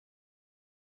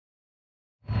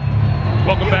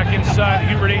Welcome back inside the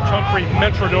Hubert H. Humphrey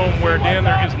Metrodome, where, Dan,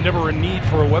 there is never a need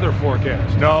for a weather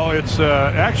forecast. No, it's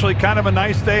actually kind of a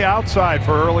nice day outside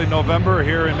for early November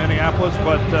here in Minneapolis,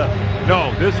 but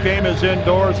no, this game is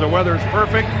indoors. The weather is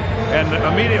perfect, and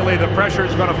immediately the pressure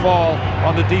is going to fall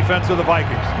on the defense of the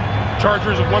Vikings.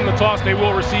 Chargers have won the toss. They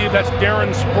will receive. That's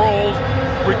Darren Sproles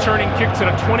returning kicks at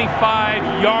a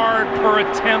 25-yard per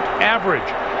attempt average.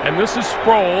 And this is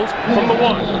Sproles from the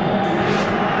 1.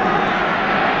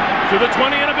 To the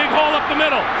 20 and a big hole up the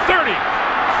middle. 30,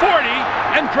 40,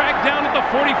 and dragged down at the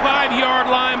 45-yard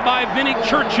line by Vinny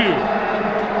Churchu.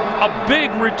 A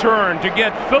big return to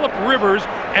get Phillip Rivers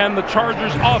and the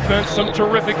Chargers offense some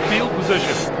terrific field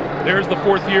position. There's the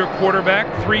fourth-year quarterback.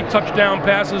 3 touchdown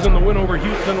passes in the win over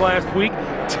Houston last week.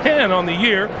 10 on the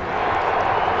year.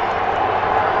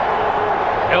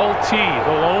 LT,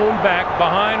 the lone back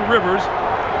behind Rivers,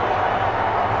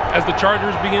 as the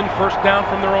Chargers begin first down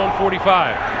from their own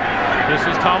 45. This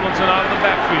is Tomlinson out of the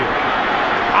backfield.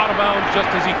 Out of bounds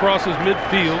just as he crosses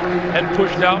midfield and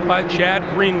pushed out by Chad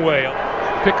Greenway.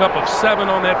 Pickup of 7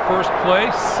 on that first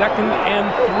play, 2nd and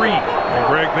 3. And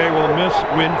Greg, they will miss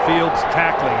Winfield's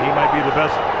tackling. He might be the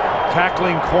best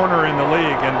tackling corner in the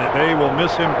league, and they will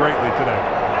miss him greatly today.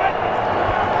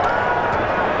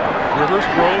 Rivers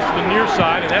throws to the near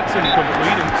side, and that's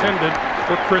incomplete, intended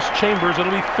for Chris Chambers.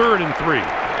 It'll be 3rd and 3.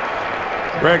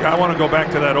 Greg, I want to go back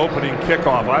to that opening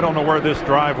kickoff. I don't know where this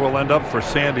drive will end up for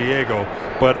San Diego,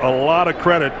 but a lot of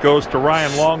credit goes to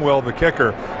Ryan Longwell, the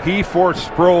kicker. He forced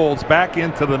Sproles back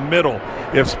into the middle.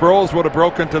 If Sproles would have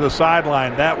broken to the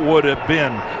sideline, that would have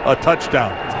been a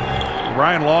touchdown.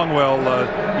 Ryan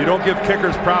Longwell, you don't give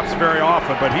kickers props very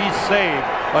often, but he saved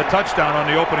a touchdown on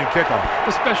the opening kickoff.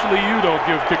 Especially you don't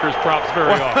give kickers props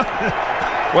very often.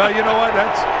 Well, you know what?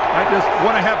 I just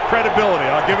want to have credibility.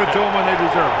 I'll give it to them when they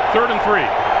deserve it. 3rd and 3.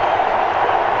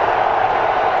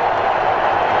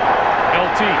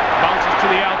 LT bounces to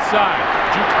the outside,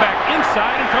 jukes back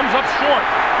inside and comes up short.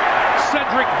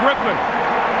 Cedric Griffin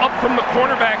up from the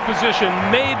cornerback position,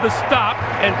 made the stop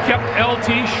and kept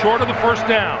LT short of the first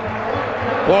down.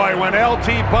 Boy, when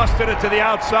LT busted it to the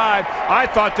outside, I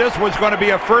thought this was going to be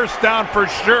a first down for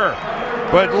sure.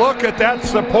 But look at that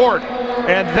support.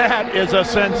 And that is a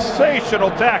sensational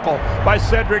tackle by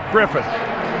Cedric Griffin.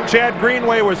 Chad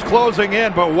Greenway was closing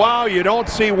in, but wow, you don't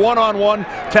see one-on-one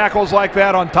tackles like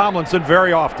that on Tomlinson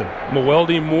very often.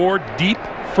 Mwelde Moore deep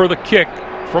for the kick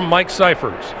from Mike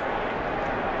Cyphers.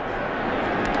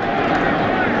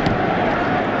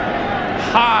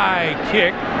 High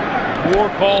kick. Moore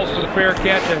calls for the fair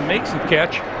catch and makes the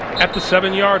catch at the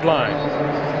 7-yard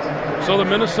line. So the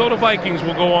Minnesota Vikings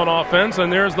will go on offense,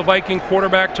 and there's the Viking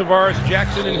quarterback Tavares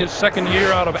Jackson in his 2nd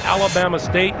year out of Alabama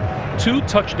State. 2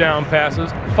 touchdown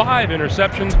passes, 5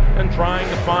 interceptions, and trying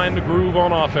to find the groove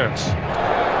on offense.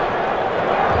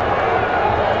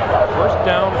 First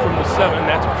down from the 7,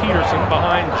 that's Peterson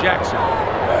behind Jackson.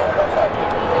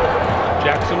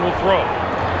 Jackson will throw.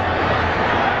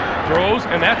 Throws,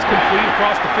 and that's complete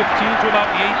across the 15 to about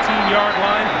the 18-yard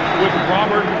line with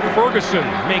Robert Ferguson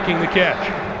making the catch.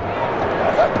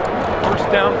 First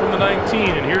down from the 19,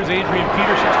 and here's Adrian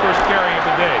Peterson's first carry of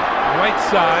the day. Right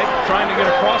side, trying to get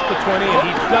across the 20, and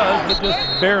he does, but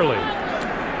just barely.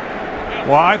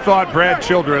 Well, I thought Brad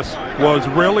Childress was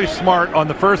really smart on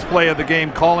the first play of the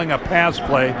game, calling a pass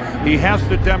play. He has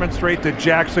to demonstrate that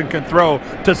Jackson can throw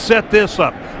to set this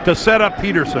up, to set up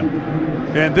Peterson.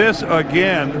 And this,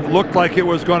 again, looked like it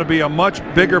was going to be a much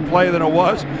bigger play than it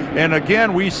was. And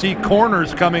again, we see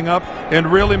corners coming up and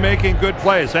really making good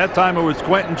plays. That time it was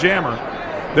Quentin Jammer.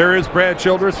 There is Brad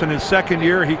Childress in his 2nd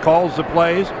year. He calls the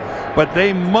plays. But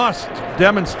they must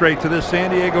demonstrate to this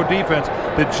San Diego defense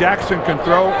that Jackson can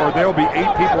throw, or there'll be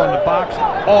 8 people in the box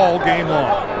all game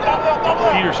long.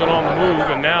 Peterson on the move,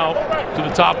 and now to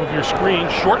the top of your screen,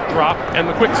 short drop, and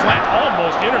the quick slant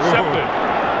almost intercepted.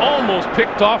 Almost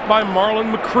picked off by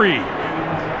Marlon McCree.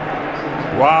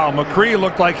 Wow, McCree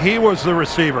looked like he was the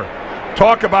receiver.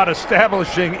 Talk about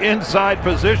establishing inside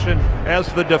position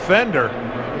as the defender.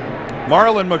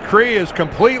 Marlon McCree is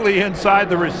completely inside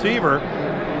the receiver.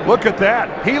 Look at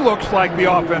that. He looks like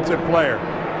the offensive player.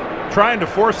 Trying to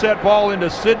force that ball into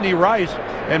Sidney Rice,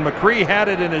 and McCree had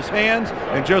it in his hands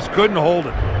and just couldn't hold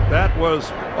it. That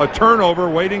was a turnover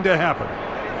waiting to happen.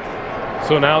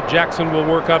 So now Jackson will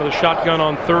work out of the shotgun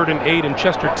on 3rd and 8, and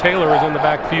Chester Taylor is in the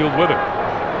backfield with him.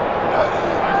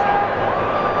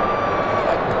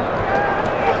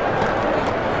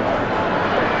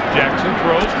 Jackson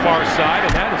throws far side,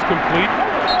 and that is complete.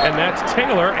 And that's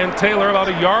Taylor, and Taylor about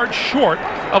a yard short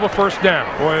of a first down.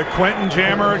 Boy, Quentin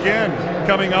Jammer again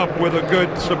coming up with a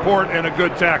good support and a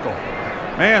good tackle.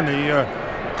 Man, the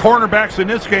cornerbacks in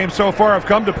this game so far have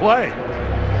come to play.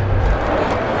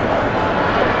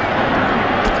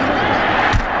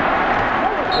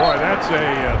 Boy,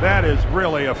 that is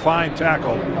really a fine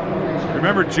tackle.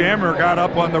 Remember, Jammer got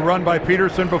up on the run by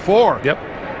Peterson before. Yep.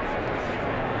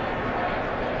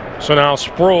 So now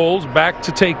Sproles back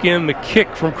to take in the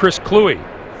kick from Chris Kluwe.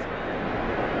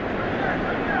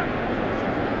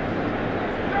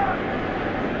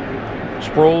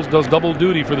 Sproles does double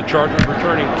duty for the Chargers,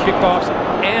 returning kickoffs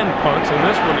and punts, and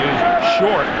this one is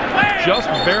short, just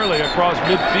barely across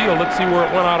midfield. Let's see where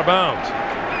it went out of bounds.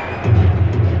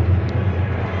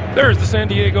 There's the San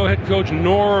Diego head coach,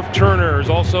 Norv Turner, has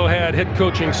also had head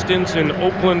coaching stints in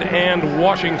Oakland and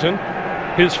Washington,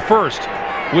 his first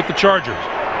with the Chargers.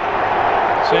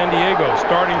 San Diego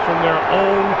starting from their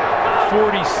own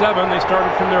 47. They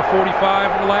started from their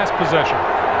 45 last possession.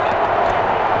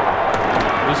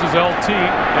 This is LT,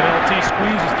 and LT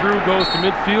squeezes through, goes to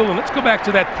midfield, and let's go back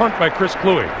to that punt by Chris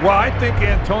Kluwe. Well, I think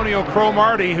Antonio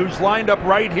Cromartie, who's lined up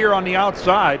right here on the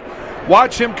outside,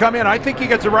 watch him come in. I think he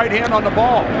gets a right hand on the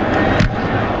ball.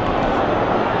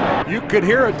 You could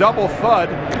hear a double thud.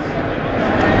 I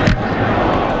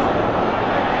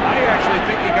actually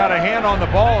think he got a hand on the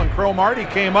ball, and Cromartie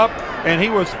came up, and he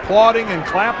was applauding and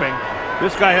clapping.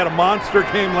 This guy had a monster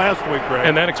game last week, Greg.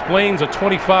 And that explains a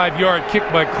 25-yard kick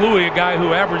by Kluwe, a guy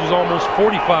who averages almost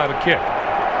 45 a kick.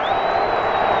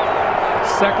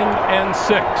 2nd and 6.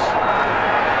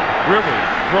 Rivers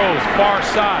throws far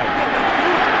side.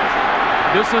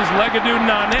 This is Legadou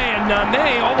Nane, and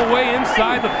Nane all the way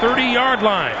inside the 30-yard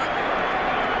line.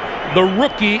 The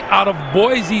rookie out of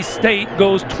Boise State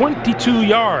goes 22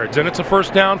 yards, and it's a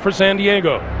first down for San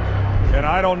Diego. And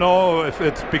I don't know if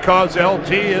it's because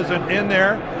LT isn't in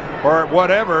there or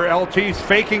whatever. LT's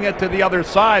faking it to the other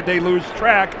side. They lose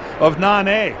track of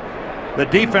Nane. The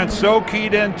defense so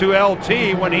keyed into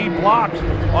LT when he blocked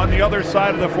on the other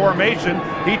side of the formation.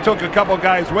 He took a couple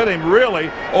guys with him, really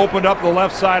opened up the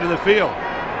left side of the field.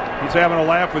 He's having a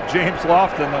laugh with James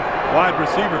Lofton, the wide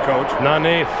receiver coach.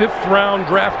 Nane, 5th-round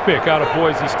draft pick out of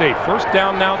Boise State. First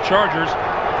down now, Chargers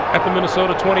at the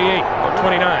Minnesota 28 or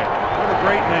 29. What a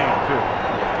great name, too.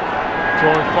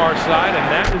 Throwing far side, and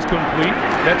that is complete.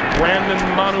 That's Brandon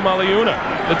Manu-Maliuna,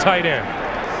 the tight end.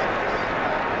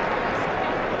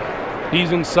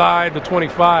 He's inside the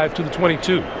 25 to the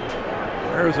 22.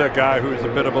 There's a guy who's a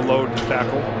bit of a load to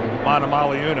tackle,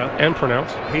 Manu-Maliuna. And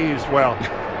pronounce.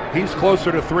 He's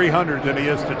closer to 300 than he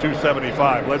is to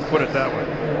 275. Let's put it that way.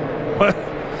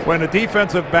 When a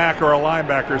defensive back or a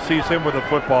linebacker sees him with a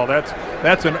football, that's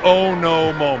an oh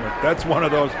no moment. That's one of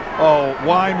those, oh,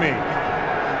 why me?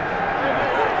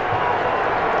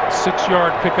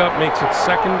 6-yard pickup makes it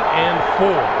 2nd and 4.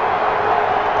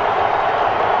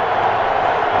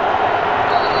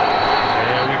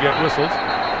 And we get whistles.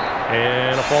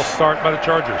 And a false start by the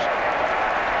Chargers.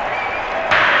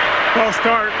 False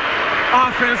start.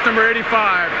 Offense number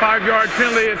 85. 5-yard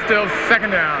penalty. It's still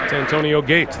 2nd down. It's Antonio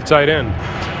Gates, the tight end.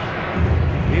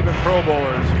 Even Pro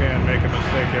Bowlers can make a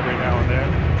mistake every now and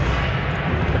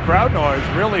then. The crowd noise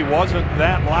really wasn't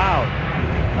that loud.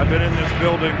 I've been in this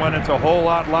building when it's a whole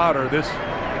lot louder.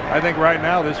 I think right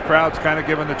now this crowd's kind of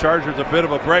giving the Chargers a bit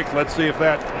of a break. Let's see if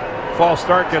that false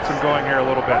start gets them going here a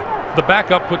little bit. The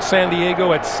backup puts San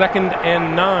Diego at 2nd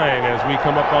and 9 as we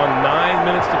come up on 9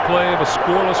 minutes to play of a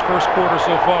scoreless first quarter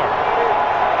so far.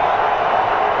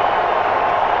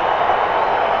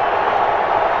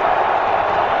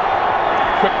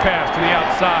 Quick pass to the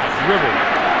outside. Rivers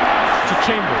to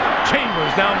Chambers.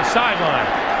 Chambers down the sideline.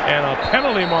 And a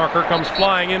penalty marker comes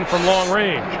flying in from long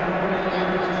range.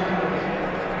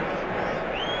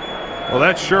 Well,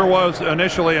 that sure was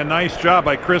initially a nice job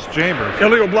by Chris Chambers.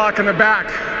 Illegal block in the back.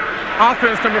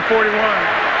 Offense number 41.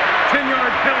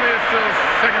 10-yard penalty. It's still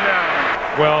 2nd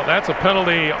down. Well, that's a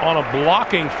penalty on a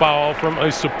blocking foul from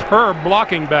a superb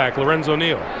blocking back, Lorenzo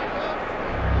Neal.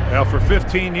 Now, for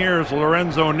 15 years,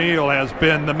 Lorenzo Neal has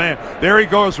been the man. There he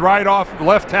goes right off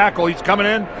left tackle. He's coming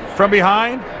in from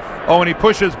behind. Oh, and he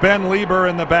pushes Ben Lieber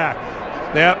in the back.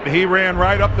 Yep, he ran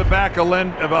right up the back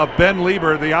of Ben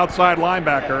Lieber, the outside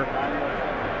linebacker.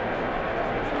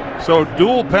 So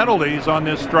dual penalties on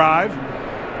this drive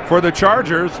for the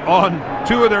Chargers on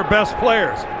 2 of their best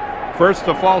players. First,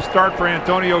 a false start for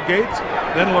Antonio Gates,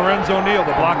 then Lorenzo Neal,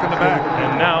 the block in the back.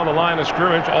 And now the line of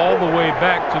scrimmage all the way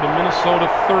back to the Minnesota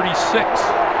 36.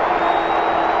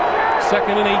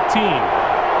 2nd and 18.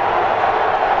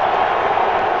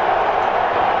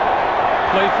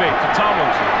 Play fake to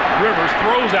Tomlinson. Rivers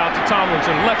throws out to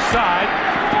Tomlinson, left side,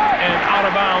 and out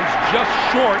of bounds just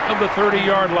short of the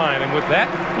 30-yard line. And with that,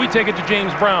 we take it to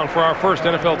James Brown for our first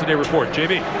NFL Today report.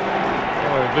 JB.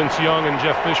 Vince Young and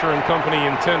Jeff Fisher and company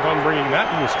intent on bringing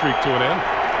that little streak to an end.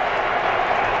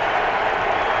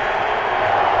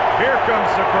 Here comes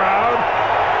the crowd.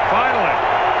 Finally.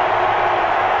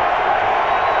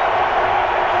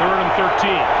 3rd and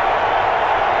 13.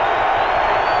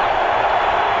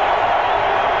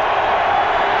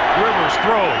 Rivers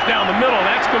throws down the middle.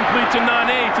 That's complete to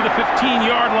Nane to the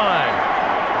 15-yard line.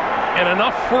 And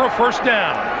enough for a first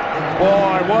down.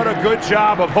 Boy, what a good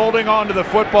job of holding on to the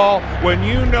football when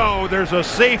you know there's a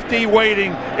safety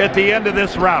waiting at the end of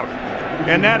this route.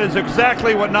 And that is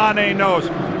exactly what Nane knows.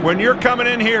 When you're coming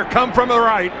in here, come from the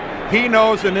right. He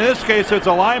knows, and in this case, it's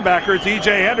a linebacker. It's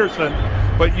E.J. Henderson.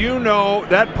 But you know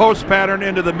that post pattern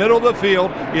into the middle of the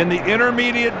field in the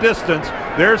intermediate distance,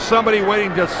 there's somebody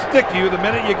waiting to stick you the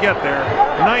minute you get there.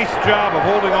 Nice job of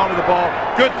holding on to the ball.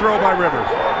 Good throw by Rivers.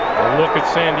 A look at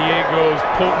San Diego's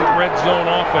potent red zone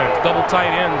offense. Double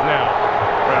tight ends now.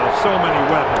 Well, so many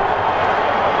weapons.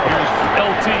 Here's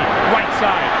LT, right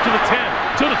side, to the 10,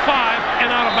 to the 5, and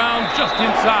out of bounds just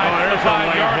inside the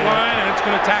 5-yard line, and it's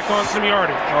going to tack on some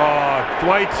yardage. Oh,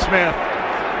 Dwight Smith.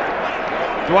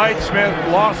 Dwight Smith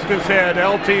lost his head.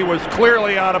 LT was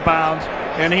clearly out of bounds,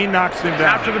 and he knocks him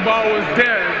down. After the ball was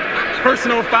dead,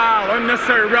 personal foul,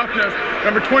 unnecessary roughness,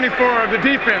 number 24 of the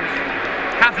defense.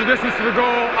 Half the distance to the goal,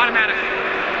 automatic.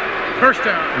 First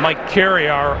down. Mike Carey,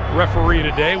 our referee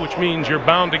today, which means you're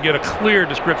bound to get a clear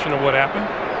description of what happened.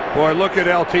 Boy, look at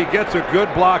LT. Gets a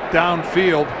good block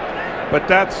downfield, but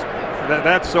that's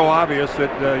so obvious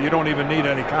that you don't even need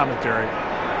any commentary.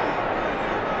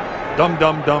 Dumb,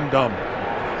 dumb, dumb, dumb.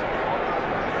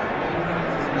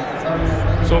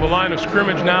 So the line of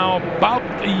scrimmage now about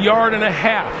 1.5 yards.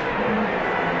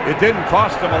 It didn't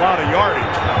cost them a lot of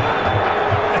yardage.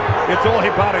 It's only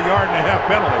about 1.5 yard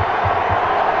penalty.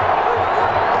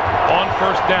 On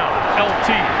first down, LT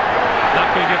not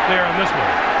going to get there on this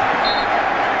one.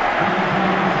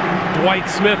 Dwight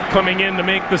Smith coming in to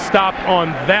make the stop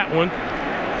on that one.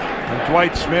 And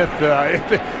Dwight Smith,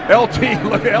 LT,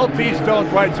 look at LT still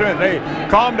Dwight Smith. Hey,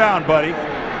 calm down, buddy.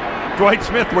 Dwight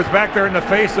Smith was back there in the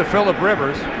face of Phillip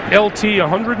Rivers. LT,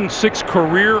 106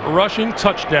 career rushing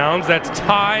touchdowns. That's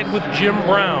tied with Jim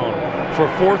Brown for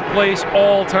 4th place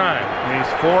all time. And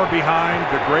he's 4 behind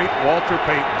the great Walter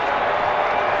Payton.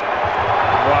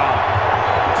 Wow.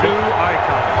 2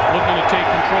 icons. Looking to take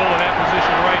control of that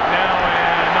position right now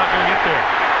and not going to get there.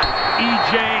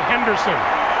 E.J. Henderson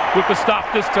with the stop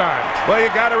this time. Well,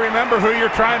 you got to remember who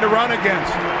you're trying to run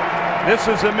against. This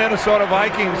is the Minnesota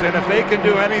Vikings, and if they can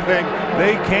do anything,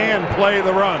 they can play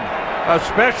the run,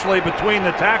 especially between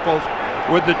the tackles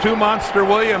with the 2 Monster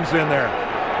Williams in there.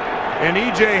 And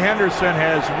E.J. Henderson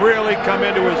has really come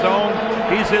into his own.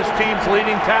 He's his team's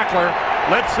leading tackler.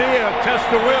 Let's see a test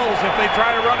of wills if they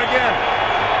try to run again.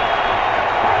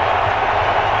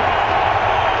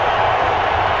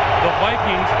 The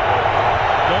Vikings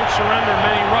don't surrender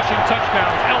many rushing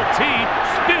touchdowns. LT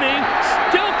spinning,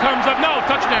 still comes up. No,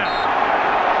 touchdown.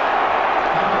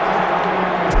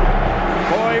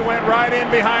 Boy, he went right in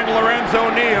behind Lorenzo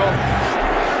Neal.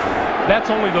 That's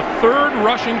only the 3rd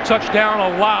rushing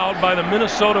touchdown allowed by the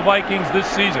Minnesota Vikings this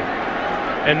season.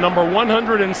 And number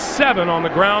 107 on the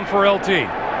ground for LT.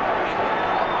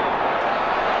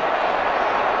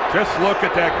 Just look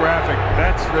at that graphic.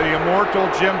 That's the immortal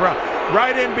Jim Brown.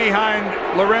 Right in behind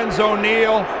Lorenzo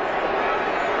Neal.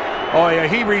 Oh, yeah,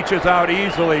 he reaches out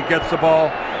easily, gets the ball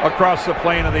across the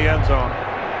plane of the end zone.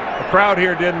 The crowd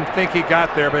here didn't think he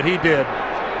got there, but he did.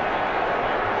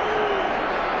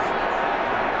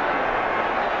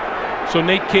 So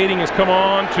Nate Kading has come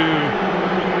on to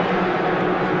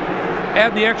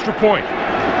add the extra point,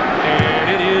 and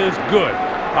it is good.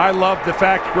 I love the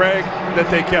fact, Greg, that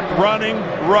they kept running.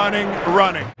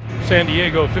 San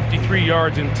Diego, 53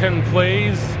 yards in 10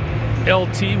 plays.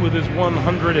 LT with his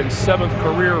 107th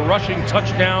career rushing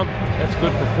touchdown. That's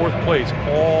good for 4th place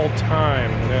all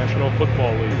time in the National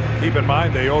Football League. Keep in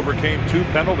mind they overcame 2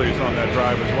 penalties on that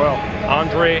drive as well.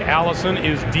 Andre Allison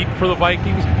is deep for the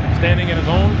Vikings, standing at his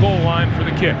own goal line for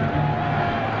the kick.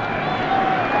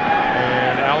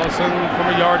 And Allison from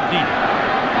a yard deep.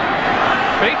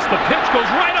 Fakes the pitch, goes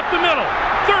right up the middle.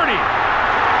 30,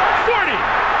 40.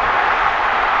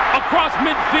 Across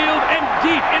midfield and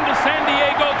deep into San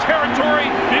Diego territory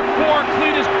before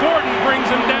Cletus Gordon brings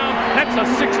him down. That's a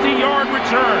 60-yard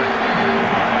return.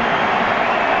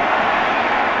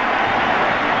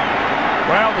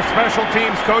 Well, the special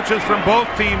teams coaches from both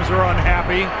teams are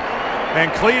unhappy.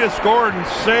 And Cletus Gordon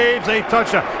saves a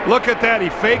touchdown. Look at that. He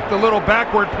faked the little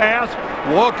backward pass.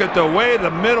 Look at the way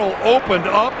the middle opened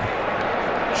up.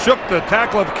 shook the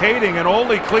tackle of Kading, and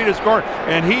only Cletus scored.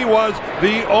 And he was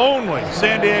the only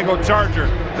San Diego Charger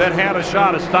that had a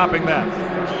shot at stopping that.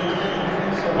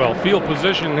 Well, field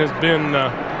position has been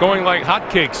going like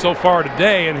hotcakes so far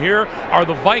today, and here are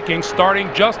the Vikings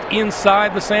starting just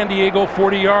inside the San Diego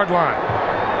 40-yard line.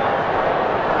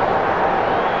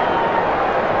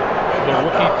 The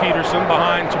rookie Peterson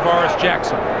behind Tavares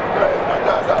Jackson.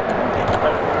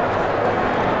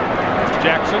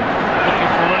 Jackson looking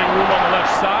for running room on the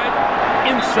left side,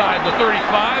 inside the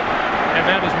 35, and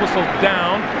that is whistled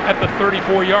down at the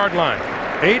 34-yard line.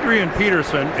 Adrian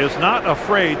Peterson is not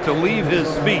afraid to leave his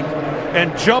feet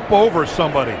and jump over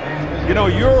somebody. You know,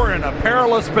 you're in a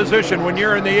perilous position when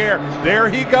you're in the air. There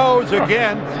he goes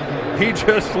again. He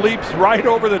just leaps right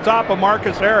over the top of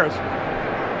Marcus Harris.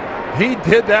 He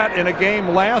did that in a game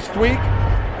last week,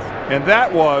 and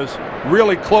that was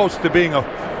really close to being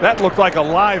that looked like a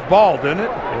live ball, didn't it?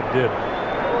 It did.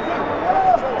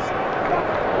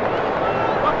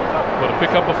 But a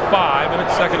pickup of 5, and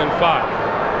it's 2nd and 5.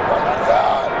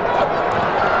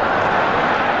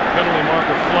 Penalty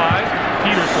marker flies.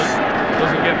 Peterson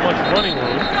doesn't get much running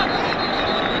room.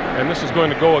 And this is going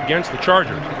to go against the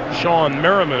Chargers. Sean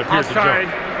Merriman appears to jump.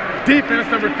 Defense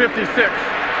number 56.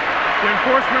 The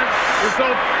enforcement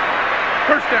results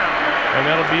first down. And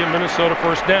that'll be a Minnesota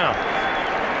first down.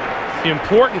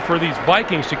 Important for these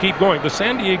Vikings to keep going. The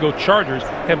San Diego Chargers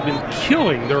have been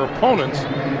killing their opponents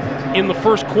in the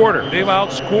first quarter. They've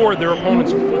outscored their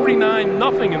opponents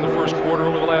 49-0 in the first quarter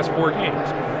over the last 4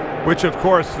 games. Which, of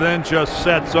course, then just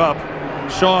sets up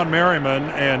Sean Merriman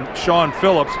and Sean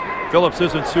Phillips. Phillips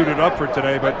isn't suited up for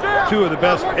today, but 2 of the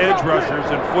best edge rushers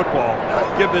in football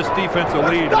give this defense a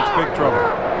lead. It's big trouble.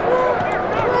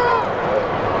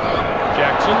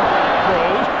 Jackson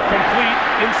throws complete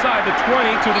inside the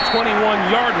 20 to the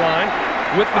 21-yard line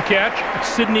with the catch,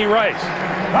 Sidney Rice.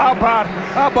 How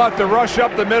about the rush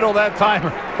up the middle that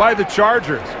time by the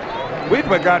Chargers? We've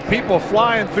got people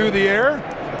flying through the air.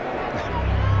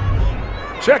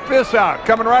 Check this out,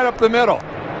 coming right up the middle.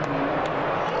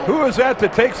 Who is that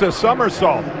takes a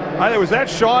somersault? Was that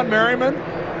Sean Merriman?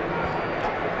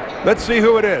 Let's see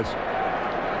who it is.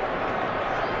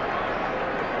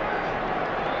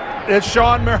 It's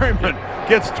Sean Merriman.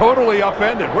 Gets totally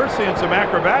upended. We're seeing some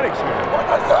acrobatics here.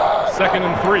 2nd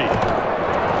and 3.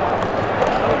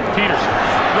 Peterson,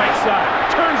 right side,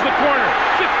 turns the corner.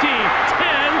 15,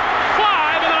 10,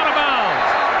 5, and out of bounds.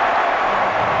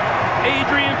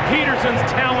 Adrian Peterson's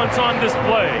talents on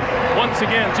display once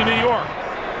again to New York.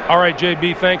 All right,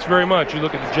 JB, thanks very much. You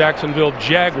look at the Jacksonville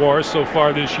Jaguars so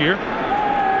far this year.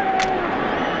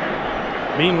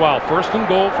 Meanwhile, 1st and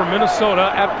goal for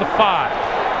Minnesota at the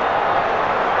 5.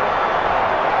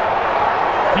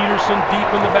 Peterson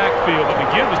deep in the backfield, but the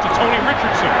give is to Tony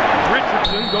Richardson.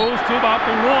 Richardson goes to about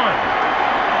the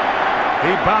 1.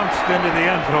 He bounced into the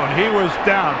end zone. He was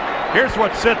down. Here's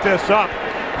what set this up.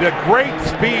 The great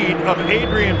speed of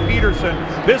Adrian Peterson.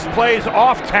 This play's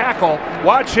off tackle.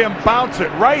 Watch him bounce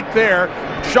it right there.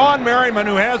 Sean Merriman,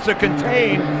 who has to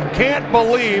contain, can't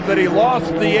believe that he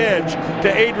lost the edge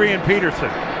to Adrian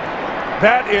Peterson.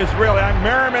 That is really,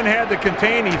 Merriman had to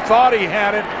contain. He thought he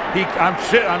had it. I'm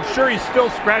sure he's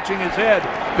still scratching his head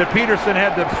that Peterson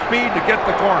had the speed to get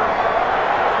the corner.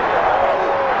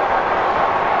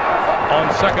 On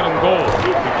 2nd and goal,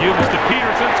 the give is to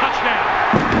Peterson, touchdown.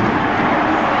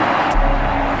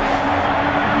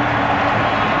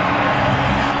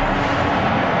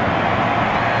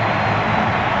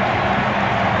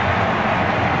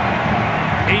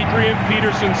 Adrian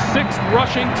Peterson's 6th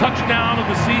rushing touchdown of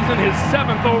the season, his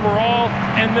 7th overall,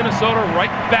 and Minnesota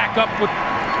right back up with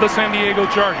the San Diego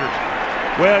Chargers.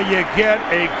 Well, you get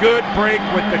a good break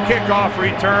with the kickoff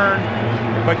return,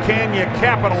 but can you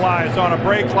capitalize on a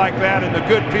break like that in the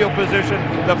good field position?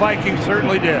 The Vikings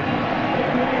certainly did.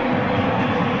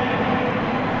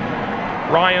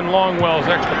 Ryan Longwell's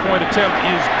extra point attempt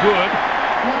is good.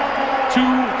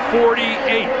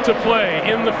 2:48 to play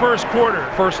in the first quarter.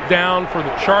 First down for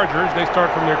the Chargers. They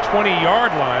start from their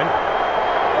 20-yard line.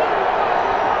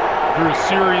 Through a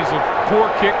series of poor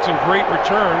kicks and great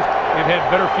returns, they've had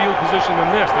better field position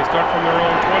than this. They start from their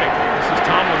own 20. This is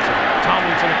Tomlinson.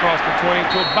 Tomlinson across the 20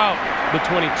 to about the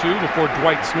 22 before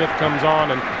Dwight Smith comes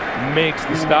on and makes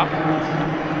the stop.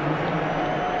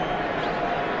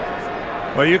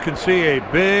 Well, you can see a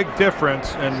big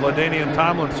difference in LaDainian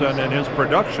Tomlinson and his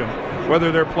production, whether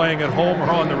they're playing at home or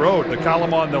on the road. The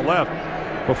column on the left,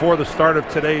 before the start of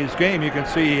today's game, you can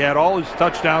see he had all his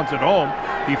touchdowns at home.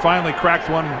 He finally cracked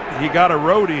one. He got a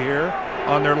roadie here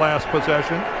on their last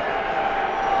possession.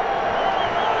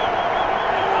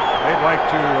 They'd like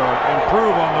to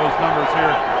improve on those numbers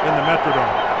here in the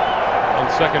Metrodome. On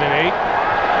 2nd and 8,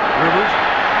 Rivers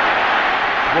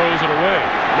throws it away.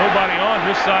 Nobody on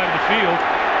this side of the field.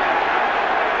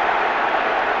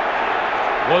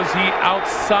 Was he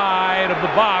outside of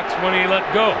the box when he let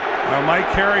go? Well,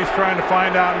 Mike Carey's trying to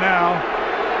find out now.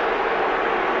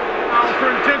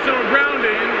 For intentional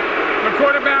grounding, the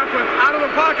quarterback was out of the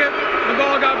pocket. The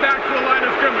ball got back to the line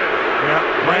of scrimmage. Yeah,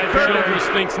 Brad Childress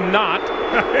thinks not.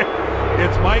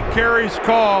 It's Mike Carey's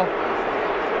call.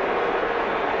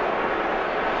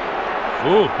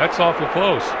 Ooh, that's awful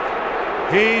close.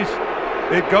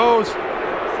 It goes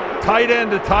tight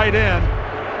end to tight end.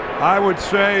 I would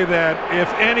say that if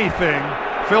anything,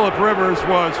 Philip Rivers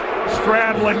was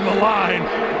straddling the line.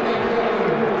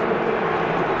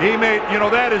 He made,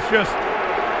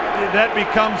 that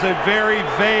becomes a very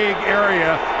vague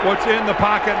area, what's in the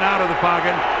pocket and out of the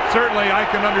pocket. Certainly I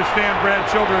can understand Brad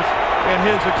Childress and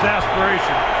his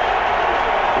exasperation.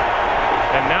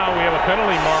 And now we have a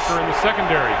penalty marker in the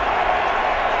secondary.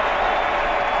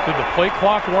 Did the play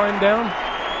clock wind down?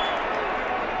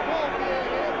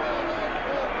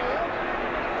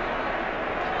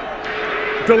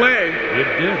 Delay. It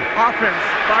did. Offense.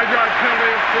 5-yard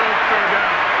penalty, still third down.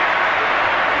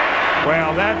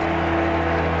 Well,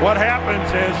 what happens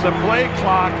is the play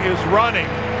clock is running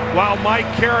while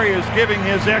Mike Carey is giving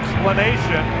his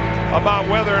explanation about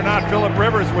whether or not Philip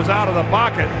Rivers was out of the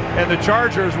pocket, and the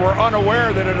Chargers were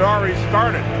unaware that it had already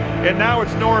started. And now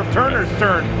it's Norv Turner's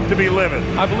turn to be livid.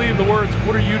 I believe the words,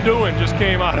 "What are you doing?" just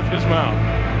came out of his mouth.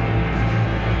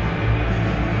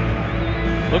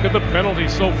 Look at the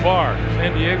penalties so far.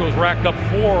 San Diego's racked up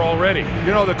 4 already.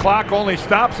 The clock only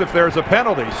stops if there's a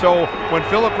penalty. So when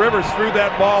Philip Rivers threw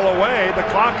that ball away, the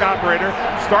clock operator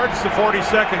starts the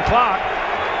 40-second clock,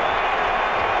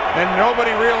 and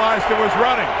nobody realized it was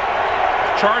running.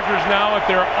 Chargers now at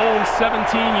their own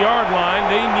 17-yard line.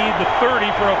 They need the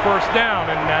 30 for a first down,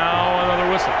 and now another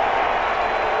whistle.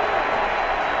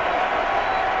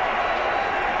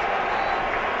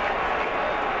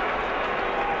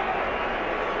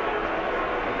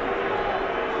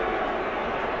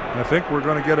 I think we're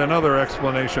going to get another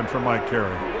explanation from Mike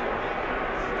Carey.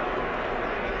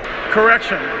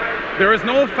 Correction. There is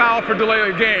no foul for delay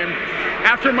of game.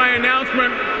 After my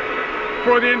announcement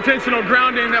for the intentional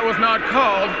grounding that was not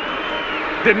called,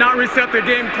 did not reset the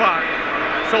game clock.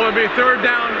 So it'll be third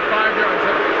down, 5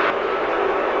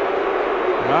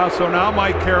 yards. So now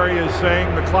Mike Carey is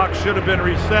saying the clock should have been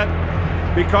reset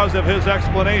because of his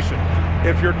explanation.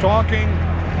 If you're talking,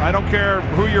 I don't care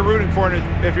who you're rooting for,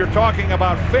 if you're talking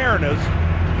about fairness,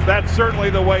 that's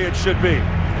certainly the way it should be.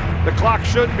 The clock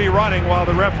shouldn't be running while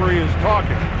the referee is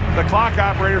talking. The clock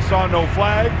operator saw no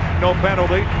flag, no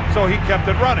penalty, so he kept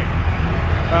it running.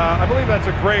 I believe that's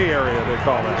a gray area, they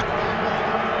call that.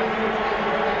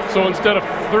 So instead of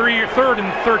 3rd and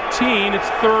 13, it's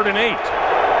 3rd and 8.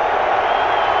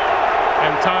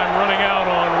 And time running out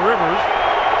on Rivers.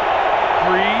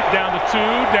 3, down to 2,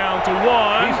 down to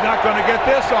 1. He's not going to get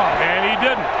this off. And he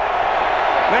didn't.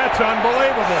 That's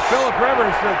unbelievable. Philip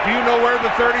Rivers, do you know where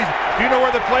the 30s, do you know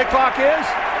where the play clock is?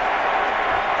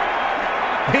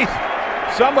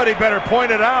 Somebody better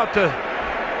point it out to.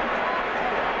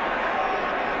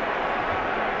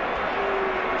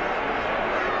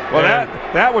 Well,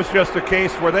 that was just a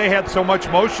case where they had so much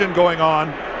motion going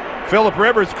on. Philip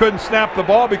Rivers couldn't snap the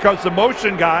ball because the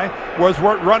motion guy was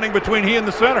running between he and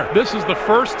the center. This is the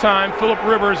first time Philip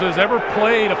Rivers has ever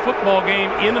played a football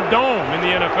game in a dome in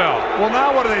the NFL. Well,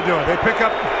 now what are they doing? They picked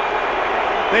up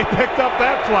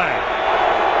that flag.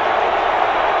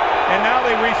 And now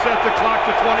they reset the clock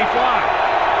to 25.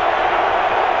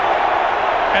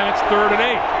 And it's 3rd and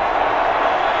 8.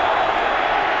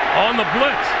 On the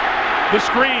blitz. The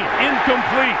screen,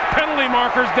 incomplete. Penalty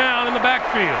markers down in the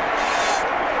backfield.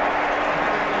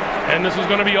 And this is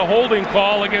going to be a holding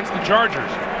call against the Chargers.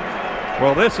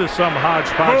 Well, this is some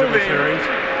hodgepodge of a series.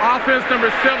 Offense number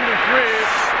 73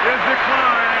 is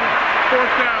declined.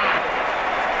 4th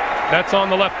down. That's on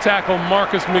the left tackle,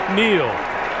 Marcus McNeil.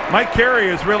 Mike Carey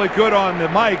is really good on the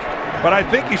mic, but I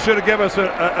think he should have given us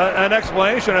an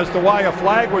explanation as to why a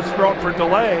flag was thrown for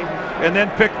delay and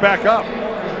then picked back up.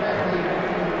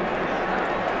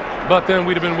 But then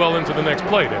we'd have been well into the next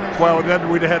play then. Well, then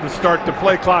we'd have had to start the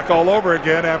play clock all over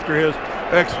again after his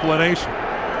explanation.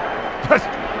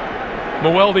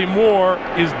 Moelde Moore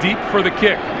is deep for the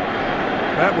kick.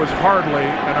 That was hardly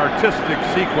an artistic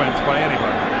sequence by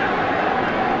anybody.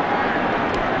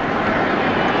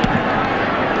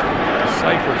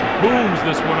 Cyphers booms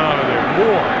this one out of there.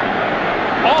 Moore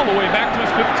all the way back to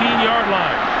his 15-yard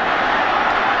line.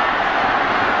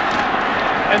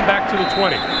 And back to the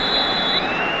 20.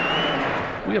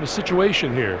 We have a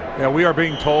situation here. Yeah, we are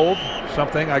being told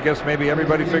something I guess maybe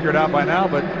everybody figured out by now,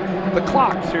 but the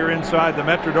clocks here inside the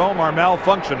Metrodome are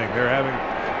malfunctioning. They're having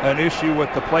an issue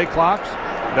with the play clocks.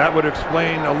 That would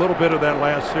explain a little bit of that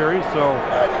last series, so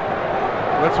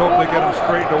let's hope they get them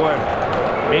straightened away.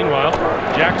 Meanwhile,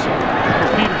 Jackson for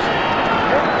Peterson.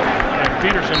 And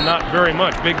Peterson not very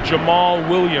much. Big Jamal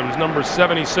Williams, number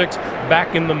 76,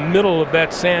 back in the middle of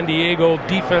that San Diego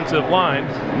defensive line,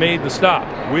 made the stop.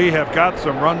 We have got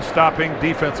some run-stopping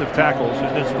defensive tackles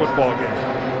in this football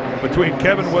game. Between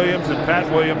Kevin Williams and Pat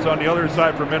Williams on the other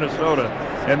side for Minnesota,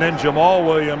 and then Jamal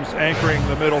Williams anchoring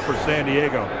the middle for San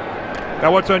Diego.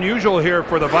 Now what's unusual here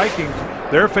for the Vikings,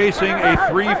 they're facing a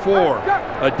 3-4,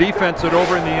 a defense that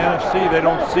over in the NFC they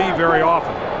don't see very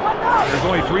often. There's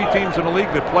only 3 teams in the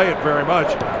league that play it very much.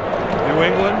 New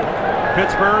England,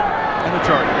 Pittsburgh, and the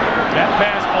Chargers. That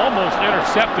pass almost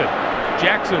intercepted.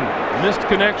 Jackson missed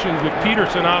connections with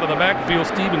Peterson out of the backfield.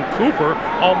 Stephen Cooper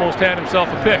almost had himself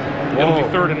a pick. It'll be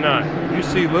 3rd and 9. You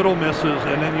see little misses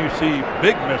and then you see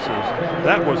big misses.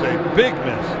 That was a big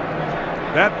miss.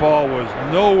 That ball was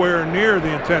nowhere near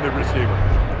the intended receiver.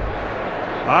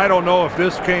 I don't know if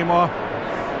this came off.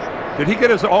 Did he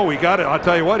get his, oh, he got it. I'll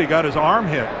tell you what, he got his arm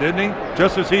hit, didn't he?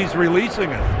 Just as he's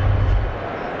releasing it.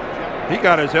 He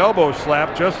got his elbow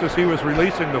slapped just as he was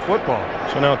releasing the football.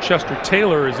 So now Chester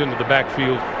Taylor is into the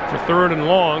backfield for 3rd and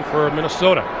long for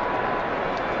Minnesota.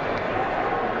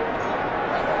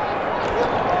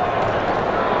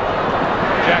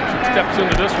 Jackson steps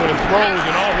into this one and throws,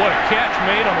 and oh, what a catch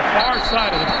made on the far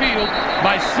side of the field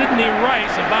by Sidney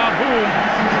Rice, about whom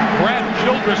Brad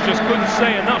Childress just couldn't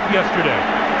say enough yesterday.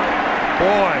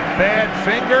 Boy, bad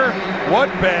finger? What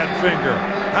bad finger?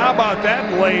 How about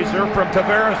that laser from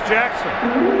Tavares Jackson?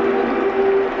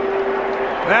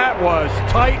 That was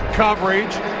tight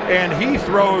coverage, and he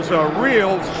throws a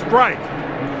real strike.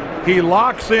 He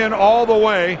locks in all the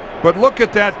way, but look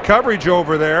at that coverage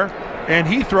over there, and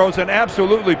he throws an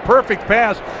absolutely perfect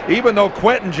pass, even though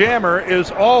Quentin Jammer is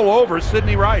all over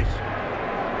Sidney Rice.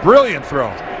 Brilliant throw.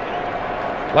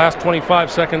 Last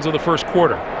 25 seconds of the first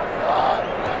quarter.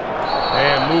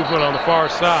 And movement on the far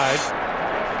side.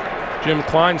 Jim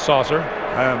Kleinsaucer.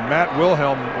 Matt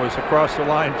Wilhelm was across the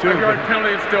line too. Yard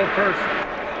penalty is still first.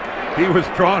 He was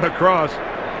drawn across.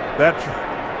 That.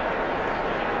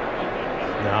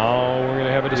 Now we're going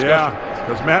to have a discussion. Yeah,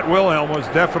 because Matt Wilhelm was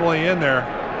definitely in there.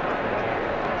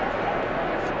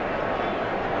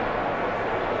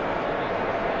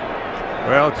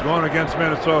 Well, it's going against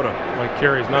Minnesota. Mike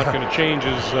Carey's not going to change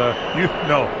his.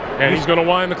 No. And he's going to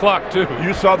wind the clock, too.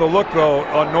 You saw the look, though,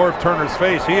 on Norv Turner's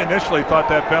face. He initially thought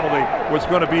that penalty was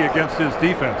going to be against his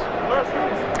defense.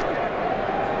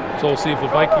 So we'll see if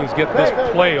the Vikings get this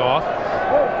play off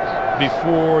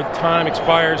before time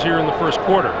expires here in the first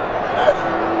quarter.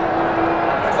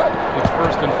 It's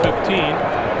 1st and 15.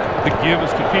 The give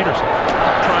is to Peterson.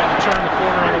 Trying to turn the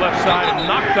corner on the left side and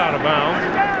knocked out of bounds.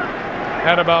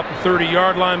 At about the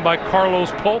 30-yard line by Carlos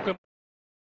Polk.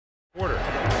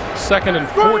 2nd and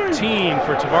 14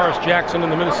 for Tavares Jackson in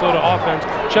the Minnesota offense.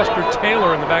 Chester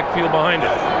Taylor in the backfield behind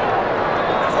it.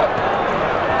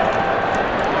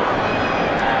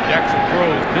 Jackson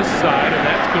throws this side, and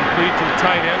that's complete to the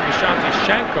tight end, Vishanti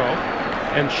Shanko.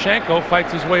 And Shanko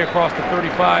fights his way across the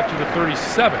 35 to the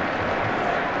 37.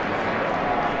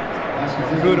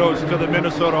 Kudos to the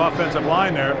Minnesota offensive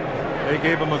line there. They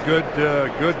gave him a good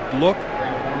look.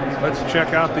 Let's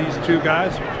check out these two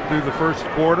guys through the first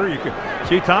quarter. You can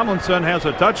see Tomlinson has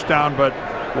a touchdown, but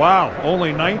wow,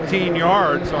 only 19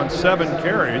 yards on 7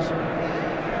 carries.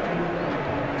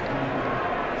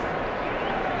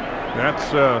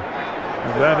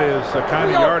 That is the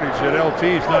kind of yardage that LT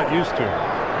is not used to.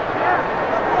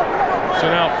 So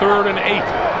now 3rd and 8.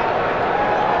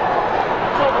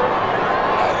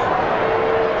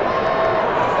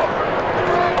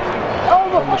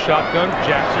 From the shotgun,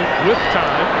 Jackson with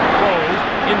time, throws,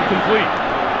 incomplete.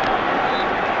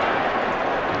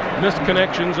 Missed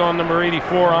connections on number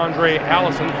 84, Andre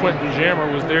Allison. Quentin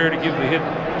Jammer was there to give the hit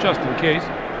just in case.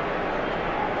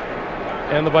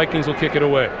 And the Vikings will kick it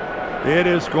away. It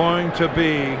is going to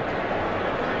be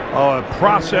a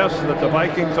process that the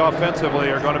Vikings offensively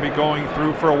are going to be going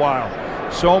through for a while.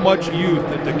 So much youth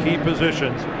at the key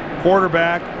positions.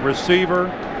 Quarterback, receiver,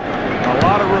 a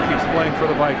lot of rookies playing for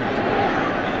the Vikings.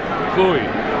 Cooey.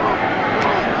 And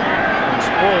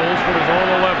Sproles for his own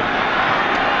 11.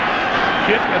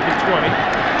 Hit at the 20,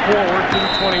 forward to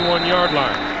the 21-yard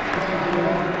line.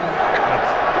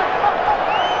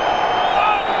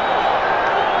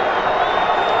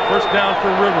 First down for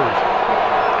Rivers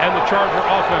and the Charger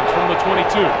offense from the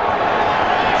 22.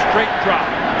 Straight drop,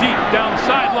 deep down the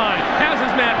sideline. Has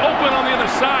his man open on the other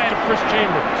side of Chris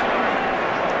Chambers.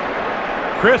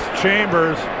 Chris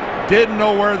Chambers didn't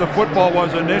know where the football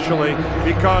was initially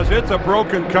because it's a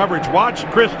broken coverage. Watch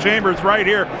Chris Chambers right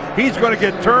here. He's going to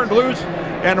get turned loose,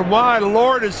 and my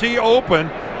Lord, is he open,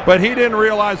 but he didn't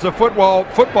realize the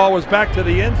football was back to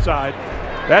the inside.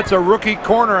 That's a rookie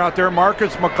corner out there,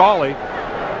 Marcus McCauley.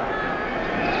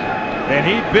 And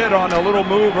he bit on a little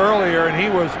move earlier, and he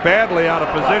was badly out of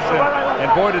position. And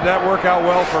boy, did that work out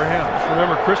well for him.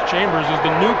 Remember, Chris Chambers is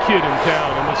the new kid in town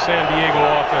in the San Diego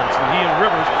offense, and he and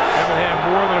Rivers haven't had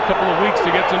more than a couple of weeks to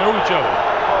get to know each other.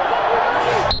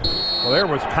 Well,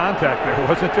 there was contact there,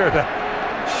 wasn't there?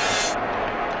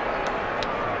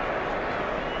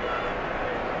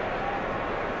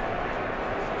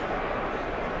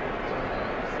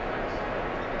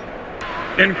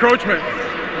 Encroachment.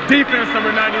 Defense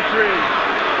number 93.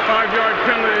 5-yard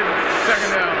penalty,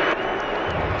 second down.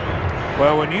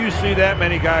 Well, when you see that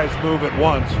many guys move at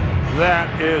once,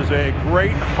 that is a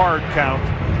great hard count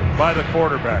by the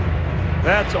quarterback.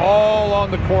 That's all on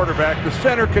the quarterback. The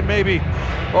center can maybe,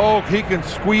 he can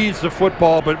squeeze the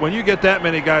football, but when you get that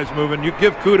many guys moving, you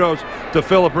give kudos to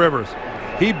Philip Rivers.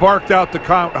 He barked out the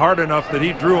count hard enough that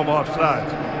he drew him off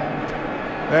sides.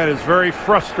 That is very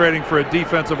frustrating for a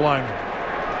defensive lineman.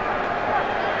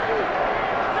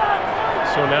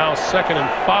 So now 2nd and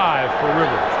 5 for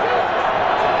Rivers.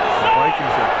 The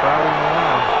Vikings are crowding the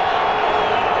line.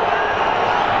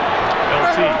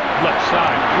 LT, left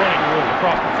side, running room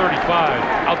across the 35,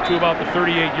 out to about the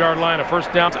 38-yard line of first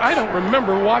downs. I don't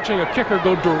remember watching a kicker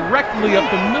go directly up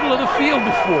the middle of the field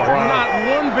before. Wow. Not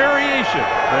one variation.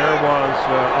 There was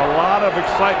a lot of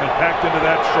excitement packed into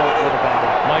that short little body.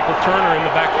 Michael Turner in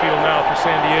the backfield now for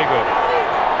San Diego,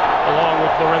 along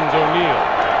with Lorenzo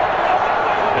Neal.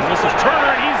 And this is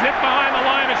Turner, and he's hit behind the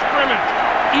line of scrimmage.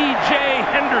 E.J.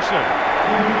 Henderson,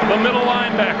 the middle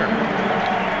linebacker.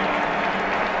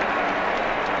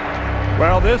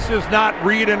 Well, this is not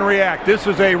read and react. This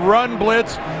is a run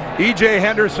blitz. E.J.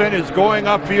 Henderson is going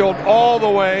upfield all the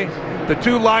way. The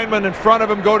two linemen in front of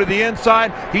him go to the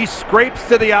inside. He scrapes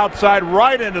to the outside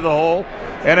right into the hole.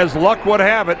 And as luck would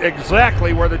have it,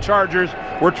 exactly where the Chargers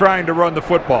were trying to run the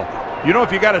football. You know,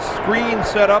 if you got a screen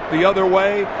set up the other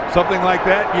way, something like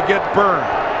that, you get burned.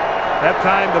 That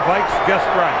time the Vikes guessed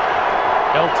right.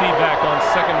 LT back on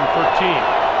 2nd and 13.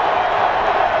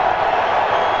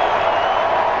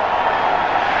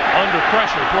 Under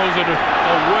pressure, throws it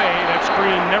away. That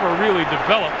screen never really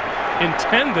developed.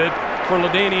 Intended for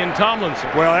LaDainian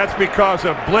Tomlinson. Well, that's because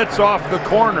of blitz off the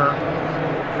corner,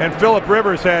 and Philip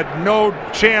Rivers had no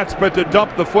chance but to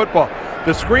dump the football.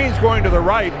 The screen's going to the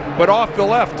right, but off the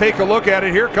left. Take a look at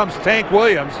it. Here comes Tank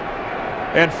Williams.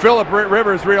 And Philip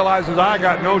Rivers realizes, I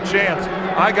got no chance.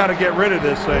 I got to get rid of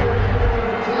this thing.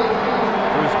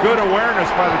 It was good awareness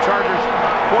by the Chargers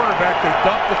quarterback to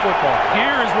dump the football.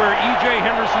 Here is where E.J.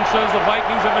 Henderson says the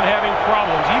Vikings have been having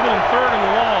problems. Even in 3rd and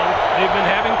long, they've been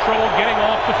having trouble getting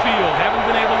off the field. Haven't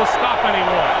been able to stop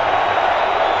anyone.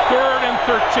 3rd and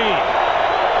 13.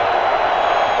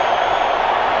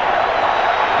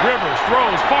 Rivers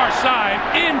throws far side,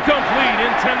 incomplete,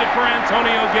 intended for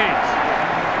Antonio Gates.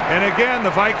 And again, the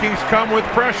Vikings come with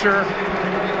pressure.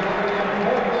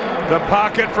 The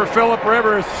pocket for Philip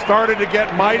Rivers started to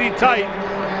get mighty tight.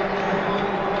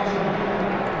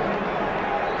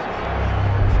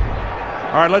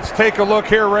 All right, let's take a look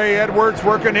here. Ray Edwards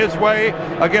working his way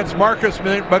against Marcus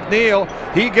McNeil.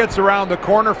 He gets around the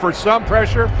corner for some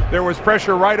pressure. There was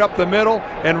pressure right up the middle,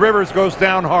 and Rivers goes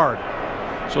down hard.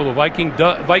 So the Viking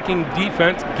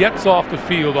defense gets off the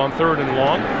field on 3rd and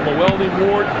long. Llewellyn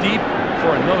Moore deep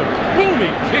for another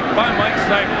booming kick by Mike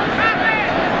Snyder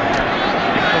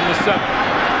from the 7.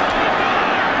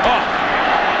 Off.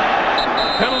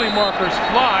 Penalty markers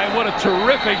fly. What a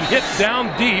terrific hit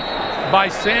down deep by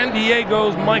San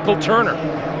Diego's Michael Turner.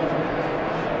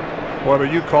 Boy,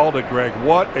 but you called it, Greg.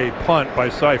 What a punt by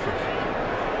Cyphers.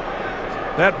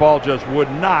 That ball just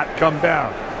would not come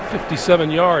down.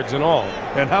 57 yards in all.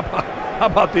 And how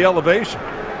about the elevation?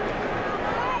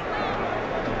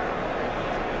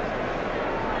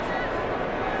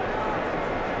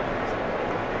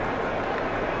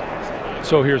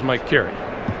 So here's Mike Carey.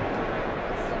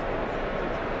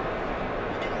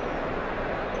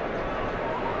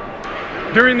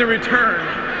 During the return,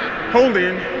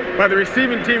 holding by the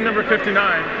receiving team number 59,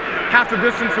 half the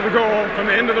distance to the goal from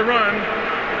the end of the run.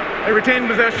 They retain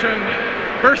possession,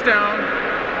 first down,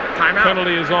 timeout.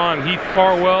 Penalty is on Heath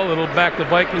Farwell. It'll back the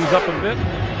Vikings up a bit.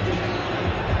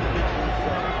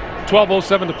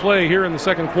 12:07 to play here in the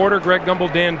second quarter. Greg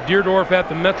Gumbel, Dan Deerdorf at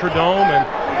the Metrodome, and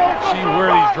see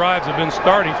where these drives have been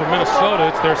starting for Minnesota.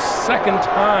 It's their second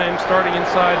time starting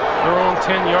inside their own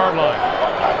 10-yard line.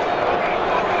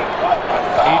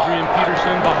 Adrian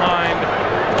Peterson behind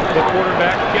the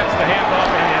quarterback, gets the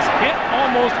handoff and is hit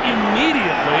almost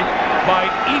immediately by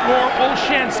Igor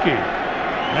Olshansky.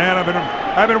 Man,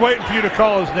 I've been waiting for you to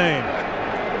call his name.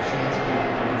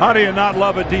 How do you not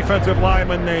love a defensive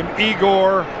lineman named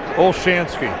Igor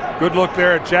Olshansky? Good look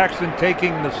there at Jackson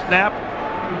taking the snap.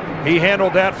 He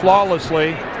handled that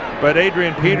flawlessly, but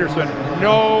Adrian Peterson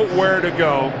nowhere to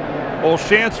go.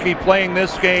 Olshansky playing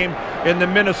this game in the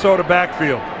Minnesota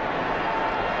backfield.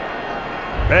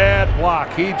 Bad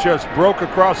block. He just broke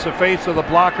across the face of the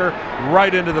blocker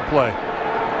right into the play.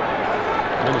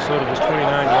 Minnesota just 29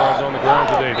 yards on the ground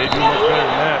today. They do much better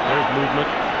than that. There's movement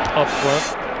up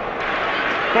front.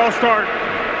 False start.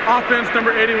 Offense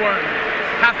number 81.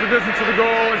 Half the distance to the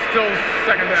goal. It's still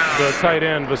second down. The tight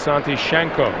end, Vasanti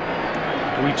Shanko.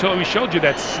 We showed you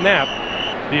that snap.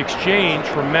 The exchange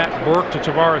from Matt Burke to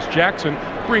Tavares Jackson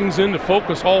brings into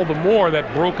focus all the more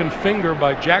that broken finger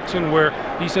by Jackson, where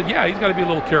he said, yeah, he's got to be a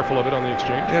little careful of it on the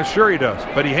exchange. Yeah, sure he does.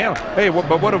 But he handled. Hey,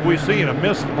 but what have we seen? A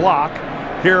missed block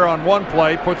here on one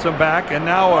play, puts him back, and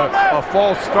now a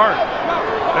false start.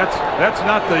 That's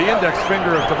not the index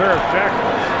finger of Tavares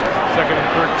Jackson. Second and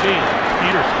 13.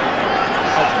 Peterson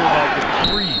out to about the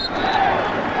 3.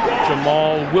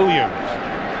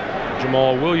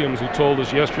 Jamal Williams, who told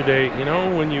us yesterday, you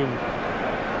know, when you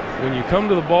come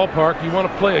to the ballpark, you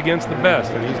want to play against the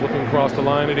best, and he's looking across the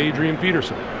line at Adrian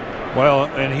Peterson. Well,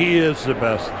 and he is the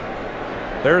best.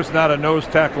 There's not a nose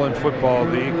tackle in football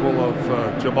the equal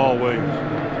of Jamal Williams.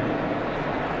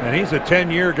 And he's a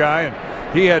 10-year guy, and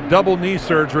he had double knee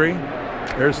surgery.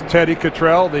 There's Teddy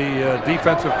Cottrell, the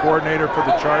defensive coordinator for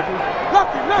the Chargers.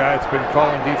 Guy that's been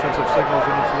calling defensive signals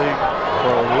in this league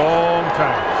for a long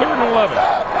time. 3rd and 11.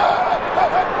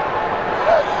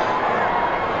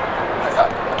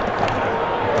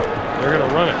 They're going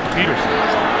to run it. Peterson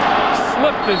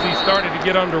slipped as he started to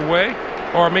get underway,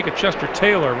 or make a Chester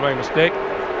Taylor by mistake.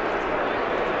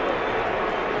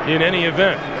 In any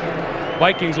event,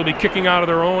 Vikings will be kicking out of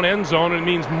their own end zone, and it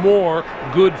means more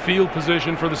good field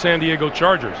position for the San Diego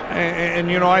Chargers. And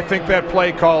you know, I think that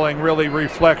play calling really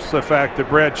reflects the fact that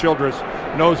Brad Childress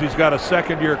knows he's got a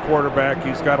second-year quarterback.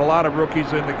 He's got a lot of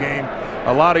rookies in the game,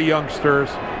 a lot of youngsters,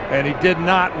 and he did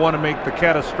not want to make the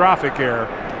catastrophic error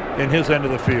in his end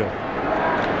of the field.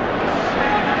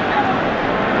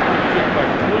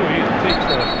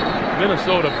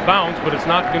 Minnesota bounce, but it's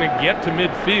not going to get to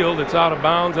midfield. It's out of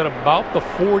bounds at about the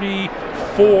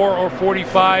 44 or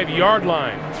 45 yard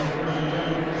line.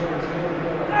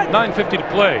 9:50 to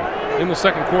play in the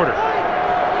second quarter.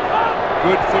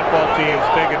 Good football teams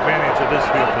take advantage of this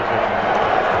field position.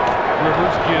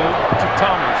 Rivers give to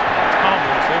Tomlinson.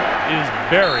 Tomlinson is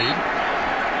buried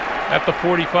at the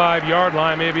 45 yard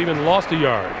line, maybe even lost a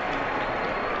yard.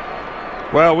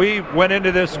 Well, we went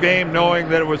into this game knowing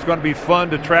that it was going to be fun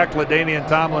to track LaDainian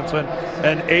Tomlinson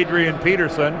and Adrian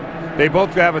Peterson. They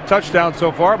both have a touchdown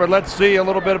so far, but let's see a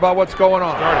little bit about what's going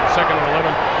on. Started 2nd and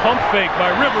 11. Pump fake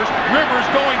by Rivers. Rivers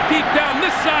going deep down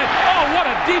this side. Oh, what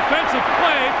a defensive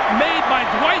play made by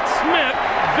Dwight Smith.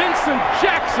 Vincent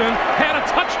Jackson had a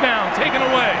touchdown taken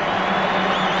away.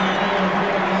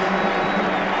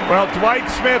 Well, Dwight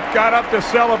Smith got up to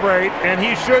celebrate, and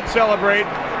he should celebrate,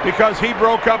 because he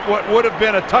broke up what would have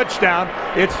been a touchdown.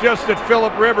 It's just that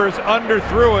Phillip Rivers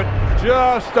underthrew it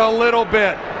just a little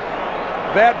bit.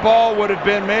 That ball would have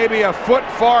been maybe a foot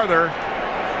farther.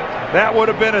 That would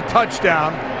have been a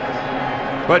touchdown.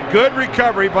 But good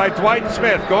recovery by Dwight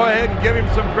Smith. Go ahead and give him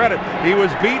some credit. He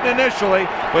was beaten initially,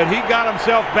 but he got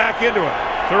himself back into it.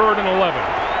 3rd and 11.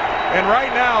 And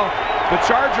right now, the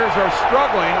Chargers are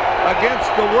struggling against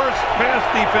the worst pass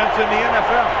defense in the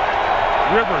NFL.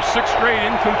 Rivers, 6 straight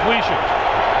incompletions.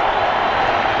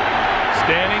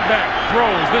 Standing back,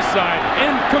 throws this side,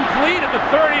 incomplete at the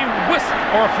 30,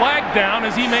 or a flag down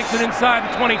as he makes it inside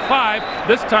the 25.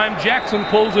 This time Jackson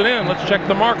pulls it in. Let's check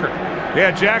the marker.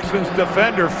 Yeah, Jackson's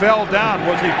defender fell down.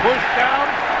 Was he pushed down?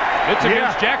 It's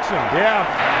against Jackson. Yeah.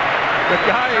 The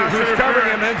guy who's covering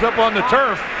him ends up on the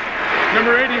turf.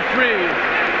 Number 83,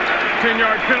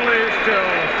 10-yard penalty, still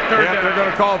 3rd down. They're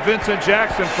going to call Vincent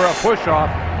Jackson for a push-off.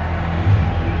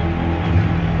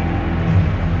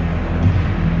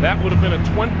 That would have been a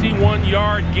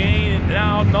 21-yard gain, and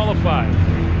now nullified.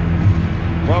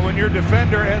 Well, when your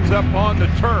defender ends up on the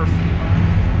turf,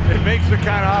 it makes it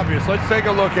kind of obvious. Let's take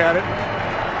a look at it.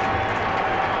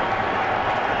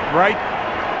 Right?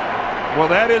 Well,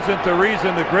 that isn't the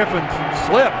reason the Griffins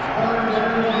slipped.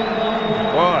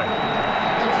 Boy,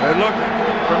 it looked,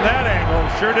 from that angle,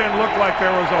 sure didn't look like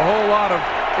there was a whole lot of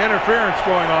interference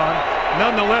going on.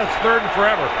 Nonetheless, 3rd and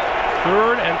forever.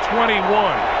 3rd and 21.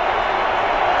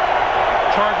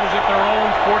 Chargers at their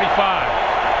own 45.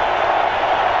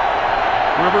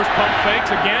 Rivers pump fakes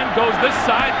again, goes this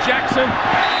side. Jackson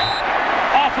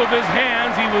off of his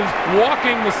hands. He was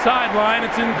walking the sideline.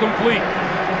 It's incomplete.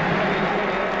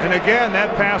 And again,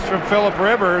 that pass from Philip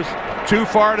Rivers too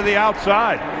far to the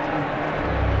outside.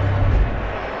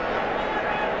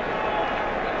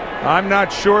 I'm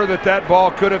not sure that that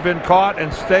ball could have been caught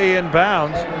and stay in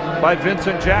bounds by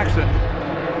Vincent Jackson.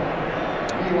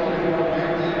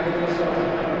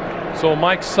 So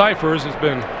Mike Cyphers has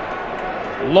been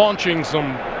launching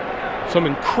some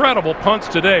incredible punts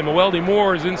today. Moeldy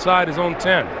Moore is inside his own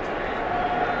 10.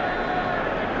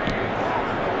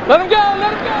 Let him go,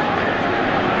 let him go.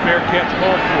 Fair catch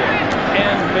called for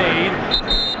and made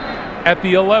at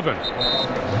the 11.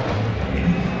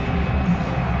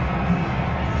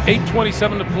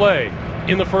 8:27 to play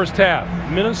in the first half.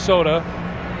 Minnesota,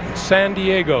 San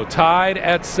Diego tied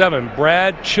at 7.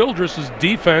 Brad Childress's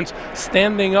defense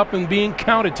standing up and being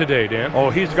counted today, Dan.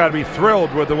 Oh, he's got to be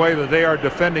thrilled with the way that they are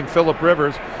defending Philip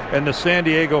Rivers and the San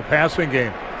Diego passing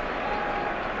game.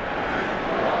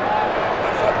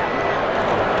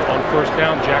 On first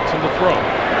down, Jackson to throw.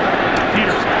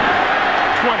 Peterson,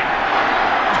 20,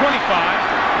 25,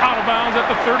 out of bounds at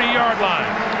the 30-yard line.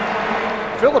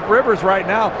 Philip Rivers right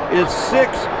now is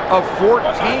 6 of 14.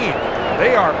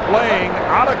 They are playing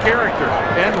out of character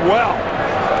and well.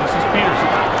 This is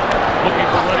Peterson looking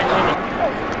for running limit.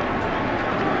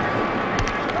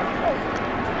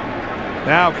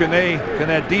 Now can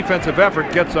that defensive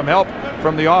effort get some help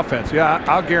from the offense? Yeah,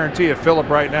 I'll guarantee you Philip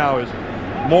right now is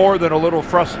more than a little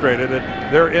frustrated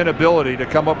at their inability to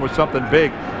come up with something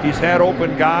big. He's had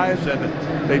open guys and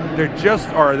they just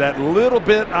are that little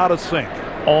bit out of sync.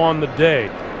 On the day,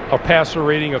 a passer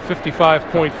rating of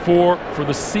 55.4. For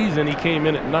the season, he came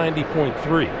in at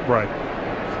 90.3. Right.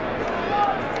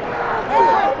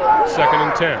 2nd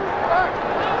and 10.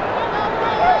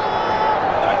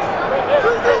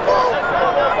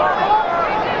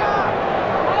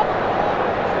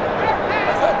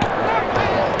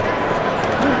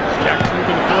 Jackson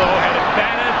can throw, had it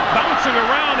batted, bouncing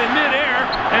around in midair,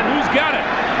 and who's got it?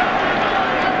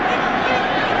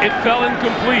 It fell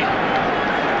incomplete.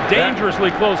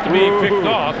 Dangerously close to being picked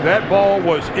off. That ball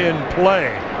was in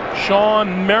play.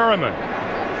 Sean Merriman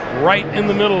right in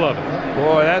the middle of it.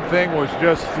 Boy, that thing was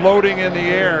just floating in the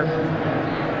air.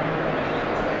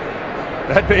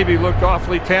 That baby looked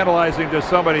awfully tantalizing to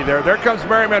somebody there. There comes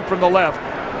Merriman from the left.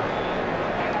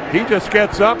 He just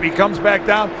gets up, he comes back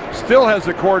down, still has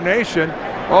the coordination.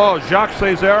 Oh, Jacques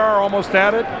Césaire almost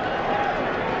had it.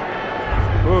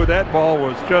 Ooh, that ball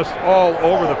was just all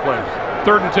over the place.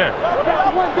 3rd and 10.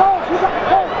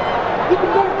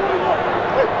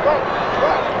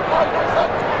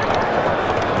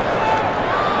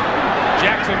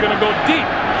 Jackson going to go deep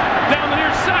down the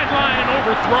near sideline and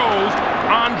overthrows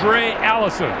Andre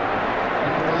Allison.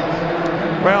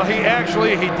 Well, he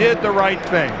did the right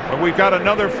thing. But we've got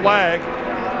another flag.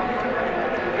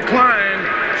 Decline,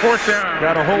 4th down.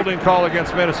 Got a holding call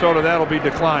against Minnesota. That'll be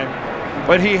declined.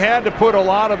 But he had to put a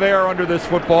lot of air under this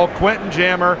football. Quentin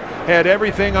Jammer had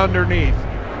everything underneath.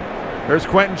 There's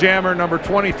Quentin Jammer, number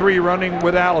 23, running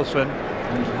with Allison.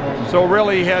 So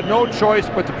really he had no choice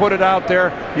but to put it out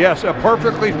there. Yes, a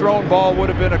perfectly thrown ball would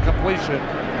have been a completion,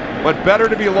 but better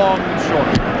to be long than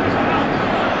short.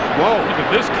 Whoa, look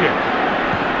at this kick.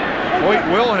 Hoyt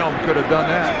Wilhelm could have done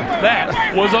that.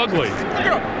 That was ugly.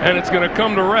 And it's going to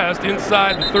come to rest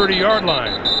inside the 30-yard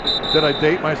line. Did I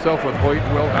date myself with Hoyt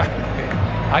Wilhelm?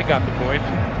 I got the point.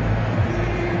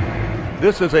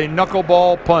 This is a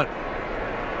knuckleball punt.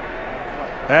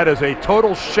 That is a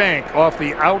total shank off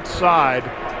the outside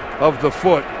of the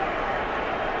foot.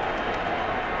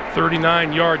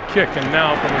 39-yard kick, and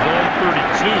now from his own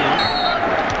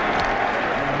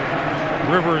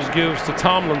 32. Rivers gives to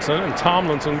Tomlinson, and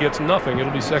Tomlinson gets nothing.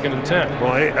 It'll be 2nd and 10.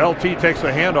 Well, LT takes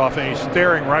a handoff, and he's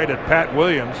staring right at Pat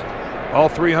Williams, all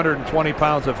 320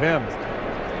 pounds of him.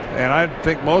 And I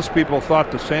think most people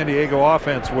thought the San Diego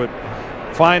offense would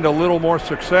find a little more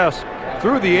success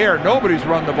through the air. Nobody's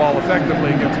run the ball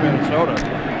effectively against Minnesota.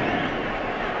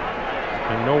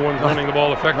 And no one's running the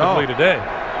ball effectively today.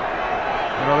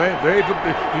 You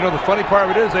know, the funny part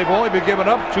of it is they've only been giving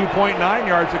up 2.9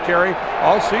 yards a carry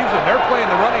all season. They're playing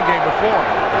the running game before.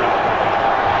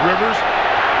 Rivers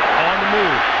on the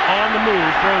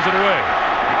move, throws it away.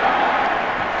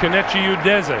 Kenechi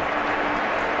Udeze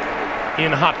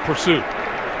in hot pursuit.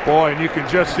 Boy, and you can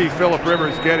just see Philip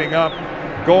Rivers getting up,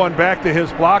 going back to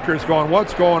his blockers, going,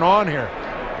 what's going on here?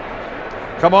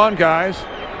 Come on, guys.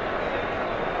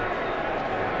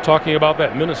 Talking about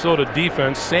that Minnesota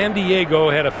defense, San Diego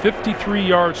had a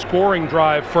 53-yard scoring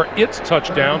drive for its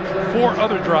touchdown. 4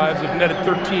 other drives have netted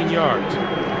 13 yards.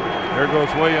 There goes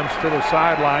Williams to the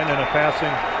sideline in a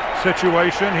passing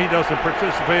situation. He doesn't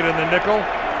participate in the nickel.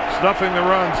 Stuffing the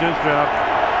run's his job.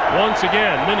 Once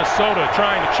again, Minnesota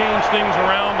trying to change things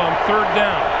around on 3rd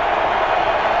down.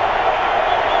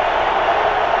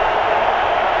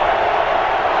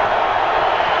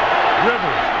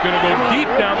 Rivers going to go deep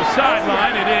down the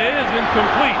sideline. It is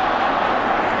incomplete.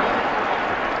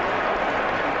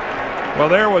 Well,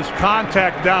 there was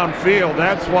contact downfield.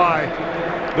 That's why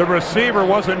the receiver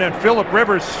wasn't in. Philip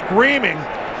Rivers screaming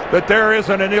that there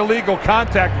isn't an illegal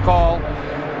contact call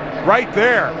right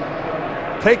there.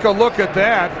 Take a look at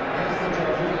that.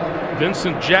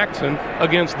 Vincent Jackson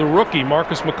against the rookie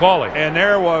Marcus McCauley. And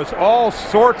there was all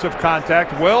sorts of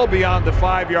contact well beyond the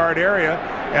 5-yard area.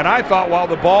 And I thought while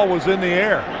the ball was in the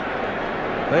air,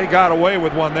 they got away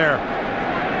with one there.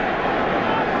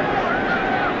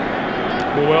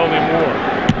 Llewellyn Moore,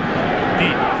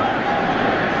 deep.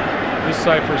 This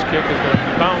Cypher's kick is going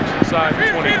to bounce inside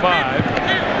the 25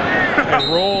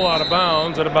 and roll out of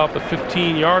bounds at about the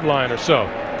 15-yard line or so.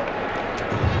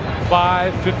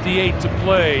 5:58 to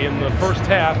play in the first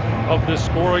half of this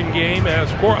scoring game,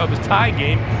 of this tie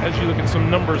game, as you look at some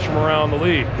numbers from around the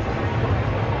league.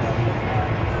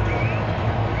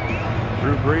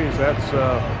 Drew Brees, that's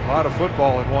a lot of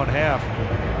football in one half.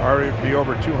 Already be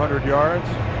over 200 yards.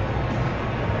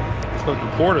 It's like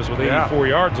Portis with 84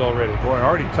 yards already. Boy,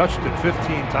 already touched it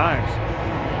 15 times.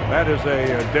 That is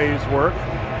a day's work.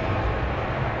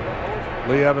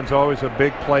 Lee Evans always a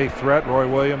big play threat. Roy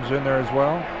Williams in there as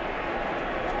well.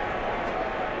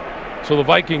 So the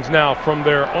Vikings now from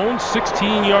their own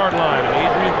 16-yard line.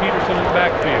 Adrian Peterson in the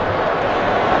backfield.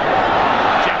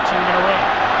 Jackson going to run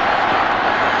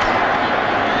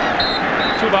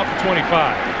to about the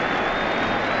 25.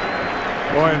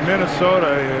 Boy, and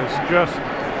Minnesota is just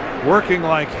working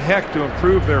like heck to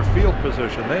improve their field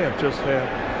position. They have just had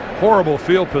horrible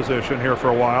field position here for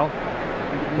a while.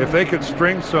 If they could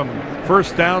string some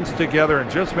first downs together and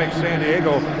just make San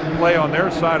Diego play on their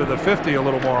side of the 50 a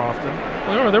little more often.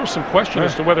 Well, there was some question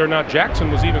as to whether or not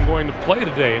Jackson was even going to play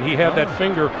today, and he had that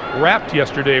finger wrapped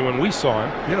yesterday when we saw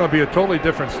him. You know, it'd be a totally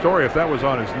different story if that was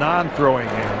on his non-throwing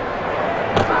hand.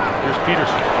 Here's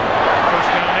Peterson. First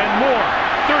down and more.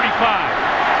 35.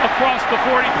 Across the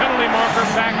 40, penalty marker,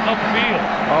 back upfield.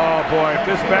 Oh boy, if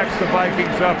this backs the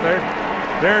Vikings up,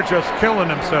 they're just killing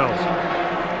themselves.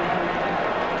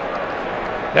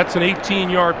 That's an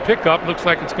 18-yard pickup. Looks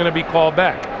like it's going to be called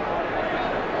back.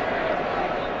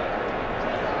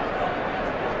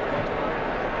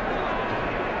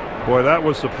 Boy, that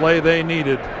was the play they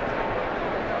needed.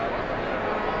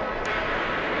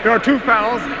 There are 2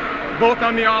 fouls, both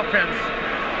on the offense.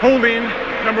 Holding,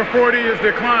 number 40 is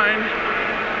declined.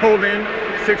 Holding,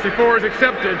 64 is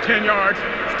accepted, 10 yards,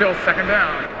 still second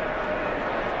down.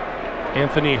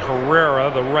 Anthony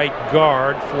Herrera, the right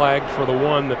guard, flagged for the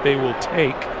one that they will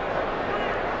take.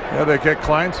 Yeah, they get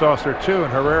Kleinsaucer too,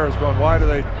 and Herrera's going, why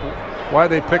are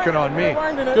they picking on me?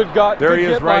 Good God. There he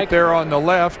is right there on the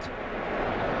left.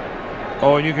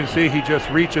 Oh, and you can see he just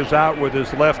reaches out with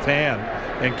his left hand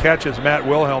and catches Matt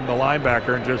Wilhelm, the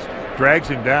linebacker, and just drags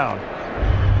him down.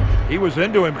 He was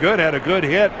into him good, had a good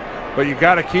hit, but you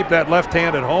got to keep that left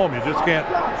hand at home. You just can't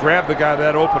grab the guy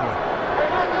that openly.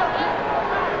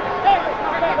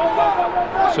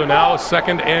 So now a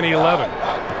 2nd and 11.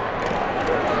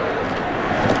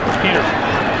 Peterson.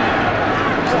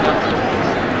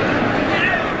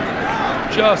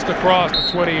 Just across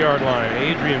the 20-yard line.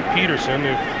 Adrian Peterson,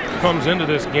 who comes into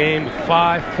this game with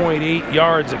 5.8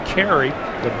 yards a carry.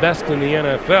 The best in the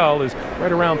NFL is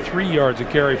right around 3 yards a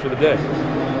carry for the day.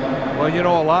 Well, you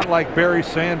know, a lot like Barry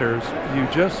Sanders, you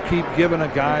just keep giving a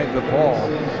guy the ball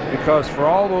because for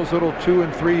all those little 2-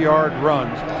 and 3-yard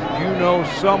runs, you know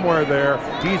somewhere there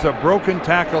he's a broken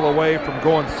tackle away from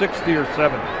going 60 or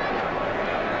 70.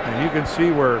 And you can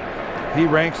see where he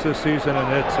ranks this season,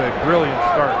 and it's a brilliant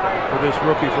start for this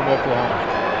rookie from Oklahoma.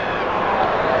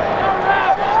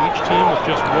 Each team with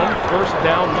just 1 first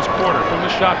down this quarter from the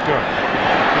shotgun.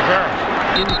 Rivera,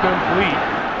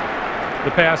 incomplete.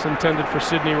 The pass intended for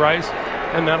Sidney Rice,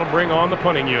 and that'll bring on the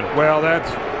punting unit. Well,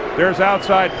 there's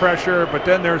outside pressure, but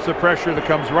then there's the pressure that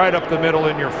comes right up the middle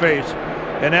in your face,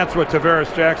 and that's what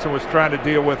Tavares Jackson was trying to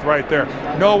deal with right there.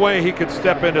 No way he could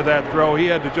step into that throw. He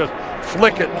had to just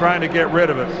flick it, trying to get rid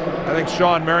of it. I think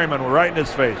Sean Merriman was right in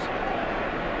his face.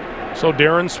 So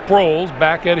Darren Sproles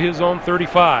back at his own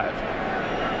 35.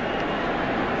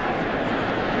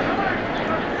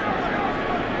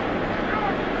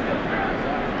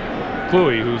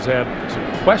 Kluey, who's had some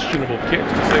questionable kicks,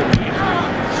 to say the least,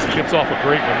 gets off a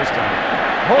great one this time.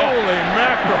 Holy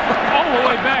mackerel. All the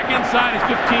way back inside his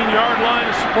 15-yard line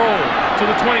is Sproul to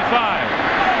the 25.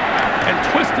 And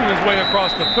twisting his way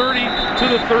across the 30 to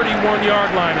the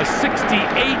 31-yard line. A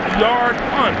 68-yard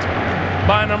punt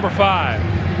by number 5.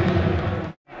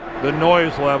 The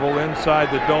noise level inside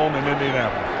the dome in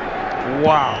Indianapolis.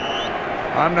 Wow.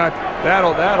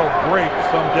 That'll break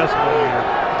some decibel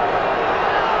meter.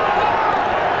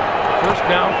 First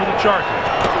down for the Chargers.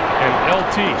 And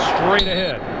LT straight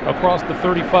ahead across the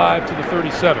 35 to the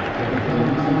 37.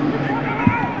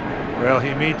 Well,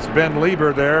 he meets Ben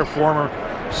Lieber there, former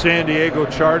San Diego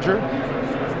Charger.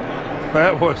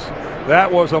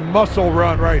 That was a muscle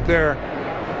run right there.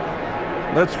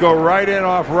 Let's go right in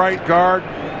off right guard.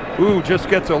 Ooh, just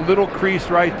gets a little crease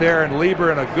right there, and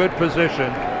Lieber in a good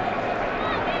position.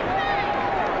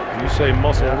 You say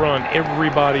muscle run,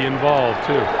 everybody involved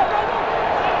too.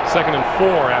 2nd and 4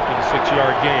 after the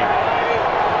 6-yard gain.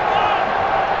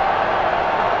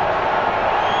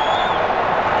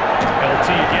 LT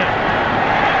again,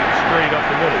 straight up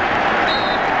the middle.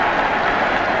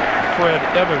 Fred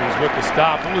Evans with the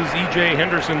stop. What was E.J.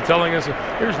 Henderson telling us?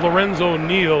 Here's Lorenzo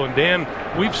Neal. And Dan,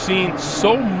 we've seen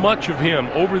so much of him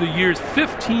over the years,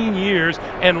 15 years,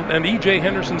 and E.J.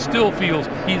 Henderson still feels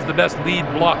he's the best lead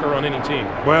blocker on any team.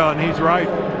 Well, and he's right.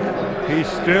 He's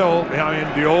still,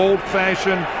 the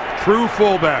old-fashioned true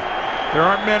fullback. There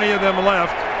aren't many of them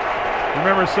left.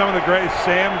 Remember some of the great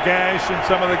Sam Gash and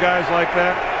some of the guys like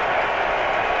that?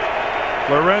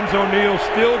 Lorenzo Neal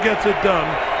still gets it done,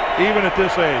 even at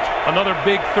this age. Another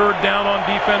big 3rd down on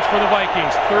defense for the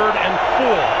Vikings. 3rd and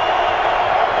 4.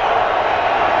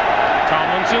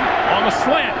 Tomlinson on the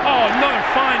slant. Oh, another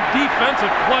fine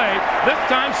defensive play. This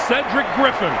time Cedric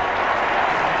Griffin.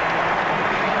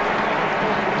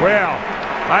 Well,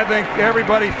 I think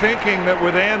everybody thinking that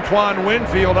with Antoine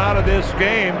Winfield out of this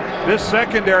game, this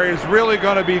secondary is really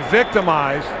going to be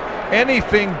victimized.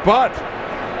 Anything but.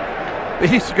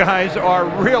 These guys are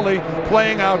really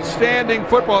playing outstanding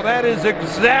football. That is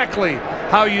exactly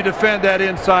how you defend that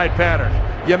inside pattern.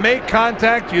 You make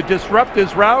contact, you disrupt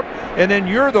his route, and then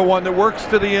you're the one that works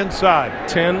to the inside.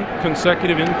 10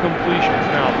 consecutive incompletions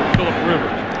now for Philip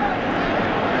Rivers.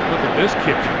 Look at this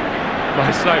kick by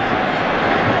Seifert.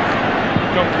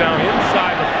 Comes down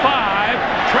inside the 5,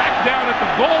 tracked down at the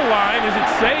goal line. Is it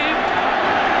saved?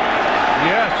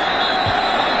 Yes.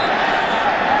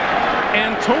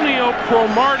 Antonio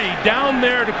Cromartie down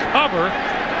there to cover,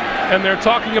 and they're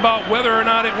talking about whether or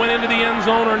not it went into the end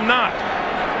zone or not.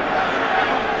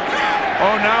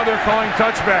 Oh, now they're calling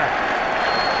touchback.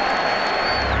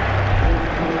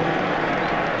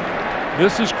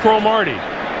 This is Cromartie.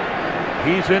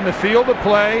 He's in the field of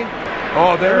play.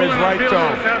 Oh, there is right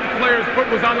toe. The player's foot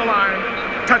was on the line.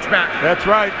 Touchback. That's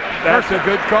right. That's a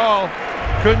good call.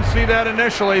 Couldn't see that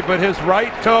initially, but his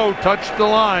right toe touched the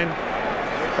line.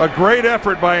 A great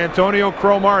effort by Antonio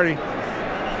Cromartie.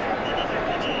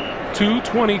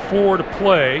 2:24 to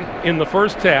play in the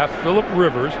first half. Philip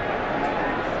Rivers,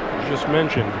 just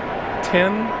mentioned,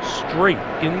 10 straight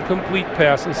incomplete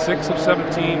passes, 6 of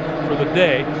 17 for the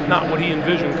day. Not what he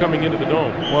envisioned coming into the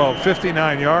dome. Well,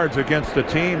 59 yards against a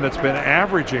team that's been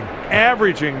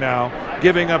averaging now,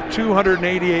 giving up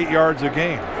 288 yards a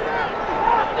game.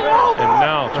 And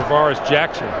now Tavares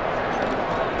Jackson.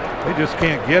 They just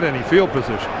can't get any field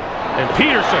position. And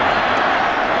Peterson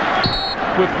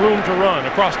with room to run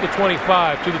across the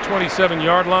 25 to the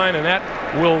 27-yard line, and that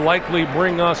will likely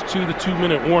bring us to the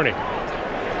 2-minute warning.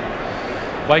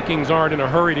 Vikings aren't in a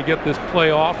hurry to get this play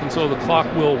off, and so the clock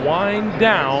will wind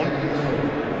down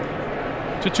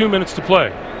to 2 minutes to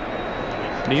play.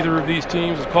 Neither of these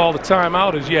teams has called a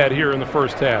timeout as yet here in the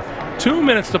first half. 2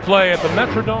 minutes to play at the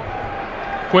Metrodome.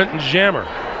 Quentin Jammer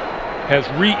has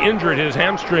re-injured his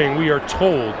hamstring, we are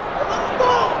told,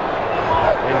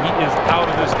 and he is out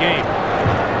of this game.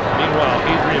 Meanwhile,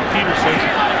 Adrian Peterson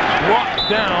brought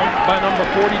down by number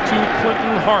 42,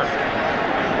 Clinton Hart.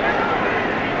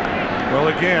 Well,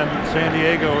 again, San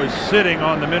Diego is sitting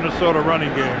on the Minnesota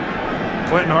running game.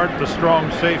 Clinton Hart, the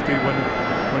strong safety.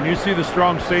 When you see the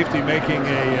strong safety making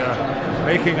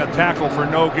a tackle for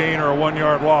no gain or a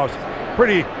 1-yard loss,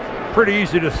 pretty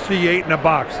easy to see 8 in a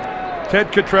box.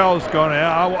 Ted Cottrell is going to.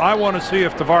 I want to see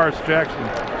if Tavares Jackson,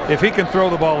 if he can throw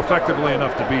the ball effectively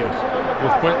enough to beat us.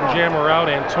 With Quentin Jammer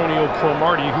out, Antonio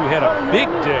Cromartie, who had a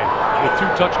big day with 2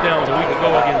 touchdowns a week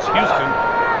ago against Houston,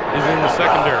 is in the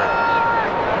secondary.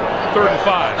 3rd and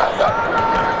 5.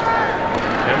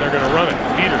 And they're going to run it.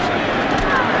 Peterson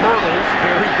hurdles.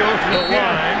 There he goes to the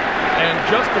line. And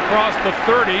just across the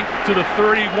 30 to the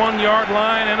 31-yard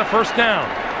line, and a first down.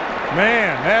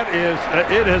 Man,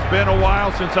 it has been a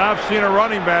while since I've seen a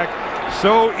running back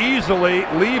so easily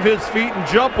leave his feet and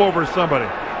jump over somebody.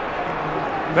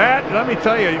 That, let me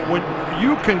tell you, when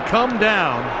you can come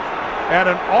down at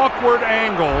an awkward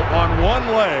angle on one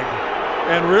leg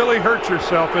and really hurt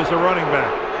yourself as a running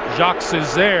back. Jacques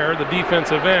Césaire, the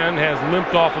defensive end, has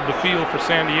limped off of the field for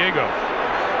San Diego.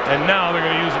 And now they're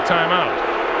going to use a timeout.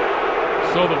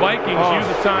 So the Vikings use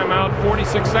a timeout,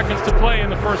 46 seconds to play in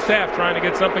the first half, trying to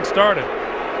get something started.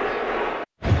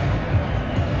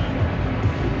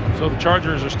 So the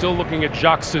Chargers are still looking at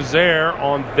Jacques Césaire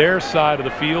on their side of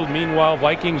the field. Meanwhile,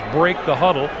 Vikings break the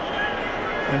huddle.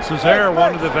 And Césaire,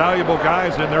 one of the valuable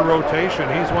guys in their rotation.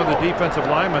 He's one of the defensive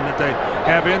linemen that they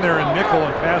have in there in nickel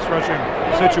and pass rushing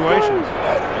situations.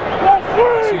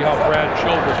 Let's see how Brad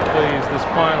Childress plays this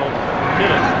final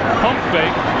minute. Pump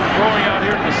fake, throwing out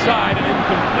here to the side and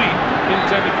incomplete.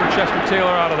 Intended for Chester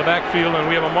Taylor out of the backfield, and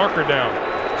we have a marker down.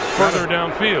 Further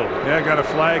downfield. Yeah, got a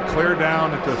flag clear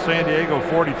down at the San Diego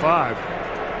 45.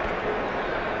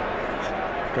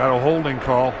 Got a holding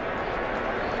call.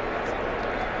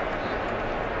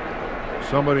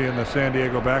 Somebody in the San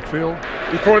Diego backfield.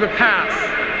 Before the pass,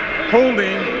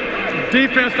 holding,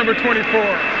 defense number 24.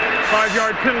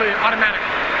 5-yard penalty, automatic.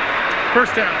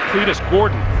 First down. Cletus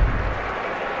Gordon.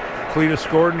 Cletus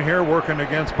Gordon here working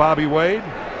against Bobby Wade.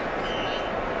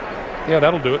 Yeah,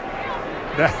 that'll do it.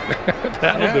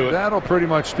 That'll do it. That'll pretty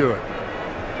much do it.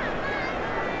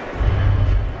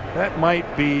 That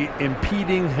might be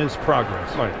impeding his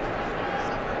progress. Right.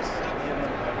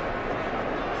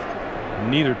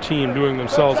 Neither team doing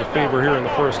themselves a favor here in the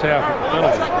first half with the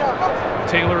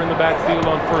penalties. Taylor in the backfield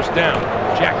on first down.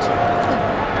 Jackson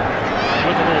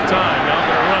with a little time. Now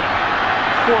going to run it.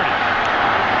 40.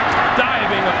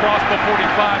 Diving across the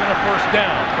 45 and a first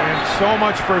down. And so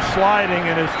much for sliding.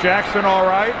 And is Jackson all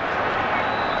right?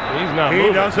 He's not moving.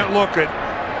 He doesn't look it.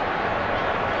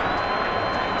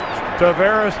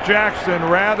 Tavares Jackson,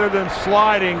 rather than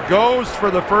sliding, goes for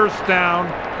the first down.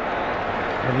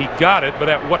 And he got it, but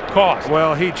at what cost?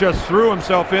 Well, he just threw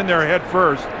himself in there head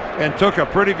first and took a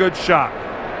pretty good shot.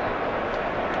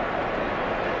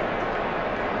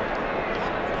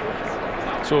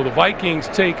 So the Vikings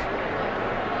take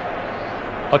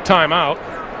a timeout.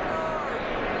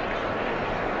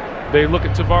 They look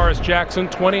at Tavares Jackson,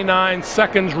 29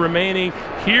 seconds remaining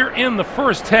here in the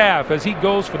first half as he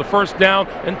goes for the first down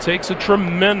and takes a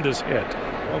tremendous hit.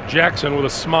 Well, Jackson with a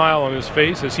smile on his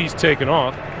face as he's taken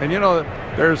off. And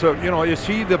is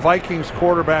he the Vikings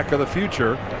quarterback of the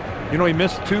future? You know, he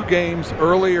missed 2 games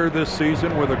earlier this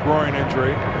season with a groin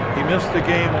injury. He missed the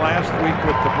game last week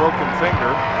with the broken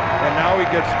finger, and now he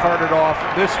gets carted off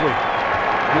this week.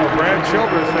 Brad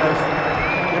Childress has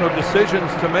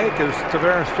decisions to make. Is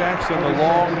Tavares Jackson the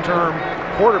long-term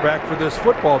quarterback for this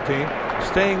football team?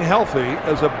 Staying healthy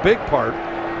is a big part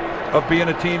of being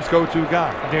a team's go-to guy.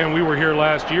 Dan, we were here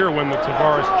last year when the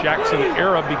Tavares Jackson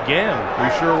era began. We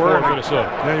sure were. For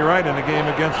Minnesota. Yeah, you're right. In the game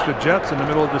against the Jets in the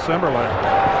middle of December last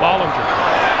year.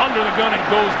 Bollinger under the gun and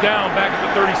goes down back at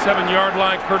the 37-yard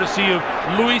line, courtesy of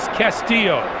Luis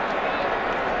Castillo.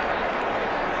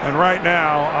 And right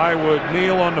now, I would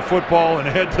kneel on the football and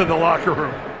head to the locker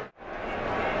room.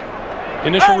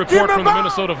 Initial report from the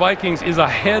Minnesota Vikings is a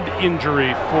head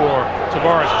injury for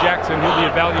Tavares Jackson. He'll be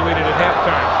evaluated at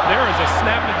halftime. There is a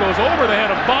snap that goes over the head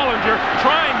of Bollinger,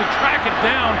 trying to track it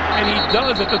down, and he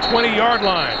does at the 20-yard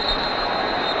line.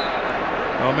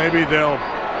 Well, maybe they'll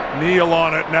kneel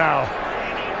on it now.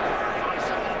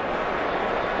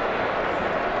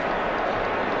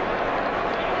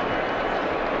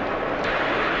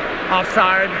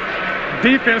 Offside.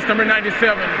 Defense number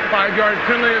 97. 5-yard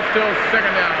penalty is still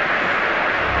second down.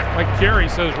 Mike Carey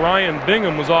says Ryan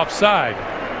Bingham was offside.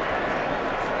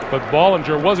 But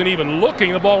Bollinger wasn't even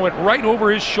looking. The ball went right over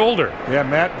his shoulder. Yeah,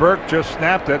 Matt Burke just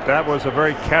snapped it. That was a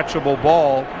very catchable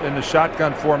ball in the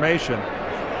shotgun formation.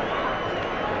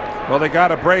 Well, they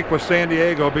got a break with San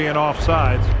Diego being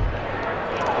offsides.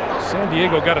 San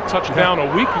Diego got a touchdown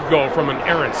a week ago from an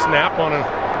errant snap on a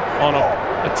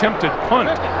attempted punt.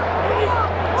 It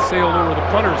sailed over the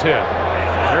punter's head.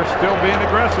 They're still being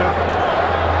aggressive.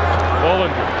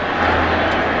 Bollinger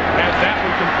has that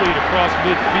one complete across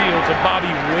midfield to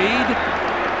Bobby Wade.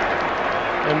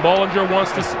 And Bollinger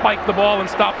wants to spike the ball and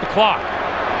stop the clock.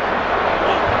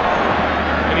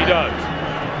 And he does.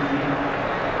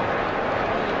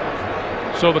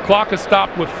 So the clock is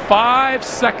stopped with 5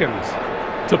 seconds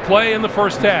to play in the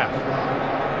first half.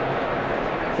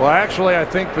 Well, actually, I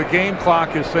think the game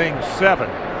clock is saying 7.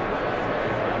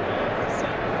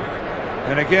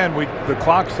 And again, the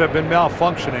clocks have been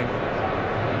malfunctioning.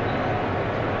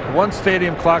 One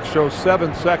stadium clock shows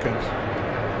 7 seconds.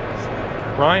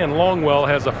 Ryan Longwell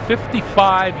has a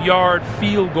 55-yard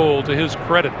field goal to his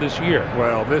credit this year.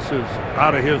 Well, this is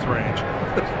out of his range.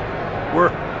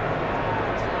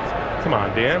 Come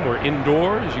on, Dan. We're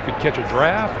indoors. You could catch a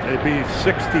draft. It'd be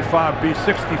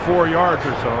 64 yards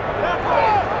or so.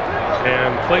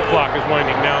 And play clock is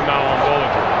winding down now on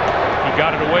Bollinger. He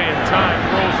got it away in time,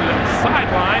 throws to the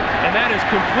sideline, and that is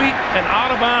complete and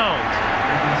out of bounds.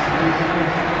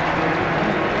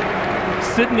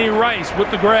 Sidney Rice with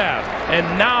the grab, and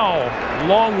now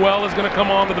Longwell is going to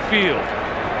come onto the field.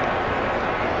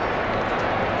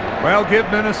 Well,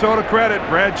 give Minnesota credit.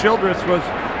 Brad Childress was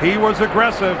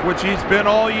aggressive, which he's been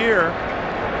all year.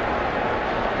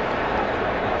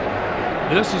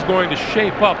 This is going to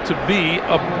shape up to be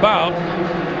about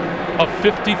a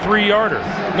 53-yarder.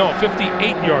 No,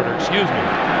 58-yarder, excuse me.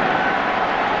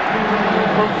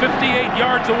 From 58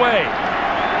 yards away,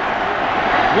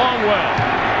 Longwell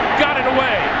got it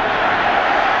away.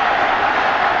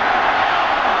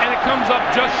 And it comes up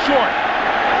just short.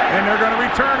 And they're going to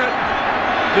return it.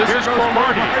 This is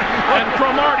Cromartie. And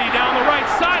Cromartie down the right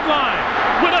sideline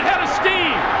with a head of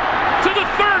steam to the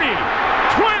 30,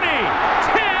 20,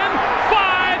 10,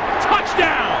 5,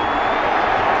 touchdown.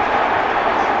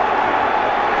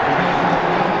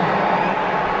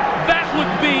 That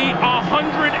would be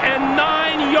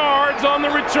 109 yards on the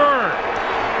return.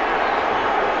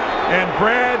 And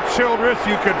Brad Childress,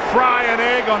 you could fry an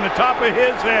egg on the top of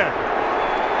his head.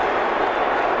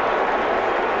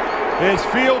 His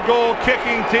field goal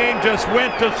kicking team just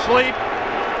went to sleep.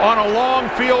 On a long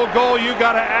field goal, you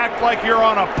got to act like you're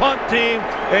on a punt team,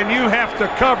 and you have to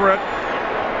cover it.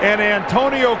 And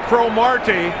Antonio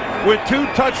Cromartie, with 2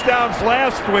 touchdowns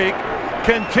last week,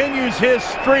 continues his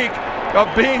streak of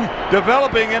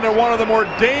developing into one of the more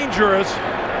dangerous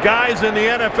guys in the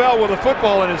NFL with a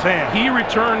football in his hand. He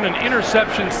returned an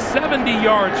interception 70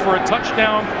 yards for a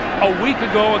touchdown a week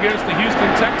ago against the Houston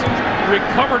Texans,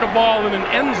 recovered a ball in an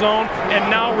end zone, and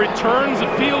now returns a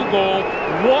field goal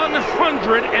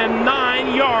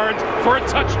 109 yards for a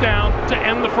touchdown to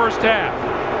end the first half.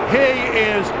 He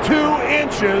is 2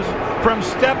 inches from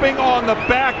stepping on the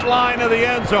back line of the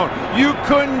end zone. You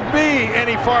couldn't be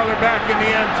any farther back in the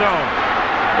end zone.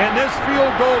 And this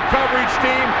field goal coverage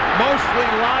team, mostly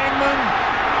linemen,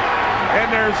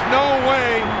 and there's no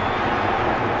way.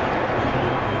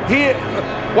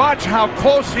 Watch how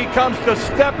close he comes to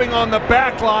stepping on the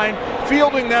back line,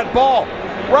 fielding that ball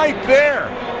right there.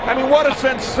 I mean, what a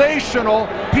sensational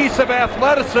piece of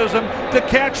athleticism to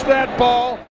catch that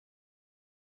ball.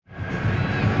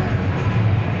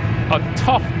 A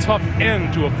tough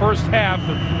end to a first half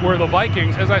where the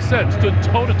Vikings, as I said, stood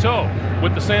toe-to-toe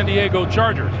with the San Diego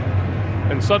Chargers.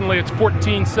 And suddenly it's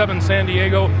 14-7 San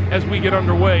Diego as we get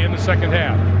underway in the second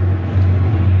half.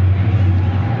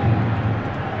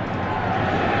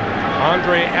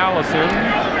 Andre Allison,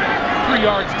 3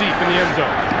 yards deep in the end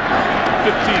zone.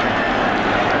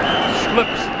 15.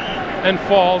 Slips and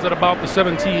falls at about the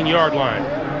 17-yard line.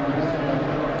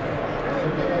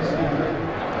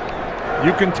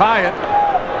 You can tie it.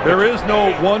 There is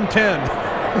no 110.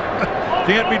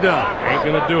 Can't be done. Ain't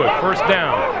gonna do it. First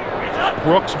down.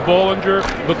 Brooks Bollinger,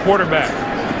 the quarterback,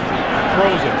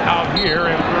 throws it out here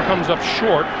and comes up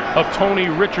short of Tony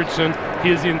Richardson,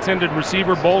 his intended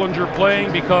receiver. Bollinger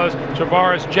playing because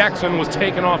Javaris Jackson was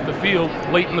taken off the field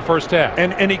late in the first half.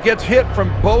 And he gets hit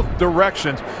from both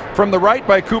directions. From the right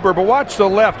by Cooper, but watch the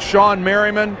left, Sean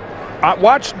Merriman.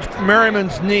 Watch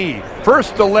Merriman's knee.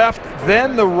 First the left,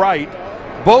 then the right.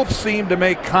 Both seem to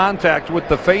make contact with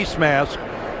the face mask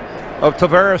of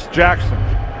Tavares Jackson.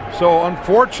 So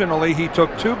unfortunately, he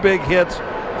took 2 big hits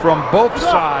from both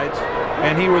sides,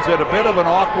 and he was at a bit of an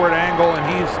awkward angle, and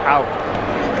he's out.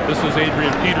 This is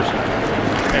Adrian Peterson.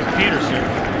 And Peterson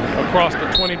across the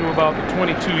 20 to about the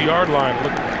 22-yard line.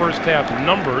 Look at the first half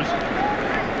numbers.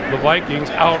 The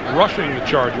Vikings out rushing the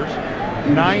Chargers.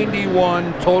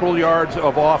 91 total yards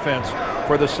of offense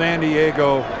for the San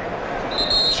Diego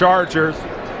Chargers,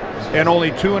 and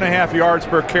only 2.5 yards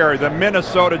per carry. The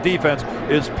Minnesota defense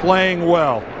is playing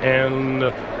well.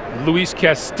 And Luis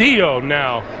Castillo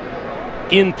now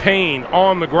in pain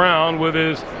on the ground with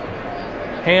his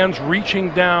hands reaching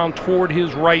down toward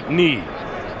his right knee.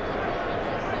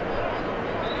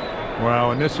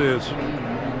 Wow, and this is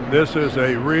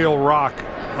a real rock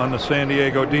on the San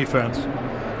Diego defense.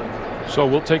 So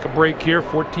we'll take a break here.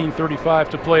 14:35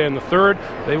 to play in the third.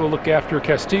 They will look after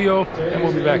Castillo, and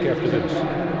we'll be back after this.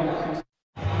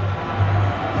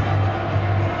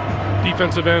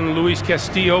 Defensive end Luis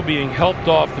Castillo being helped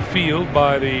off the field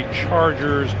by the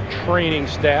Chargers training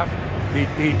staff.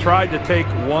 He tried to take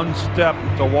one step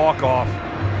to walk off,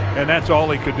 And that's all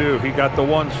he could do. He got the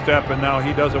one step, and now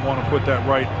he doesn't want to put that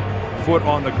right foot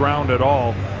on the ground at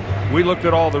all. We looked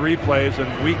at all the replays,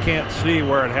 and we can't see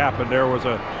where it happened. There was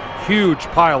a huge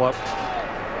pileup,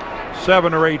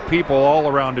 7 or 8 people all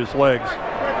around his legs.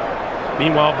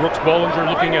 Meanwhile, Brooks Bollinger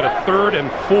looking at a 3rd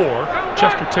and 4.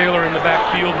 Chester Taylor in the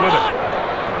backfield with him.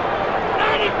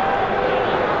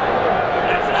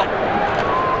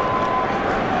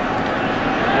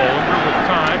 Bollinger with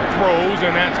time, throws,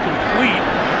 and that's complete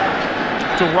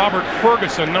to Robert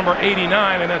Ferguson, number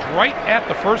 89, and that's right at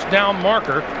the first down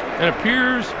marker, and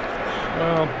appears,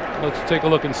 well, let's take a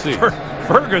look and see.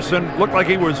 Ferguson looked like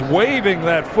he was waving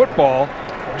that football,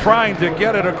 trying to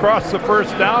get it across the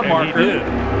first down marker. He did.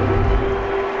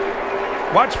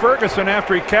 Watch Ferguson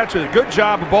after he catches. Good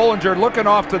job of Bollinger looking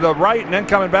off to the right and then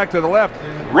coming back to the left.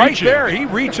 Right there, he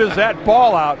reaches that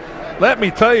ball out. Let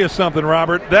me tell you something,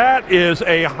 Robert. That is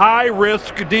a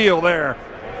high-risk deal there.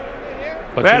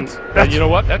 But that's you know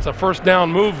what? That's a first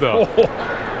down move, though. Oh.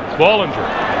 Bollinger.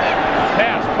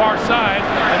 Pass far side,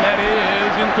 and that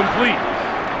is incomplete.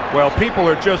 Well, people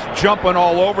are just jumping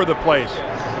all over the place.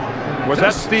 Was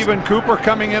that Stephen Cooper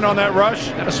coming in on that rush?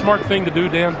 Is that a smart thing to do,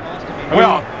 Dan?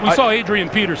 Well, we saw Adrian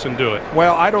Peterson do it.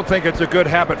 Well, I don't think it's a good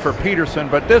habit for Peterson,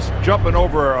 but this jumping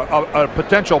over a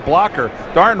potential blocker,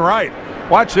 darn right.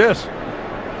 Watch this.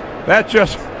 That's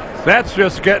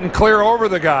just getting clear over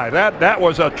the guy. That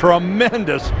was a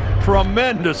tremendous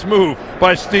move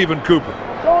by Stephen Cooper.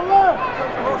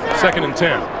 2nd and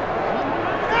 10.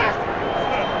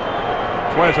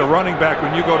 That's why as a running back,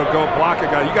 when you go block a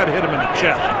guy, you got to hit him in the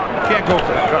chest. You can't go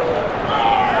for the cut.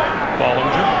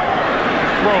 Bollinger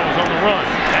throws on the run.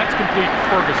 That's complete to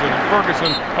Ferguson.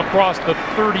 Ferguson across the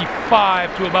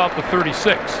 35 to about the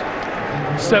 36.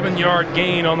 7-yard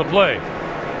gain on the play.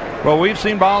 Well, we've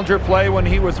seen Bollinger play when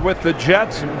he was with the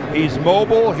Jets. He's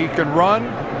mobile. He can run.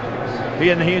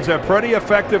 And he's a pretty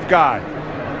effective guy.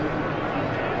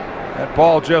 That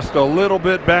ball just a little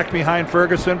bit back behind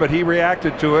Ferguson, but he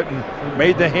reacted to it and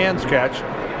made the hands catch.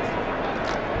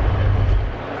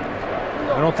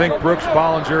 I don't think Brooks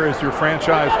Bollinger is your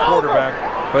franchise quarterback,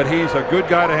 but he's a good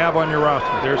guy to have on your roster.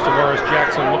 There's Tavares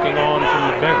Jackson looking on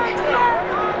from the bench.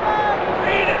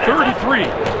 33.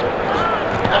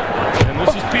 And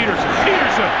this is Peterson.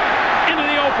 Peterson into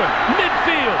the open.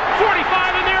 Midfield.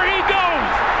 45, and there he goes.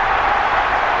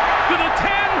 To the 10.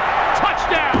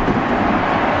 Touchdown.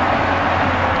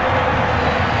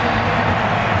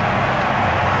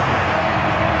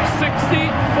 64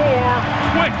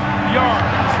 quick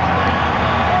yards.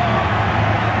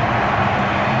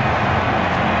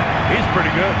 He's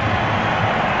pretty good.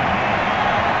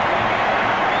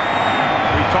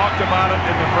 We talked about it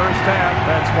in the first half.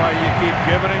 That's why you keep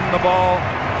giving him the ball.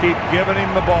 Keep giving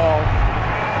him the ball.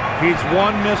 He's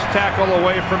one missed tackle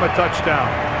away from a touchdown.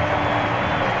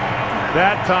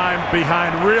 That time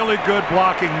behind really good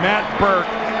blocking. Matt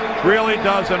Burke really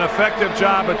does an effective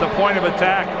job at the point of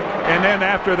attack. And then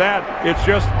after that, it's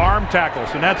just arm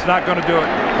tackles, and that's not going to do it.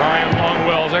 Ryan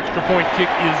Longwell's extra point kick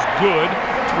is good.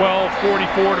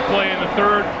 12:44 to play in the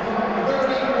third.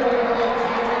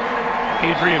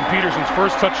 Adrian Peterson's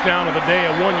first touchdown of the day,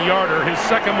 a 1-yarder. His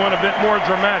second one a bit more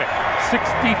dramatic,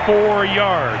 64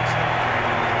 yards.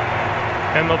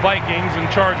 And the Vikings and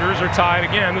Chargers are tied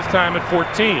again, this time at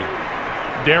 14.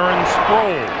 Darren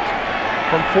Sproles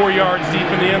from 4 yards deep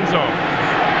in the end zone.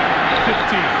 15.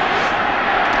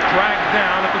 Dragged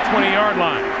down at the 20-yard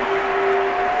line.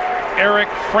 Eric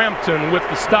Frampton with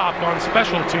the stop on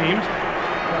special teams.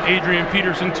 Adrian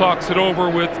Peterson talks it over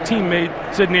with teammate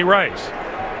Sidney Rice.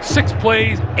 6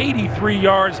 plays, 83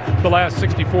 yards, the last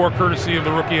 64 courtesy of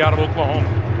the rookie out of Oklahoma.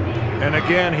 And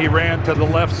again, he ran to the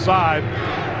left side.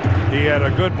 He had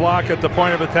a good block at the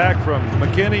point of attack from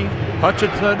McKinney,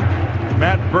 Hutchinson.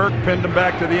 Matt Burke pinned him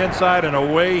back to the inside, and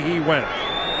away he went.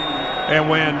 And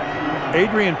when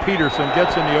Adrian Peterson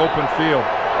gets in the open field,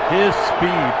 his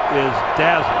speed is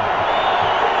dazzling.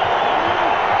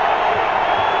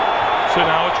 So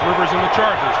now it's Rivers and the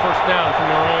Chargers. First down from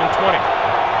their own 20.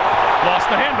 Lost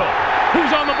the handle.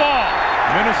 Who's on the ball?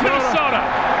 Minnesota.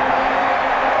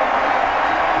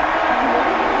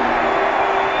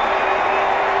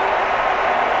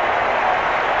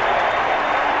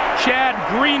 Chad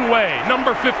Greenway,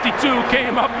 number 52,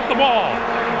 came up with the ball.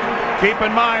 Keep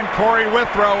in mind, Corey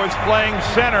Withrow is playing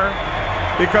center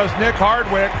because Nick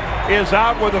Hardwick is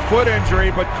out with a foot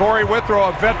injury, but Corey Withrow,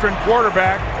 a veteran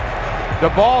quarterback, the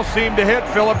ball seemed to hit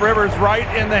Philip Rivers right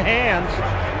in the hands.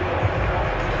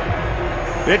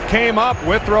 It came up,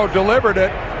 Withrow delivered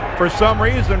it. For some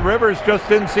reason, Rivers just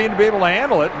didn't seem to be able to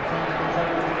handle it.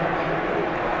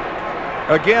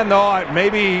 Again, though,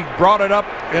 maybe he brought it up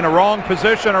in a wrong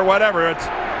position or whatever.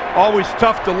 always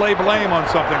tough to lay blame on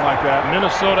something like that.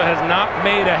 Minnesota has not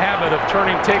made a habit of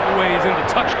turning takeaways into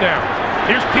touchdowns.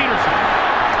 Here's Peterson.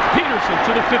 Peterson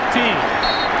to the 15.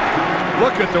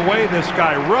 Look at the way this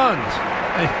guy runs.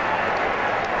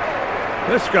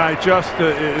 This guy just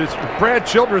is Brad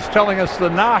Childress telling us the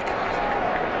knock.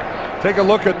 Take a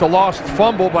look at the lost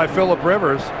fumble by Phillip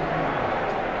Rivers.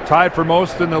 Tied for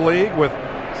most in the league with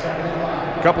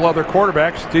a couple other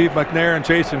quarterbacks, Steve McNair and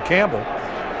Jason Campbell.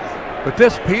 But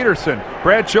this Peterson,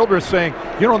 Brad Childress saying,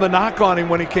 you know, the knock on him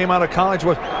when he came out of college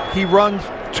was he runs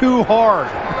too hard.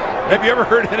 Have you ever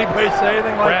heard anybody say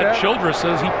anything like that? Brad Childress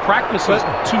says he practices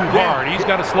too hard. He's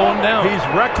got to slow him down. He's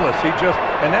reckless.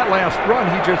 And that last run,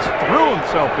 he just threw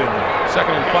himself in there.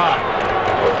 2nd and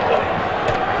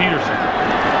 5. Peterson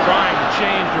trying to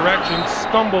change direction,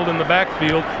 stumbled in the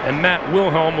backfield, and Matt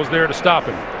Wilhelm was there to stop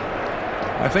him.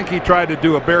 I think he tried to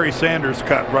do a Barry Sanders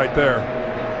cut right there.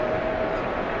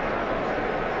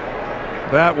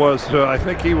 That was, I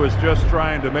think he was just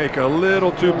trying to make a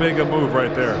little too big a move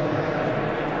right there.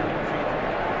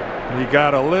 He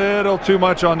got a little too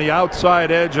much on the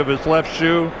outside edge of his left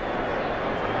shoe.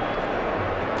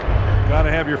 Got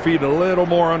to have your feet a little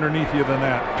more underneath you than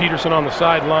that. Peterson on the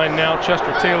sideline now.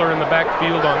 Chester Taylor in the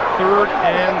backfield on 3rd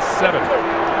and 7.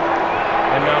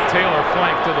 And now Taylor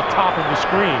flanked to the top of the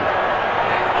screen.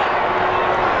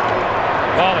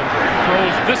 Bollinger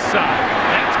throws this side.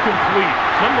 That's complete.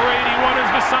 Number 81 is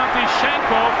Visante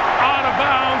Shenko, out of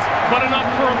bounds, but enough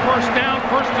for a first down.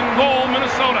 1st and goal,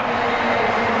 Minnesota.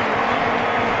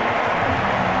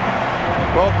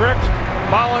 Well, Brick,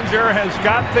 Bollinger has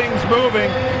got things moving.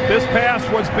 This pass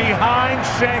was behind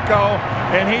Shenko,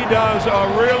 and he does a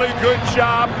really good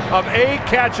job of A,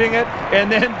 catching it,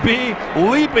 and then B,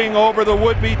 leaping over the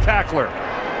would-be tackler.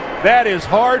 That is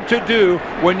hard to do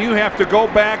when you have to go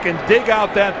back and dig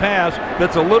out that pass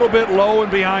that's a little bit low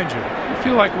and behind you. I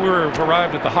feel like we've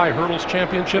arrived at the high hurdles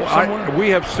championship somewhere.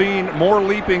 We have seen more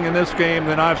leaping in this game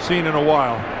than I've seen in a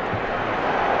while.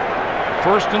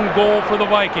 1st and goal for the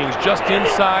Vikings, just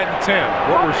inside the 10.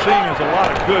 What we're seeing is a lot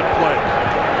of good play.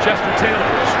 Chester Taylor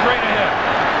straight ahead.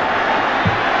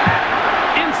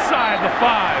 Inside the 5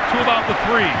 to about the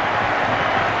 3.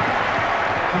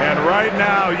 And right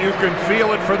now you can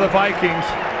feel it for the Vikings.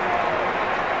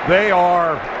 They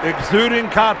are exuding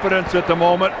confidence at the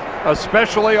moment,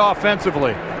 especially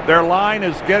offensively. Their line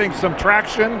is getting some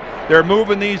traction. They're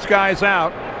moving these guys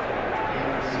out.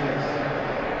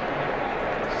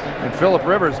 And Phillip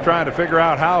Rivers trying to figure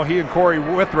out how he and Corey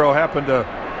Withrow happened to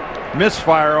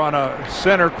misfire on a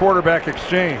center quarterback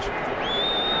exchange.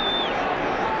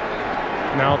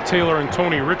 Now Taylor and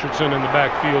Tony Richardson in the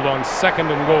backfield on 2nd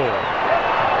and goal.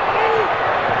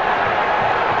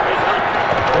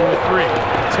 Number 3,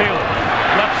 Taylor,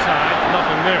 left side,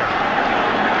 nothing there.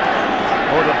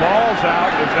 Oh, the ball's out.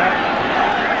 Is that?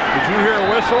 Did you hear a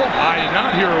whistle? I did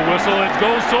not hear a whistle. It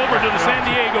goes over to the San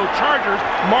Diego Chargers.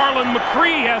 Marlon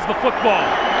McCree has the football.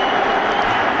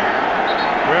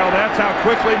 Well, that's how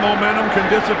quickly momentum can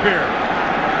disappear.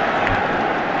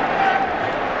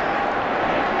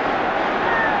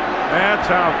 That's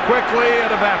how quickly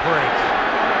it evaporates.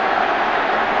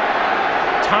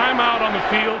 Timeout on the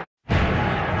field.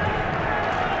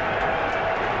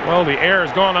 Well, the air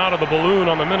has gone out of the balloon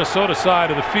on the Minnesota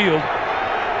side of the field.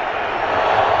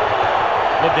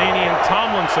 LaDainian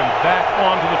Tomlinson back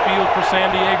onto the field for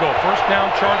San Diego. 1st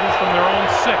down, Chargers from their own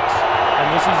 6.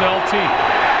 And this is LT.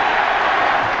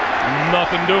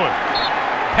 Nothing doing.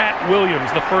 Pat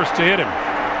Williams, the first to hit him.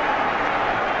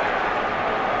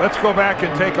 Let's go back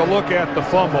and take a look at the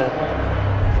fumble.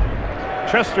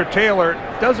 Chester Taylor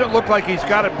doesn't look like he's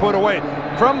got it put away.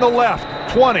 From the left,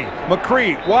 20.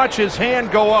 McCree, watch his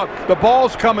hand go up. The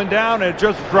ball's coming down and it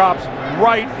just drops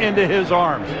right into his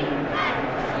arms.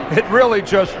 It really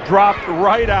just dropped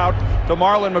right out to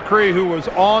Marlon McCree, who was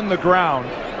on the ground.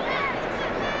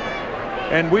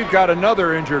 And we've got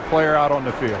another injured player out on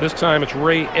the field. This time it's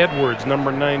Ray Edwards,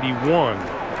 number 91,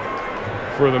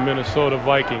 for the Minnesota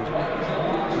Vikings.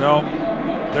 No,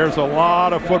 there's a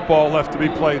lot of football left to be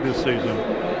played this season.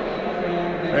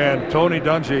 And Tony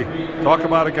Dungy, talk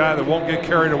about a guy that won't get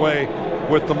carried away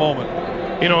with the moment.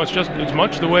 You know, it's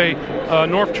much the way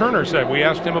North Turner said. We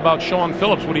asked him about Sean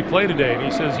Phillips, would he play today? And he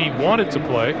says he wanted to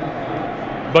play.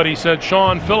 But he said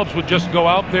Sean Phillips would just go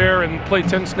out there and play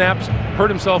 10 snaps, hurt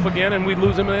himself again, and we'd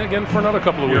lose him again for another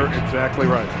couple of weeks. You're exactly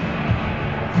right.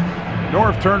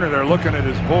 North Turner, they're looking at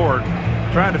his board,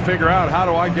 trying to figure out how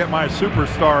do I get my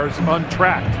superstars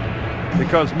untracked,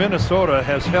 because Minnesota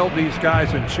has held these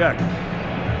guys in check.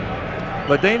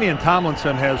 LaDainian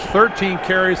Tomlinson has 13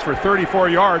 carries for 34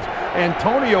 yards.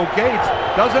 Antonio Gates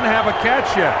doesn't have a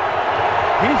catch yet.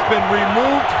 He's been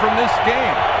removed from this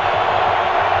game.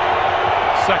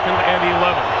 2nd and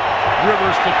 11.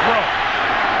 Rivers to throw.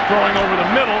 Throwing over the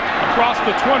middle, across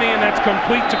the 20, and that's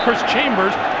complete to Chris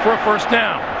Chambers for a first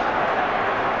down.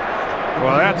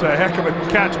 Well, that's a heck of a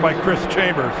catch by Chris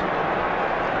Chambers.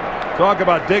 Talk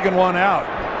about digging one out.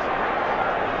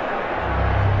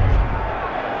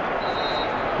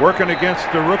 Working against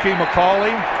the rookie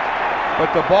McCauley,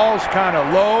 but the ball's kind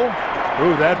of low.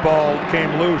 Ooh, that ball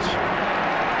came loose.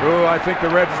 Ooh, I think the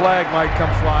red flag might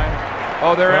come flying.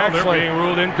 Oh, they're being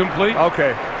ruled incomplete.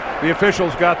 Okay, the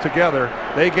officials got together.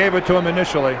 They gave it to him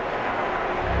initially.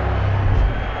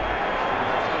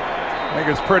 I think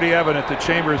it's pretty evident that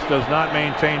Chambers does not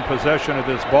maintain possession of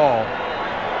this ball.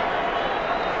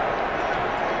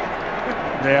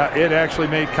 Yeah, it actually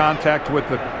made contact with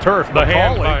the turf. The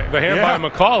hand by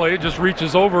McCauley just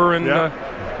reaches over and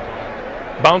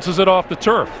bounces it off the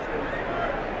turf.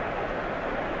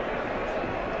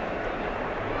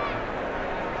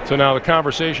 So now the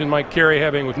conversation Mike Carey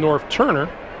having with Norv Turner.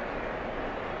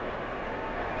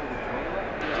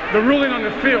 The ruling on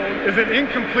the field is an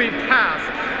incomplete pass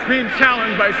being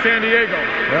challenged by San Diego.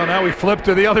 Well, now we flip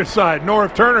to the other side.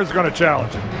 Norv Turner's going to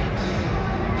challenge it.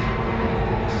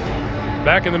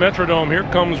 Back in the Metrodome, here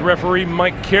comes referee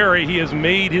Mike Carey. He has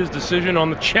made his decision on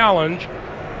the challenge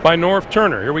by Norv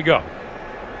Turner. Here we go.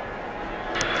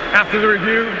 After the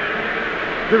review,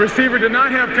 the receiver did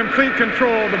not have complete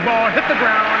control. The ball hit the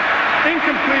ground.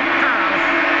 Incomplete pass.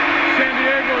 San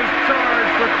Diego is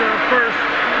charged with their first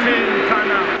team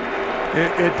timeout.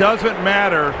 It doesn't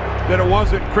matter that it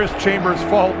wasn't Chris Chambers'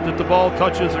 fault that the ball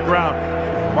touches the ground.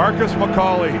 Marcus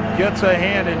McCauley gets a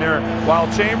hand in there while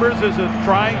Chambers is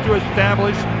trying to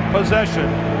establish possession.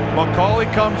 McCauley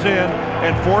comes in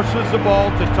and forces the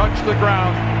ball to touch the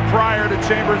ground prior to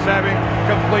Chambers having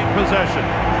complete possession.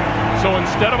 So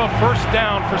instead of a first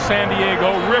down for San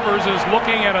Diego, Rivers is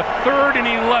looking at a 3rd and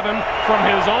 11 from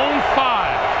his own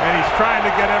 5. And he's trying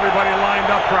to get everybody lined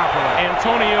up properly.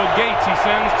 Antonio Gates he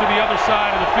sends to the other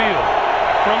side of the field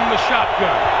from the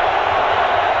shotgun.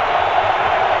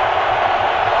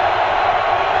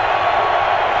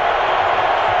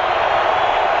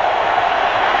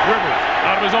 Rivers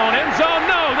out of his own end zone.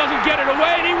 No, doesn't get it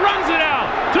away, and he runs it out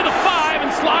to the 5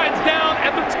 and slides down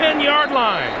at the 10-yard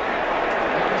line.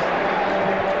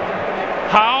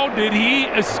 How did he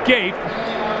escape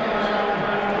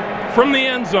from the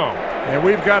end zone? And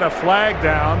we've got a flag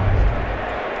down.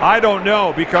 I don't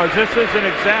know, because this isn't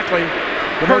exactly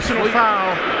the personal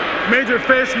foul. Major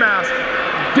face mask.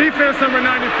 Defense number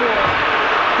 94.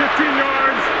 15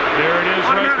 yards. There it is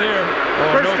right there.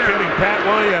 Oh, no kidding.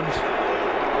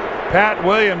 Pat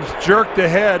Williams jerked the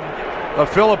head of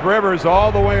Philip Rivers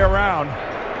all the way around.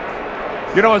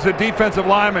 You know, as a defensive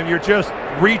lineman, you're just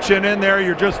reaching in there.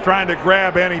 You're just trying to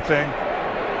grab anything.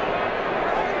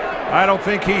 I don't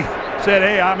think he said,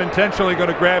 hey, I'm intentionally going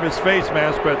to grab his face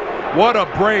mask, but what a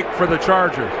break for the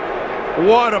Chargers.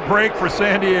 What a break for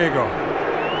San Diego.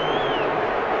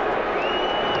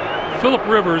 Philip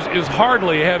Rivers is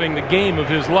hardly having the game of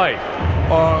his life.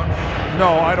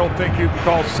 No, I don't think you can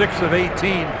call 6 of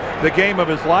 18 the game of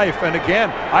his life. And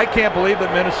again, I can't believe that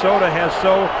Minnesota has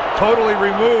so totally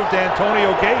removed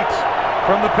Antonio Gates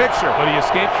from the picture. But he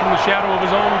escapes from the shadow of his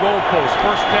own goalpost.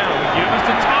 First down. He gives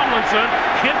to Tomlinson.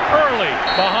 Hit early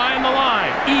behind the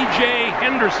line. E.J.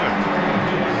 Henderson.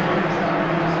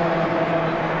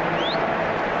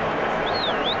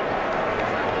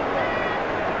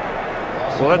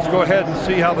 Well, let's go ahead and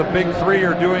see how the big three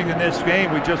are doing in this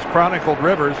game. We just chronicled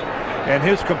Rivers and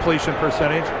his completion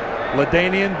percentage.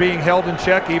 LaDainian being held in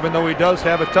check, even though he does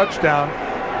have a touchdown.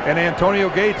 And Antonio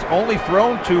Gates only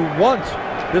thrown to once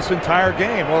this entire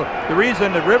game. Well, the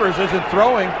reason that Rivers isn't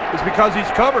throwing is because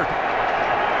he's covered.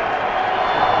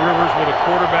 Rivers with a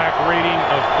quarterback rating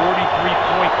of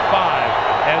 43.5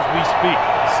 as we speak.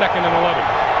 2nd and 11.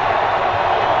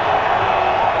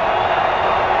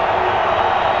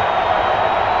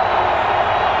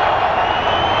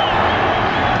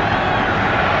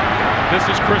 This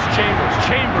is Chris Chambers.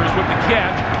 Chambers with the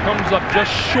catch comes up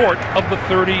just short of the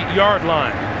 30-yard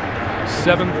line.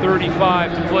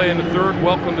 7:35 to play in the third.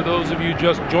 Welcome to those of you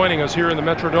just joining us here in the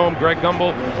Metrodome. Greg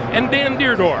Gumbel and Dan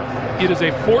Deerdorf. It is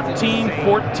a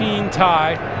 14-14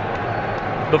 tie.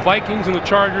 The Vikings and the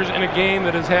Chargers in a game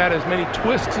that has had as many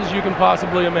twists as you can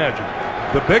possibly imagine.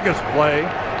 The biggest play,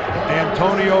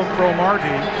 Antonio Cromartie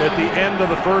at the end of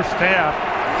the first half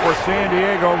for San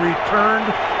Diego returned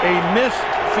a missed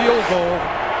field goal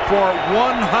for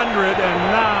 109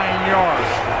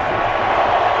 yards.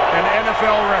 An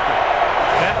NFL record.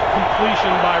 That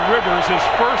completion by Rivers, his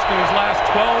first in his last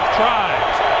 12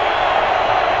 tries.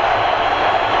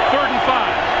 3rd and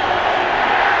 5.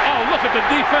 look at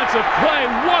the defensive play.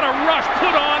 What a rush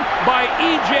put on by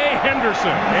E.J.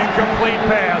 Henderson. Incomplete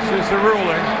pass is the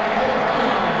ruling.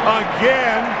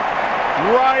 Again,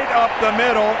 right up the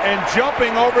middle and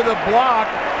jumping over the block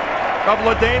of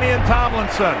LaDainian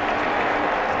Tomlinson.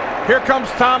 Here comes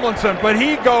Tomlinson, but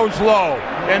he goes low,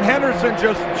 and Henderson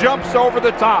just jumps over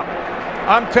the top.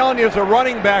 I'm telling you, as a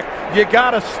running back, you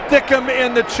got to stick him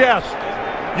in the chest.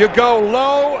 You go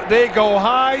low, they go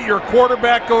high, your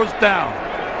quarterback goes down.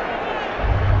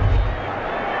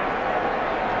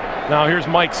 Now here's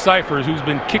Mike Cyphers, who's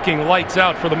been kicking lights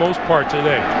out for the most part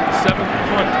today. 7th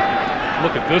punt.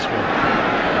 Look at this one.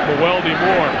 Mewelde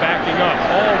Moore backing up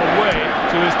all the way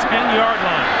to his 10-yard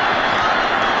line.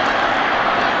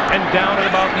 And down at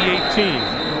about the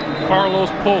 18. Carlos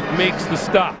Polk makes the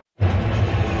stop.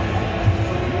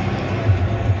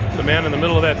 The man in the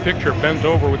middle of that picture, bent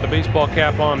over with the baseball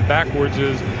cap on backwards,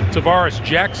 is Tavares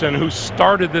Jackson, who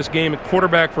started this game at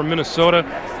quarterback for Minnesota.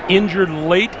 Injured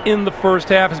late in the first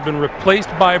half, has been replaced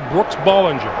by Brooks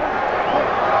Bollinger,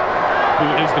 who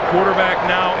is the quarterback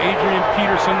now. Adrian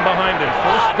Peterson behind him.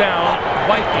 First down,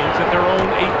 Vikings at their own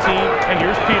 18, and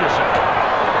here's Peterson.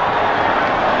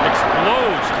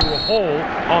 Explodes through a hole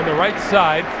on the right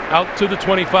side out to the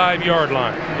 25-yard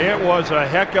line. It was a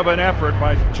heck of an effort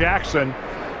by Jackson,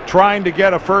 trying to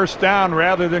get a first down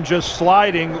rather than just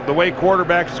sliding the way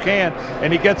quarterbacks can,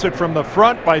 and he gets it from the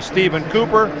front by Stephen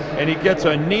Cooper, and he gets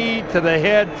a knee to the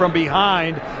head from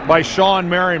behind by Sean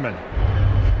Merriman.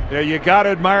 Yeah, you got to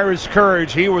admire his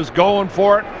courage. He was going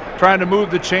for it, trying to move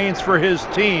the chains for his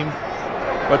team,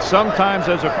 but sometimes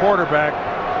as a quarterback,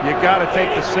 you got to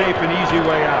take the safe and easy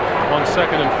way out. On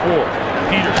 2nd and 4,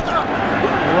 Peterson,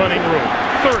 running room,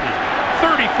 30,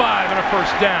 35, and a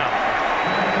first down.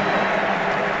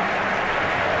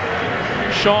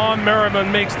 Sean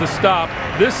Merriman makes the stop.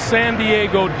 This San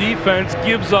Diego defense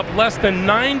gives up less than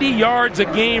 90 yards a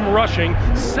game rushing,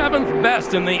 7th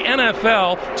best in the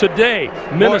NFL today.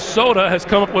 Minnesota has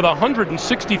come up with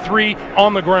 163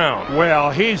 on the ground.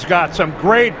 Well, he's got some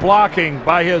great blocking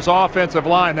by his offensive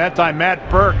line. That time Matt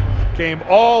Burke came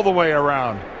all the way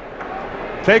around.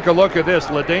 Take a look at this.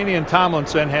 LaDainian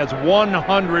Tomlinson has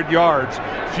 100 yards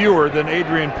fewer than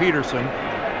Adrian Peterson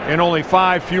and only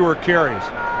 5 fewer carries.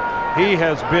 He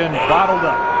has been bottled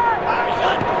up.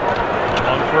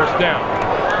 On first down,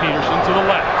 Peterson to the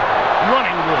left.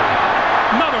 Running room.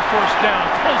 Another first down,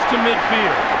 close to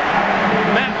midfield.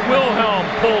 Matt Wilhelm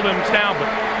pulled him down,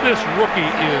 but this rookie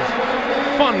is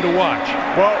fun to watch.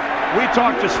 Well, we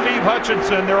talked to Steve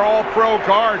Hutchinson, their all-pro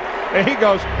guard, and he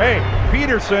goes, hey,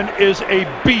 Peterson is a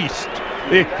beast.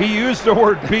 He used the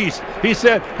word beast. He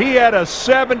said he had a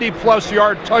 70-plus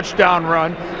yard touchdown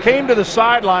run, came to the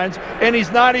sidelines, and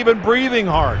he's not even breathing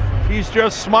hard. He's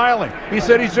just smiling. He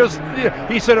said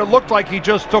it looked like he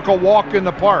just took a walk in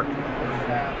the park.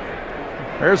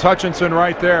 There's Hutchinson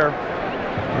right there,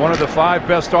 one of the 5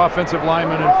 best offensive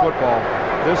linemen in football.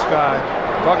 This guy,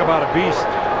 talk about a beast.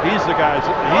 He's the guy.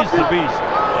 He's the beast.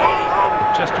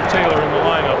 Chester Taylor in the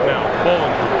lineup now.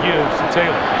 Bollinger gives to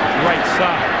Taylor, right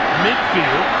side.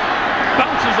 Midfield,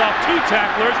 bounces off 2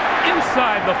 tacklers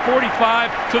inside the 45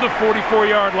 to the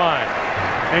 44-yard line.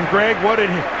 And Greg, what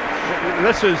did he?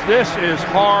 This is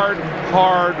hard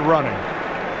running.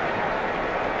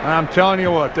 And I'm telling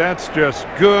you what, that's just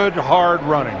good hard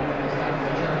running.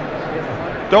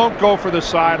 Don't go for the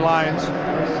sidelines.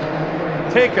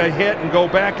 Take a hit and go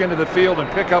back into the field and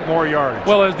pick up more yardage.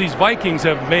 Well, as these Vikings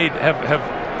have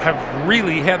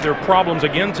really had their problems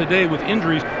again today with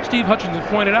injuries, Steve Hutchinson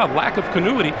pointed out lack of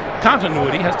continuity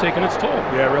has taken its toll.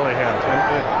 Yeah, it really has.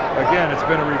 And again, it's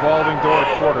been a revolving door at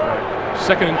quarterback.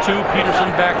 2nd and 2, Peterson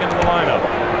back into the lineup.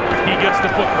 He gets the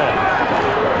football.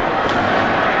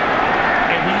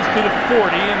 And he's to the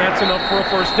 40, and that's enough for a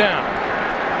first down.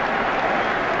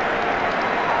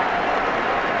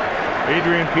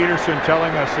 Adrian Peterson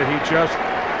telling us that he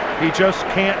just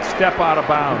can't step out of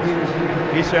bounds.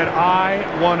 He said, I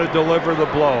want to deliver the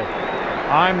blow.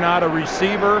 I'm not a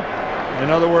receiver. In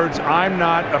other words, I'm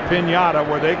not a piñata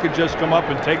where they could just come up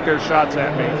and take their shots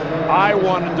at me. I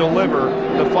want to deliver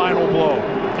the final blow.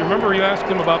 You remember you asked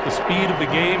him about the speed of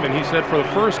the game, and he said for the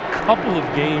first couple of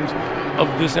games of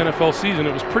this NFL season,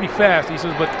 it was pretty fast. He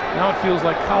says, but now it feels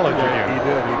like college again. He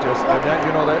did. He just,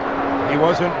 he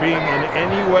wasn't being in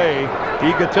any way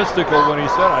egotistical when he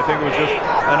said, I think it was just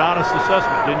an honest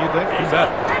assessment, didn't you think? He said.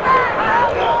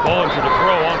 Bollinger to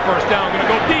throw on first down, going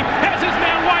to go deep, has his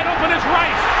man wide open as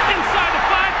Rice, inside the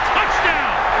 5,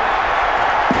 touchdown!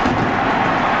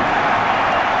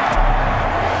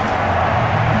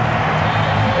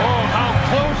 Oh, how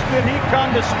close did he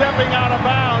come to stepping out of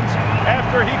bounds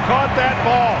after he caught that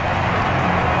ball?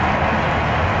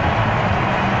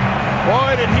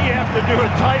 Boy, did he have to do a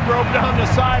tightrope down the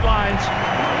sidelines.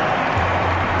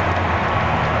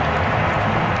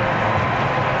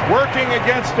 Working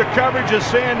against the coverage of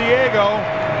San Diego.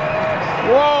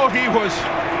 Whoa, he was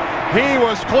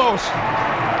close.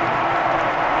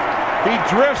 He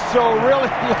drifts so really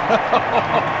low.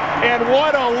 And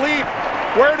what a leap.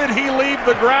 Where did he leave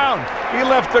the ground? He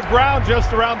left the ground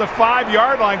just around the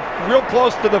 5-yard line, real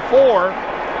close to the 4,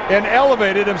 and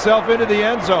elevated himself into the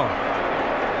end zone.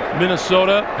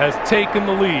 Minnesota has taken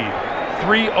the lead.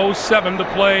 3:07 to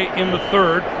play in the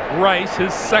third. Rice,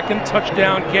 his second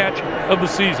touchdown catch of the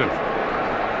season.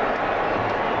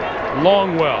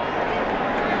 Longwell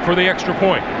for the extra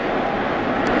point.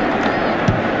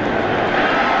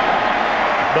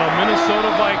 The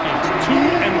Minnesota Vikings,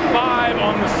 2-5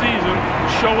 on the season,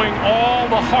 showing all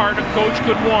the heart a coach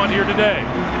could want here today.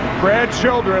 Brad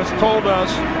Childress told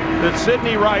us that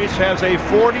Sidney Rice has a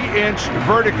 40-inch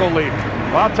vertical leap.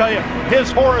 Well, I'll tell you, his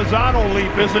horizontal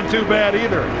leap isn't too bad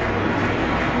either.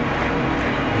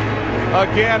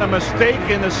 Again, a mistake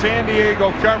in the San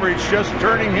Diego coverage, just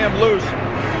turning him loose.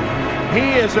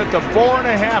 He is at the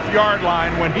 4.5-yard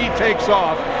line when he takes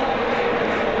off.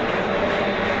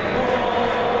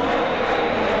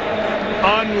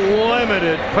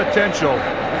 Unlimited potential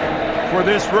for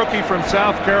this rookie from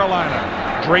South Carolina.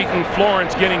 Drayton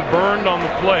Florence getting burned on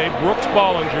the play. Brooks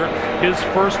Bollinger, his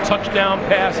first touchdown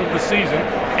pass of the season,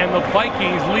 and the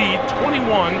Vikings lead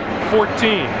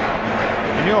 21-14.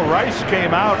 And you know, Rice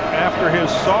came out after his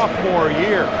sophomore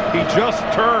year. He just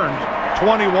turned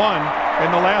 21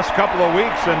 in the last couple of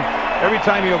weeks, and every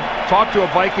time you talk to a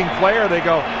Viking player, they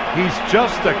go, he's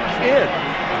just a kid.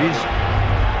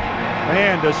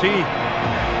 Man, does he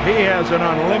has an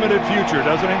unlimited future,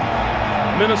 doesn't he?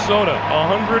 Minnesota,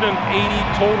 180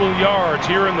 total yards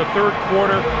here in the third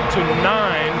quarter to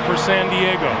 9 for San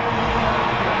Diego.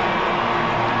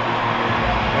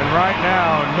 And right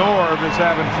now, Norv is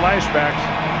having flashbacks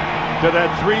to that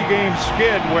 3-game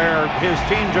skid where his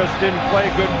team just didn't play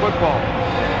good football.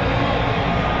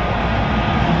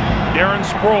 Darren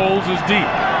Sproles is deep.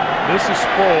 This is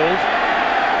Sproles,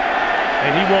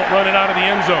 and he won't run it out of the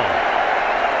end zone.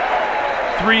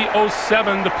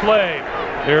 3:07 to play.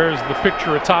 There's the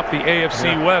picture atop the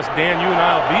AFC West. Dan, you and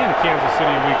I will be in Kansas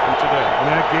City a week from today. And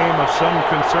that game of some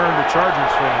concern to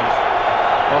Chargers fans.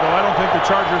 Although I don't think the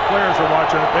Chargers players are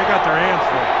watching it. They got their hands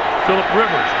full. Phillip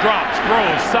Rivers drops,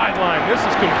 throws, sideline. This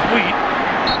is complete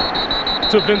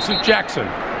to Vincent Jackson.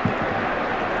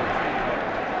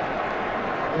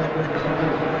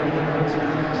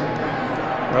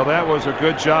 Well, that was a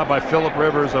good job by Phillip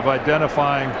Rivers of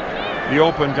identifying the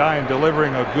open guy and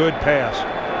delivering a good pass.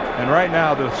 And right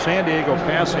now, the San Diego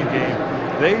passing game,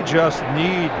 they just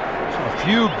need a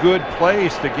few good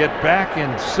plays to get back in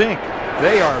sync.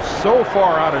 They are so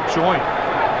far out of joint.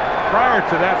 Prior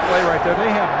to that play right there,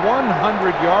 they have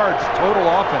 100 yards total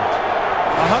offense.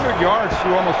 100 yards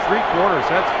through almost 3 quarters.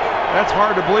 That's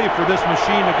hard to believe for this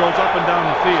machine that goes up and down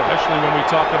the field. Especially when we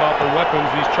talk about the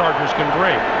weapons these Chargers can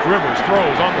bring. Rivers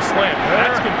throws on the slant.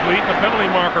 That's complete. The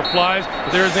penalty marker flies.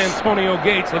 There's Antonio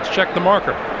Gates. Let's check the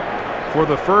marker. For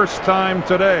the first time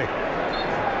today.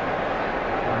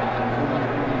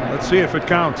 Let's see if it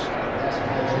counts.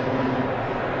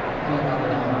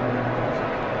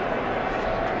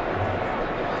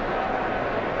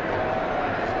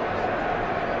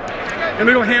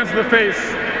 Illegal hands to the face.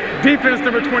 Defense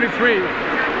number 23.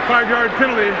 5-yard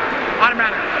penalty.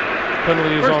 Automatic.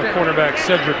 Penalty is on cornerback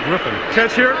Cedric Griffin.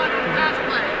 Catch here.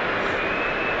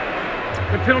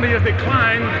 The penalty is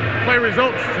declined. Play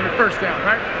results in the first down,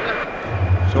 right?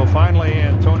 So finally,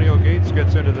 Antonio Gates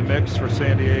gets into the mix for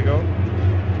San Diego.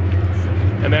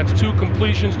 And that's 2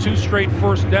 completions, 2 straight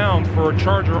first downs for a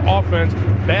Charger offense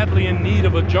badly in need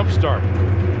of a jump start.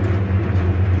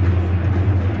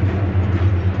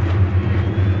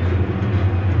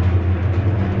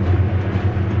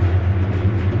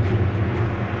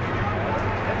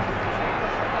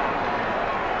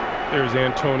 There's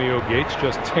Antonio Gates,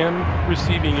 just 10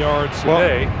 receiving yards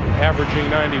today, averaging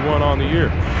 91 on the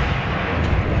year.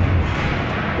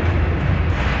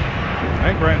 I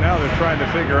think right now they're trying to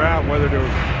figure out whether to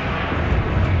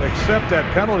accept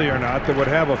that penalty or not that would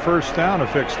have a first down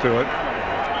affixed to it.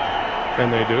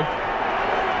 And they do.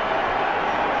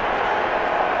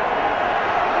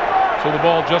 So the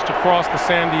ball just across the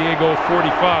San Diego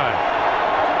 45.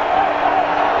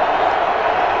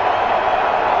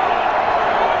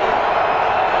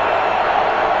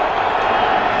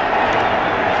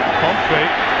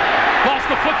 Lost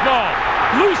the football.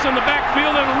 Loose in the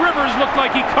backfield, and Rivers looked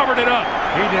like he covered it up.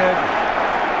 He did.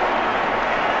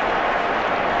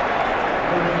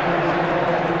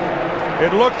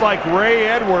 It looked like Ray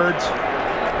Edwards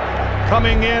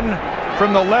coming in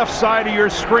from the left side of your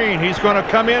screen. He's going to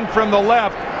come in from the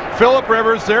left. Philip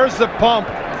Rivers, there's the pump.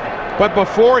 But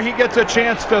before he gets a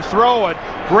chance to throw it,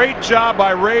 great job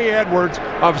by Ray Edwards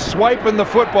of swiping the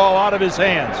football out of his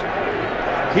hands.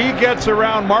 He gets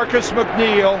around Marcus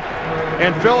McNeil,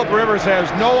 and Philip Rivers has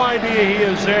no idea he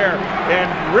is there. And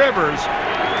Rivers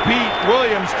beat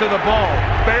Williams to the ball,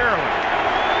 barely.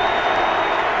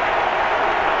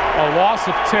 A loss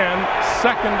of 10,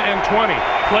 2nd and 20.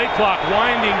 Play clock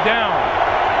winding down,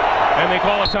 and they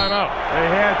call a timeout. They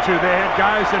had to. They had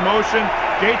guys in motion.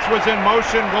 Gates was in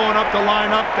motion going up the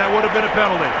lineup. That would have been a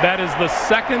penalty. That is the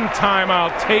second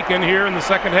timeout taken here in the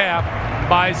second half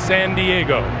by San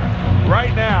Diego.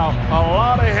 Right now, a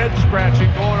lot of head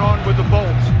scratching going on with the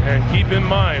Bolts. And keep in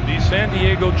mind, these San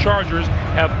Diego Chargers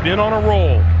have been on a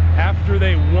roll. After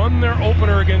they won their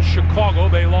opener against Chicago,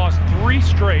 they lost 3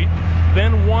 straight,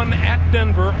 then won at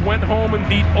Denver, went home and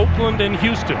beat Oakland and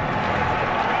Houston.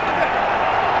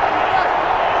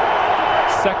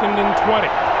 2nd and 20.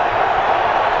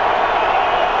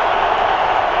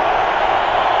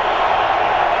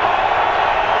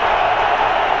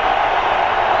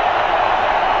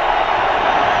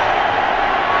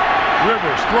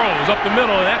 Rivers throws up the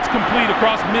middle, and that's complete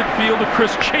across midfield to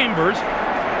Chris Chambers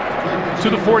to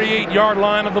the 48-yard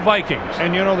line of the Vikings.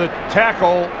 And you know, the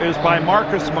tackle is by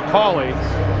Marcus McCauley,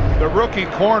 the rookie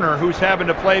corner who's having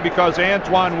to play because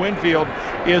Antoine Winfield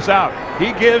is out.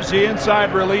 He gives the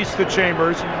inside release to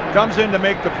Chambers, comes in to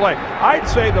make the play. I'd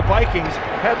say the Vikings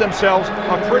had themselves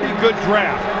a pretty good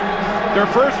draft. Their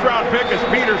first-round pick is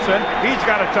Peterson. He's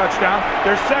got a touchdown.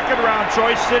 Their second-round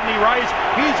choice, Sidney Rice,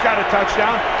 he's got a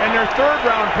touchdown. And their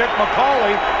third-round pick,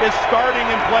 McCauley, is starting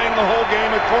and playing the whole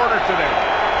game at corner today.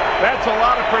 That's a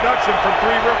lot of production from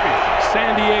 3 rookies.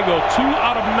 San Diego, 2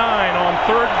 out of 9 on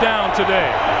 3rd down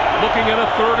today. Looking at a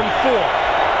 3rd and 4.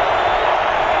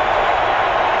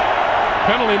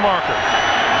 Penalty marker.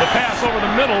 The pass over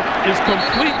the middle is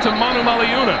complete to Manu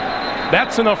Maliuna.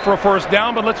 That's enough for a first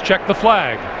down, but let's check the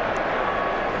flag.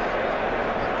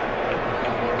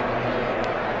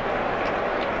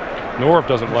 Norv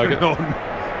doesn't like it. No,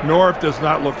 Norv does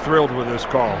not look thrilled with this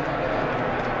call.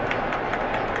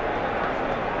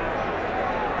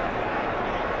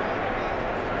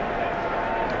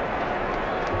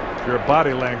 If you're a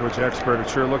body language expert, it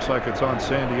sure looks like it's on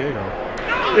San Diego.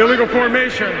 Illegal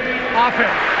formation,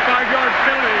 offense, 5-yard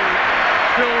penalty,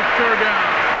 still 3rd down.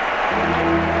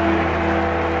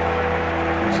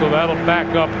 So that'll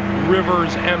back up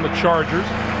Rivers and the Chargers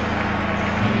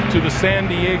to the San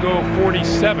Diego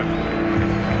 47.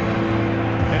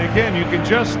 And again, you can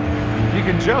just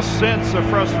sense the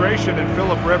frustration in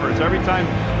Philip Rivers every time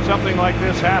something like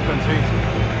this happens.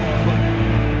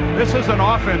 This is an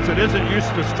offense that isn't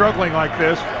used to struggling like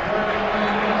this.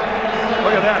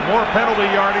 Look at that, more penalty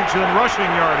yardage than rushing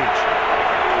yardage.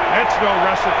 That's no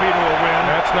recipe to a win.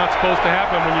 That's not supposed to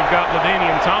happen when you've got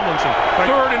LaDainian Tomlinson.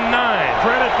 3rd and 9.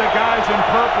 Credit the guys in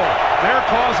purple. They're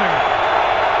causing it.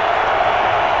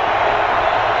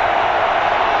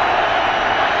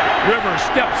 Rivers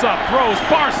steps up, throws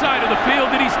far side of the field.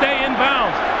 Did he stay in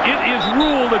bounds? It is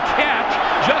ruled a catch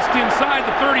just inside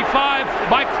the 35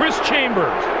 by Chris Chambers.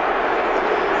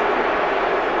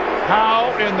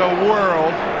 How in the world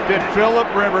did Philip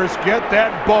Rivers get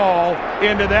that ball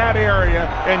into that area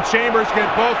and Chambers get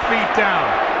both feet down?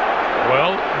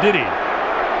 Well, did he?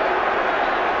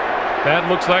 That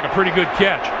looks like a pretty good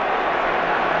catch.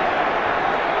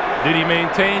 Did he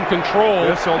maintain control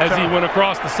as he went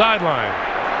across the sideline?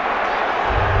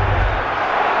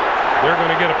 They're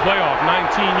going to get a playoff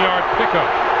 19-yard pickup.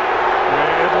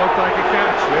 It looked like a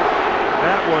catch.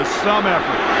 That was some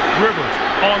effort. Rivers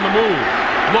on the move,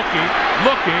 looking,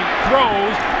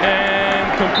 throws, and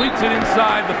completes it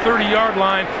inside the 30-yard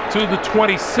line to the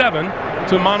 27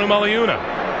 to Manu Maliuna.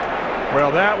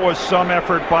 Well, that was some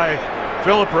effort by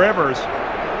Philip Rivers.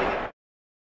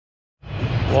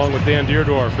 Along with Dan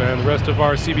Deerdorf and the rest of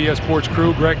our CBS Sports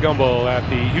crew, Greg Gumbel at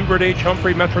the Hubert H.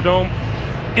 Humphrey Metrodome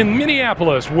in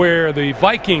Minneapolis, where the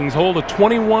Vikings hold a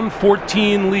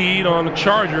 21-14 lead on the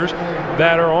Chargers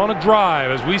that are on a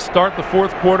drive. As we start the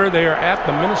 4th quarter, they are at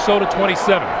the Minnesota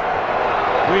 27.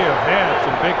 We have had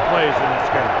some big plays in this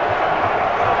game.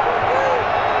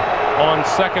 On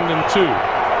 2nd and 2.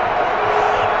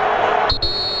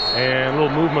 And a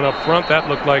little movement up front. That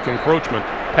looked like encroachment.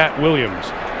 Pat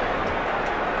Williams.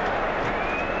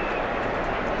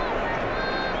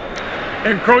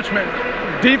 Encroachment.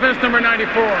 Defense number 94,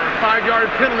 5-yard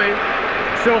penalty,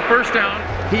 still first down.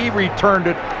 He returned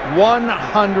it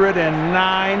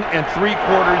 109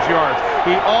 3/4 yards.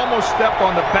 He almost stepped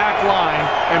on the back line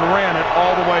and ran it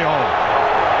all the way home.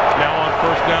 Now on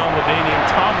first down, LaDainian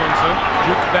Tomlinson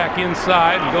jukes back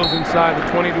inside and goes inside the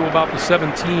 20 to about the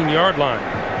 17-yard line.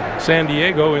 San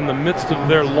Diego in the midst of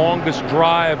their longest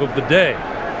drive of the day.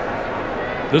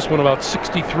 This one about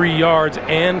 63 yards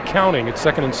and counting at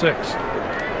 2nd and 6.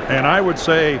 And I would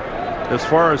say, as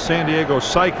far as San Diego's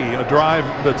psyche, a drive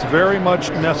that's very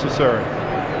much necessary.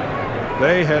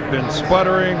 They had been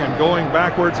sputtering and going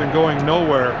backwards and going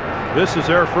nowhere. This is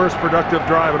their first productive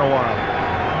drive in a while.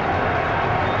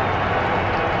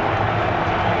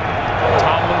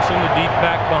 Tomlinson, the deep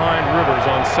back behind Rivers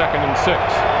on 2nd and 6.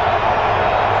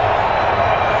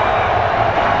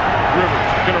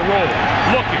 Rivers gonna roll,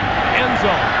 looking, end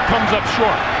zone, comes up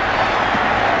short.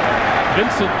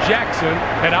 Vincent Jackson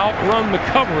had outrun the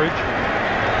coverage,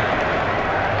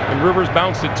 and Rivers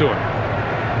bounced it to him.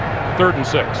 3rd and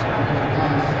 6.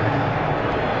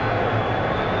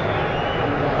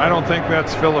 I don't think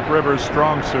that's Philip Rivers'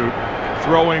 strong suit,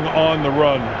 throwing on the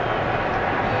run.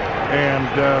 And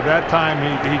that time he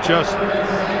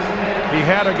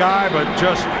had a guy, but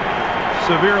just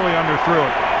severely underthrew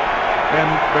it. And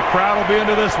the crowd will be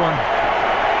into this one.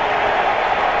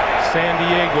 San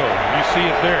Diego, you see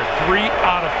it there, 3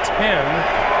 out of 10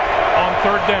 on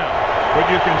 3rd down.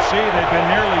 But you can see they've been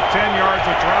nearly 10 yards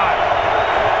a drive.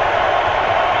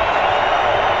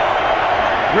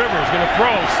 Rivers going to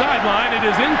throw, sideline, it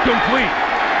is incomplete.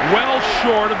 Well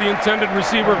short of the intended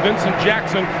receiver, Vincent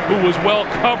Jackson, who was well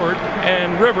covered,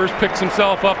 and Rivers picks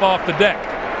himself up off the deck.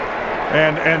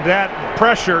 And that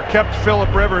pressure kept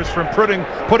Philip Rivers from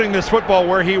putting this football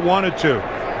where he wanted to.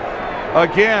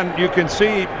 Again, you can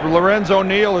see Lorenzo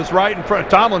Neal is right in front,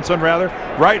 Tomlinson rather,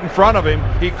 right in front of him.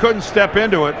 He couldn't step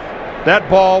into it. That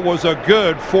ball was a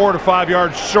good 4 to 5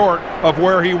 yards short of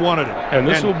where he wanted it. And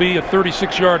this will be a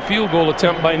 36-yard field goal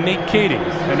attempt by Nate Kading.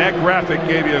 And that graphic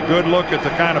gave you a good look at the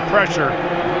kind of pressure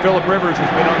Philip Rivers has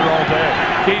been under all day.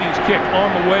 Kading's kick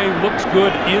on the way, looks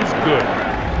good, is good.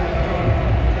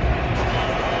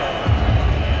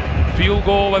 Field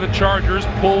goal by the Chargers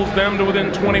pulls them to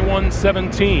within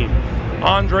 21-17.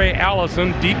 Andre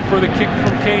Allison deep for the kick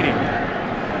from Kading.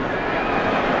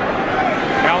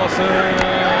 Allison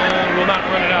will not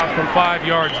run it out from 5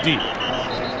 yards deep.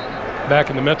 Back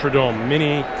in the Metrodome,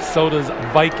 Minnesota's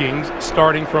Vikings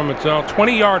starting from its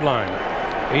 20-yard line.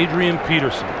 Adrian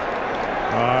Peterson.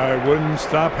 I wouldn't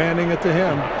stop handing it to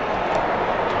him.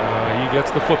 He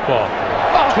gets the football.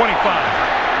 25.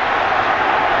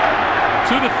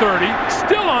 To the 30,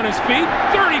 still on his feet,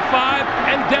 35,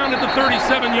 and down at the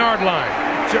 37-yard line.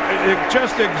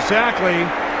 Just exactly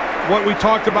what we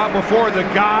talked about before. The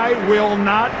guy will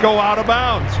not go out of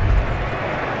bounds.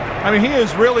 I mean, he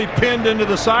is really pinned into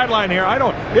the sideline here.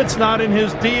 It's not in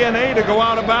his DNA to go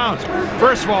out of bounds.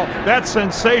 First of all, that's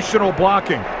sensational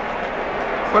blocking.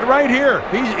 But right here,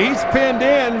 he's pinned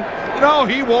in. No,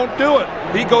 he won't do it.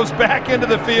 He goes back into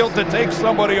the field to take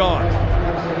somebody on.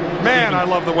 Man, I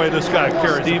love the way this guy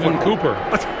carries Stephen Cooper.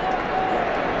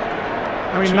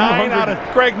 I mean, 9 out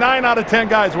of 10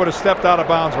 guys would have stepped out of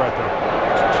bounds right there.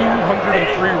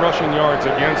 203 rushing yards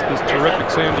against this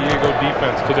terrific San Diego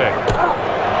defense today.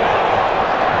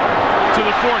 To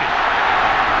the 40.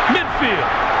 Midfield.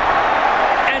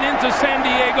 And into San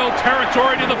Diego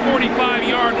territory to the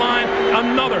 45-yard line.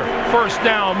 Another first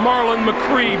down. Marlon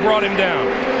McCree brought him down.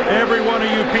 Every one of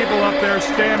you people up there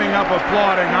standing up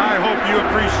applauding, I hope you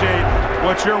appreciate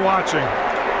what you're watching.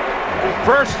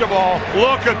 First of all,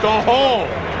 look at the hole.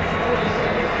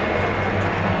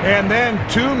 And then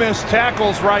 2 missed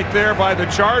tackles right there by the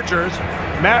Chargers.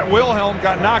 Matt Wilhelm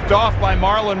got knocked off by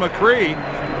Marlon McCree.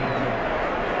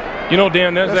 You know,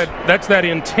 Dan, that's that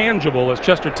intangible as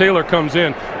Chester Taylor comes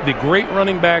in. The great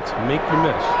running backs make you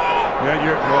miss. Yeah,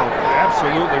 you're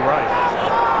absolutely right.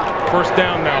 First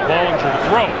down now, Bollinger to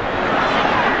throw.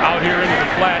 Out here into the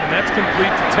flat, and that's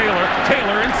complete to Taylor.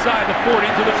 Taylor inside the 40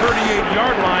 to the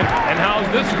 38-yard line. And how's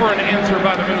this for an answer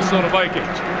by the Minnesota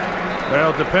Vikings?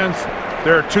 Well, it depends.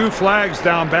 There are 2 flags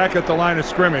down back at the line of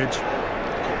scrimmage.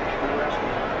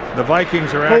 The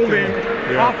Vikings are holding.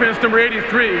 Offense number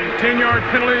 83, 10-yard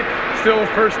penalty, still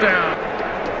first down.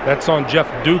 That's on Jeff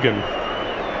Dugan.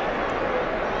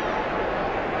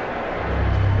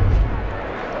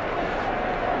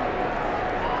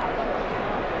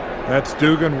 That's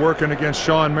Dugan working against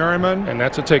Sean Merriman. And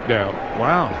that's a takedown.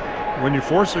 Wow. When you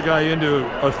force a guy into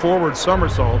a forward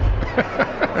somersault,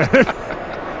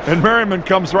 and Merriman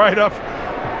comes right up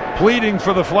pleading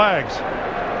for the flags.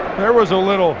 There was a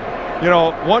little,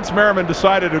 once Merriman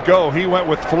decided to go, he went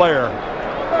with flair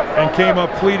and came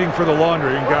up pleading for the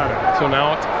laundry and got it. So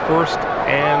now it's 1st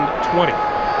and 20.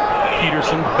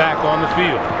 Peterson back on the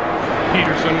field.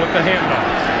 Peterson with the handoff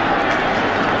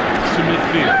to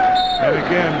midfield. And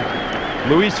again,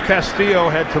 Luis Castillo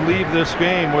had to leave this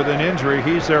game with an injury.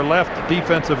 He's their left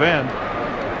defensive end.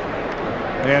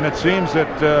 And it seems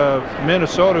that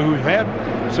Minnesota, who had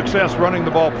success running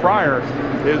the ball prior,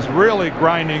 is really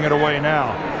grinding it away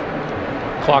now.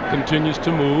 Clock continues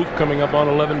to move, coming up on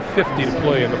 11:50 to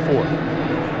play in the fourth.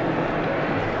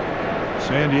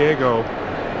 San Diego,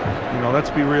 you know,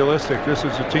 let's be realistic. This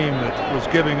is a team that was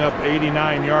giving up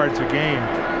 89 yards a game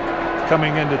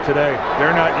coming into today.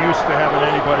 They're not used to having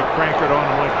anybody crank it on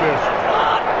them like this.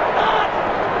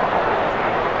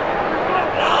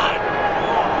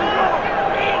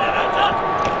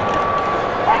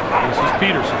 This is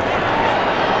Peterson.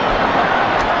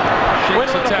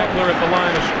 Shakes a tackler at the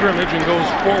line of scrimmage and goes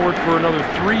forward for another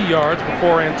 3 yards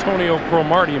before Antonio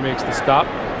Cromartie makes the stop.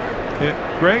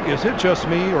 Greg, is it just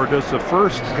me, or does the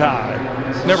first guy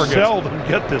seldom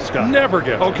get this guy? Never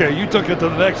gets. Okay, you took it to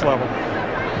the next level.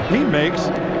 He makes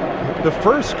the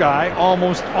first guy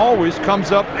almost always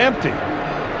comes up empty.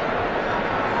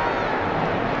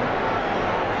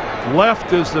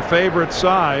 Left is the favorite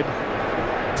side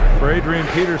for Adrian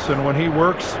Peterson when he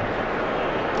works.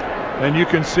 And you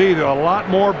can see a lot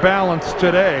more balance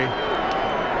today.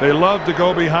 They love to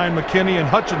go behind McKinney and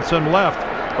Hutchinson left,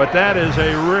 but that is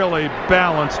a really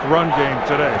balanced run game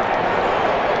today.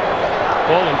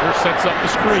 Bollinger sets up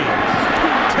the screen.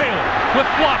 Taylor with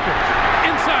blockers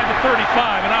inside the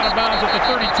 35 and out of bounds at the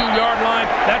 32-yard line.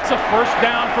 That's a first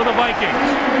down for the Vikings.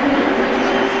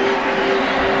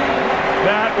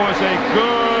 That was a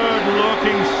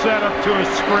good-looking setup to a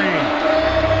screen.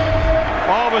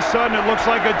 All of a sudden, it looks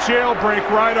like a jailbreak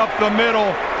right up the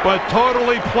middle, but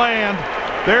totally planned.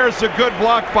 There's a good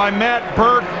block by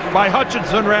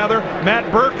Hutchinson rather.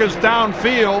 Matt Burke is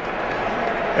downfield.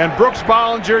 And Brooks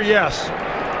Bollinger, yes.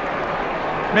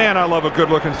 Man, I love a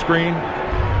good-looking screen.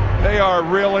 They are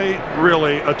really,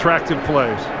 really attractive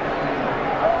plays.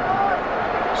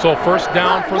 So first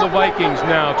down for the Vikings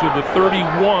now to the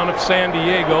 31 of San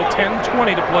Diego.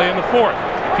 10:20 to play in the fourth.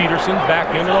 Peterson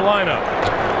back into the lineup.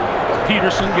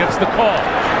 Peterson gets the call.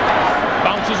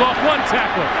 Bounces off one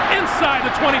tackler. Inside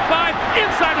the 25.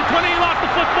 Inside the 20. He lost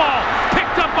the football.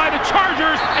 Picked up by the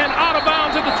Chargers and out of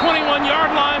bounds at the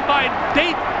 21-yard line by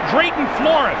Drayton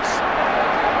Florence.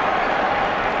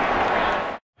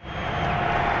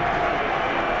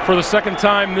 For the second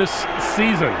time this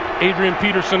season, Adrian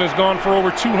Peterson has gone for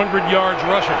over 200 yards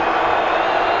rushing.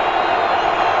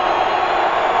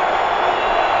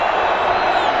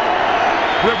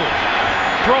 Rivers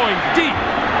throwing deep,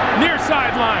 near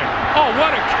sideline. Oh,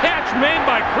 what a catch made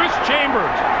by Chris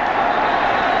Chambers.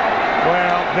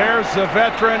 Well, there's the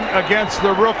veteran against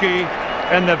the rookie,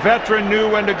 and the veteran knew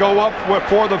when to go up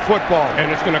for the football.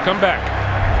 And it's going to come back.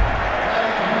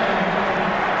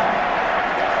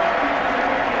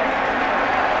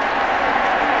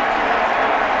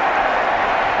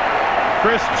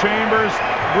 Chris Chambers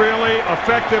really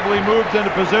effectively moved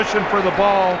into position for the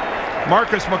ball.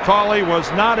 Marcus McCauley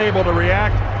was not able to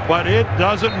react, but it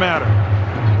doesn't matter.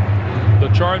 The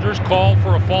Chargers call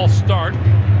for a false start.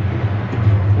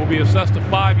 Will be assessed a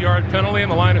 5-yard penalty,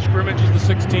 and the line of scrimmage is the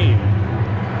 16.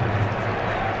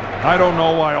 I don't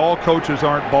know why all coaches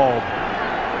aren't bald,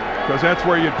 because that's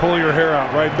where you'd pull your hair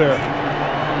out right there.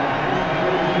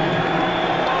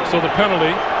 So the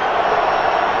penalty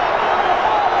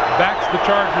backs the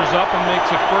Chargers up and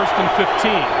makes it 1st and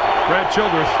 15. Brad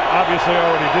Childress obviously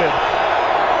already did.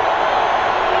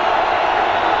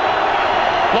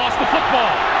 Lost the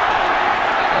football.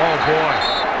 Oh boy.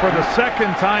 For the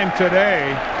second time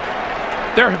today.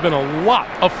 There have been a lot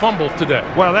of fumbles today.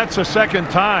 Well, that's the second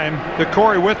time that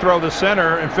Corey Withrow, the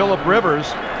center, and Phillip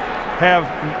Rivers have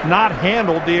not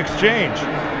handled the exchange.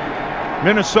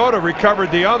 Minnesota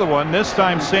recovered the other one. This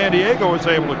time San Diego was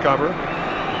able to cover.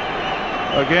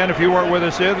 Again, if you weren't with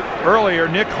us earlier,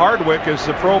 Nick Hardwick is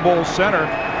the Pro Bowl center.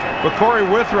 But Corey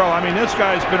Withrow, I mean, this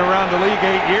guy's been around the league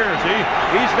 8 years.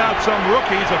 He's not some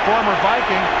rookie. He's a former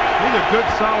Viking. He's a good,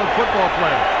 solid football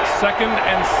player. 2nd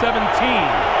and 17.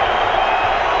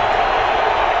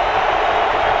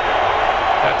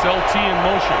 That's LT in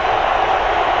motion.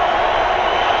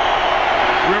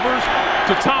 Rivers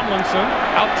to Tomlinson,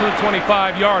 out to the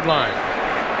 25-yard line.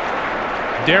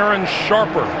 Darren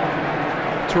Sharper,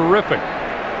 terrific.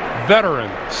 Veteran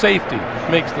safety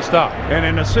makes the stop. And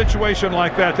in a situation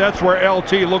like that, that's where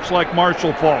LT looks like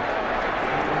Marshall Faulk.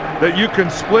 That you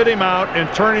can split him out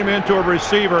and turn him into a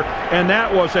receiver, and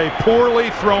that was a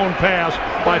poorly thrown pass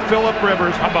by Phillip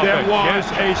Rivers. That was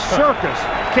a circus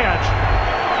catch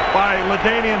by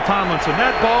LaDainian Tomlinson.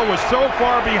 That ball was so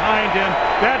far behind him,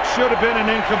 that should have been an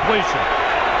incompletion.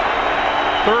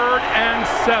 3rd and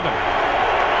 7.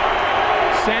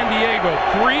 San Diego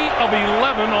 3 of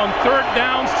 11 on third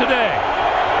downs today.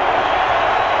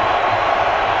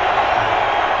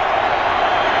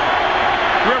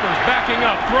 Rivers backing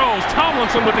up, throws.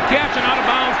 Tomlinson with the catch and out of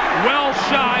bounds, well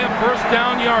shy of first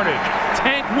down yardage.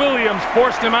 Tank Williams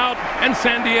forced him out, and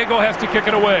San Diego has to kick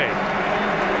it away.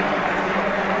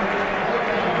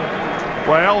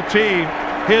 Well, LT,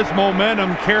 his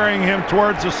momentum carrying him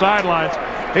towards the sidelines.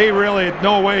 He really,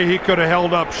 no way he could have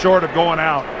held up short of going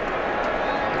out.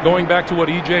 Going back to what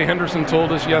E.J. Henderson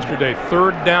told us yesterday,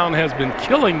 third down has been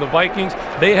killing the Vikings.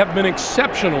 They have been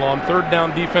exceptional on third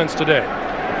down defense today.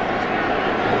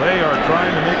 They are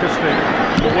trying to make a statement.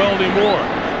 Mewelde Moore.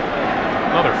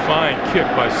 Another fine kick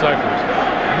by Cyphers.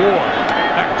 Moore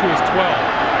back to his 12.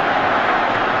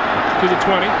 To the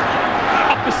 20.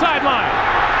 Up the sideline.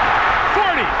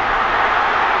 40.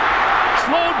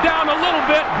 Slowed down a little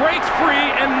bit, breaks free,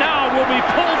 and now will be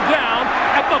pulled down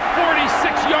at the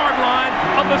 46-yard line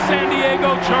of the San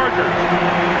Diego Chargers.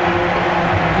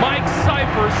 Mike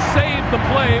Cyphers saved the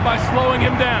play by slowing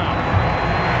him down.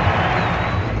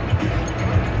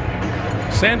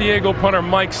 San Diego punter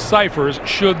Mike Cyphers,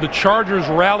 should the Chargers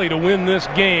rally to win this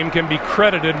game, can be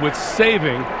credited with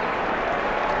saving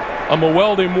a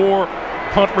Mewelde Moore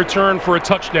punt return for a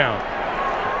touchdown.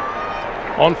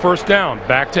 On first down,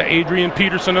 back to Adrian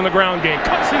Peterson in the ground game.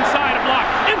 Cuts inside a block,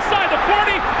 inside the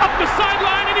 40, up the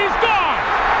sideline, and he's gone!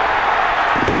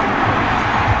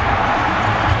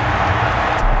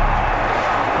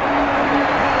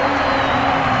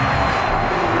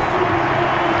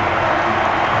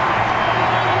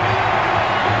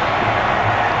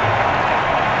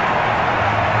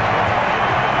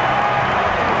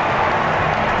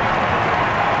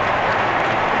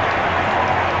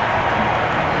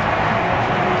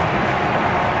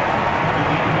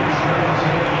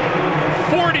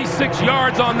 46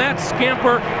 yards on that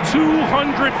scamper,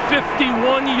 251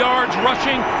 yards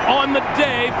rushing on the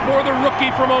day for the rookie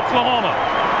from Oklahoma.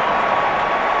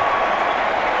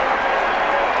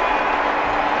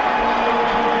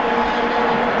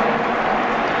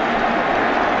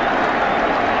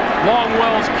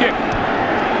 Longwell's kick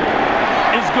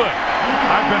is good.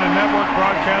 I've been a network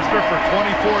broadcaster for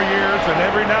 24 years, and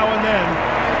every now and then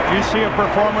you see a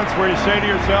performance where you say to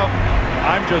yourself,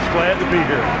 I'm just glad to be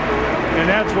here. And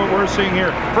that's what we're seeing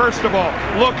here. First of all,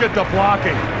 look at the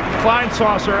blocking.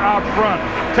 Kleinsasser out front.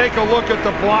 Take a look at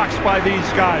the blocks by these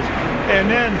guys. And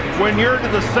then when you're to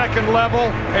the second level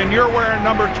and you're wearing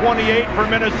number 28 for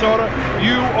Minnesota,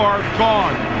 you are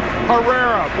gone.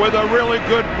 Herrera with a really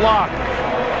good block.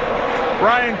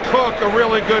 Ryan Cook, a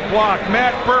really good block.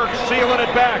 Matt Burke sealing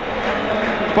it back.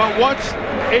 But once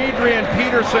Adrian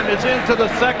Peterson is into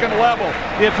the second level,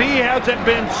 if he hasn't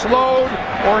been slowed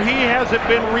or he hasn't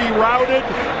been rerouted,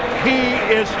 he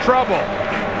is trouble.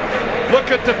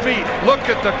 Look at the feet. Look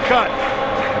at the cut.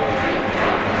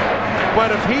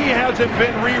 But if he hasn't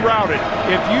been rerouted,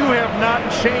 if you have not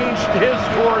changed his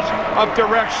course of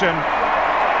direction,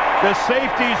 the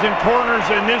safeties and corners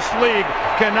in this league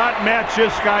cannot match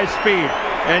this guy's speed.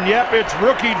 And yep, it's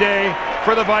rookie day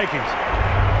for the Vikings.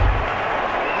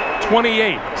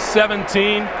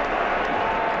 28-17.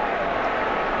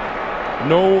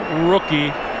 No rookie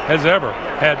has ever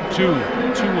had two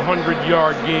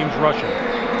 200-yard games rushing.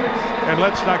 And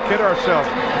let's not kid ourselves.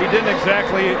 He didn't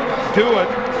exactly do it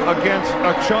against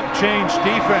a chunk change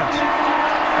defense.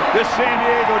 This San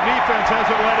Diego defense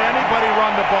hasn't let anybody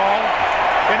run the ball.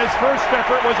 And his first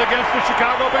effort was against the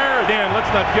Chicago Bears. Dan, let's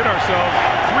not kid ourselves.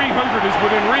 300 is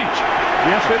within reach.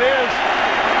 Yes, it is.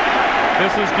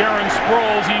 This is Darren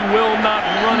Sproles. He will not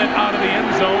run it out of the end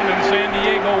zone, and San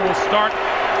Diego will start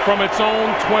from its own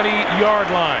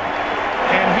 20-yard line.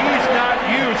 And he's not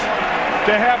used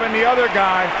to having the other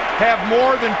guy have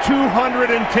more than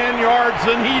 210 yards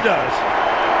than he does.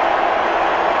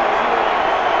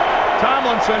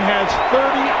 Tomlinson has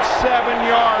 37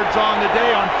 yards on the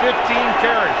day on 15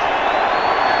 carries.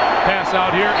 Pass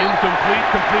out here, incomplete,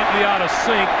 completely out of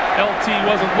sync. LT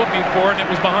wasn't looking for it. It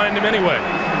was behind him anyway.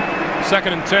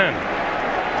 2nd and 10.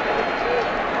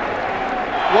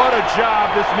 What a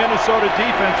job this Minnesota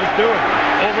defense is doing.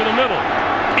 Over the middle.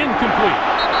 Incomplete.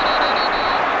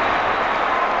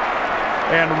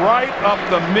 And right up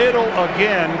the middle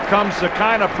again comes the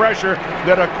kind of pressure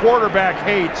that a quarterback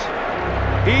hates.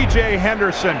 E.J.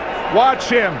 Henderson, watch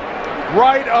him.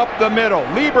 Right up the middle.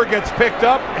 Lieber gets picked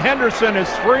up. Henderson is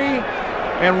free.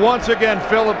 And once again,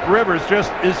 Philip Rivers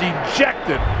just is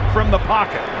ejected from the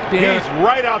pocket. Dan, he's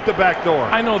right out the back door.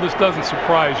 I know this doesn't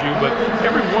surprise you, but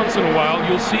every once in a while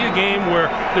you'll see a game where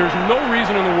there's no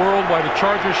reason in the world why the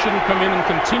Chargers shouldn't come in and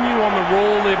continue on the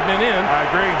roll they've been in. I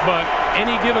agree. But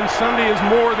Any Given Sunday is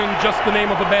more than just the name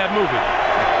of a bad movie.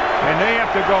 And they have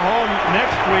to go home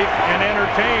next week and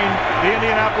entertain the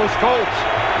Indianapolis Colts.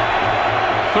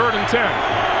 3rd and 10.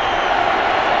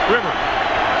 Rivers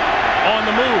on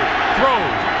the move,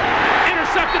 throws,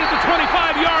 intercepted at the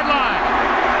 25-yard line.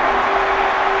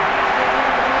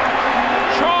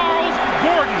 Charles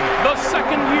Gordon, the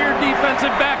second-year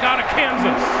defensive back out of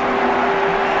Kansas.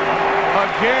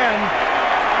 Again,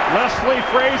 Leslie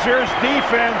Frazier's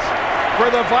defense for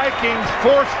the Vikings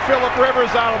forced Philip Rivers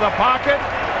out of the pocket.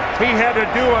 He had to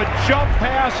do a jump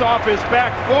pass off his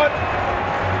back foot.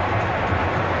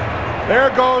 There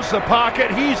goes the pocket.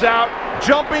 He's out,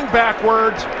 jumping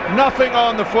backwards, nothing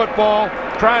on the football,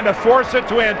 trying to force it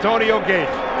to Antonio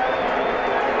Gates.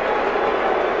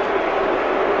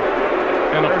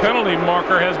 And a penalty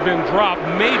marker has been dropped,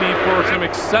 maybe for some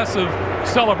excessive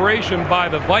celebration by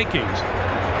the Vikings.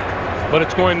 But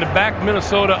it's going to back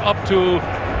Minnesota up to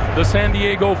the San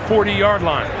Diego 40-yard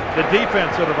line. The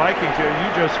defense of the Vikings here, you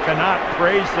just cannot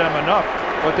praise them enough,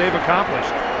 what they've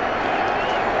accomplished.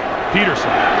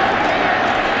 Peterson.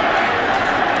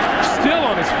 Still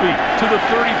on his feet to the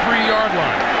 33-yard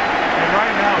line. And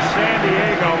right now, San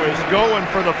Diego is going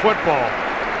for the football.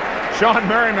 Sean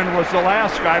Merriman was the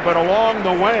last guy, but along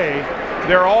the way,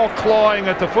 they're all clawing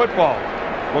at the football.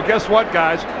 Well, guess what,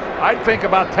 guys? I'd think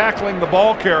about tackling the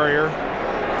ball carrier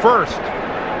first.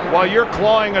 While you're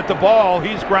clawing at the ball,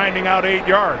 he's grinding out 8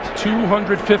 yards.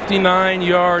 259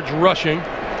 yards rushing.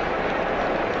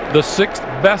 The 6th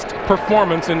best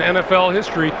performance in NFL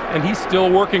history, and he's still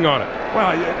working on it.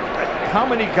 Well, how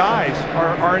many guys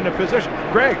are in the position?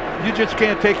 Greg, you just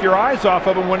can't take your eyes off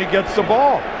of him when he gets the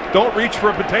ball. Don't reach for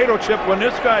a potato chip when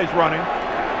this guy's running.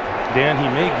 Dan, he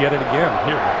may get it again.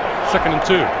 Here, 2nd and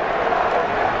 2.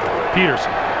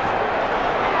 Peterson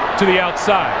to the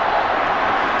outside.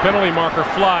 Penalty marker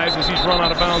flies as he's run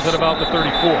out of bounds at about the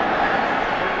 34.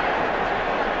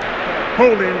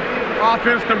 Holding,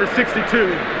 offense number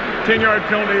 62. 10-yard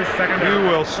penalty, 2nd down. You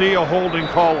will see a holding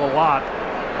call a lot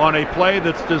on a play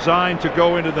that's designed to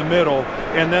go into the middle,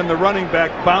 and then the running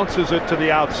back bounces it to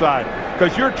the outside.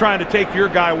 Because you're trying to take your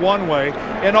guy one way,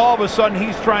 and all of a sudden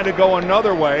he's trying to go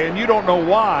another way, and you don't know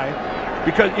why.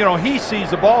 Because, you know, he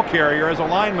sees the ball carrier as a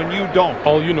lineman, you don't.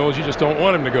 All you know is you just don't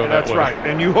want him to go that way. That's right.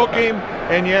 And you hook him,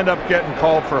 and you end up getting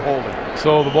called for holding.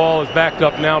 So the ball is backed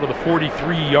up now to the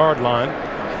 43-yard line.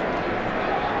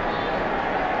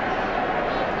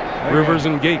 Rivers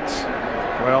and Gates.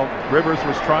 Well, Rivers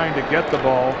was trying to get the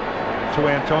ball to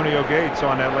Antonio Gates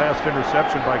on that last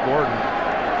interception by Gordon.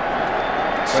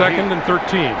 2nd and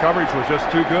 13. Coverage was just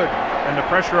too good. And the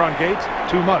pressure on Gates,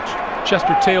 too much.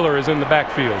 Chester Taylor is in the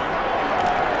backfield.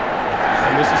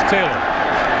 And this is Taylor.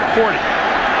 40,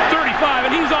 35,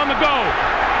 and he's on the go.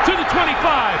 To the 25,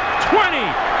 20,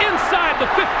 inside the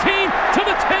 15, to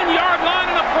the 10-yard line,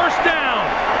 and a first down.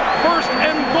 1st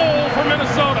and goal for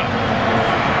Minnesota.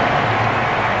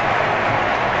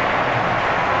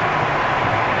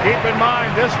 Keep in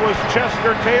mind, this was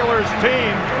Chester Taylor's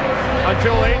team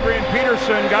until Adrian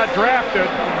Peterson got drafted.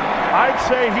 I'd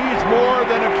say he's more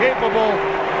than a capable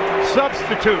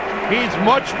substitute. He's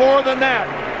much more than that.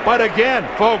 But again,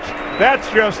 folks, that's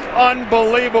just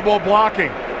unbelievable blocking.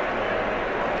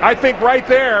 I think right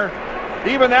there,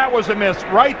 even that was a miss.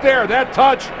 Right there, that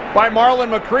touch by Marlon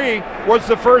McCree was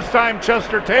the first time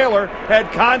Chester Taylor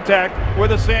had contact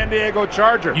with a San Diego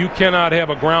Charger. You cannot have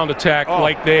a ground attack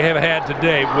like they have had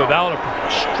today without a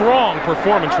strong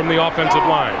performance from the offensive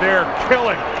line. They're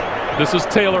killing. This is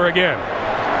Taylor again.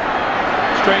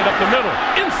 Straight up the middle,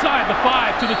 inside the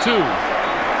 5 to the 2.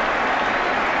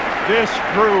 This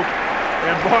group,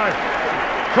 and boy,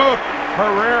 Cook,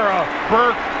 Herrera,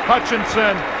 Burke,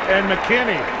 Hutchinson, and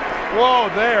McKinney.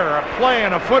 Whoa, they're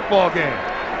playing a football game.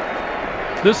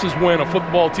 This is when a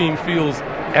football team feels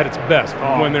at its best,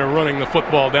 when they're running the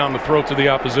football down the throats of the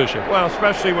opposition. Well,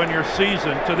 especially when your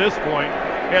season, to this point,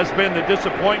 has been the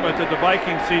disappointment that the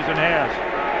Viking season has.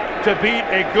 To beat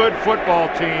a good football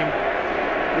team,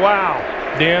 wow.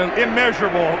 Dan,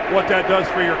 immeasurable what that does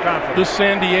for your confidence. The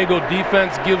San Diego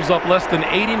defense gives up less than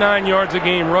 89 yards a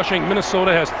game rushing.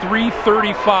 Minnesota has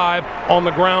 335 on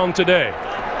the ground today.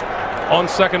 On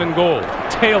 2nd and goal,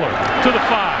 Taylor to the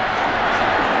 5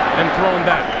 and thrown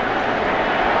back.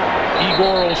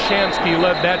 Igor Olshansky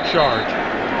led that charge.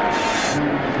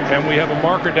 And we have a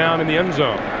marker down in the end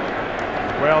zone.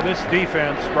 Well, this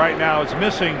defense right now is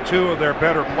missing 2 of their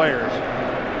better players.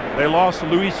 They lost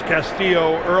Luis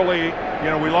Castillo early. You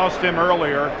know, we lost him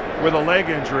earlier with a leg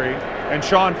injury. And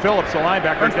Sean Phillips, the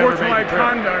linebacker, never made the trip.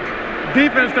 Conduct.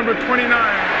 Defense number 29.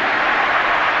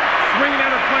 Swinging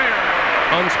at a player.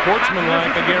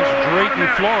 unsportsmanlike against Drayton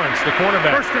Florence, the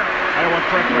cornerback. First down. I don't want to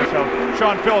correct myself.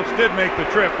 Sean Phillips did make the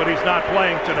trip, but he's not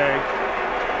playing today.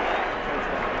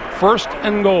 First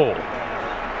and goal.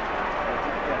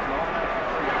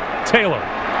 Taylor,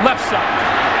 left side.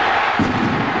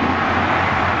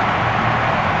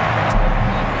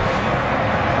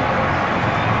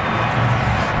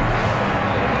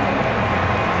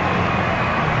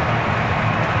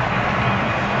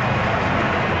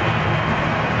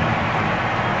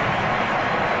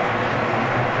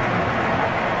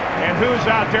 Who's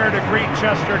out there to greet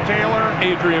Chester Taylor?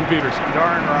 Adrian Peterson.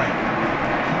 Darn right.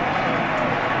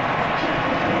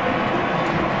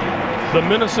 The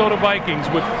Minnesota Vikings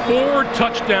with 4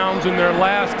 touchdowns in their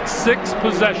last 6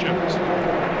 possessions.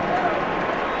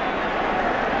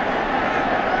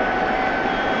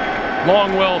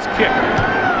 Longwell's kick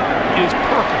is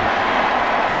perfect.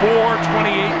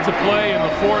 4:28 to play in the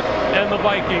 4th, and the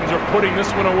Vikings are putting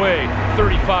this one away,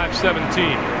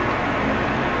 35-17.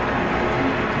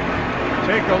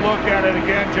 Take a look at it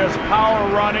again, just power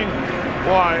running.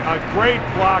 Boy, a great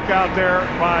block out there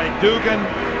by Dugan.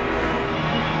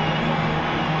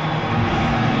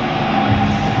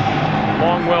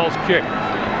 Longwell's kick.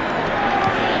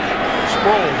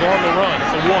 Sproles on the run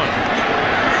at the 1.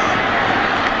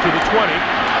 To the 20.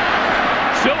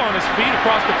 Still on his feet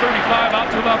across the 35 out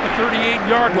to about the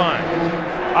 38-yard line.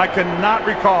 I cannot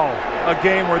recall a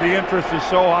game where the interest is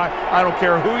so high. I don't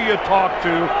care who you talk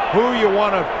to, who you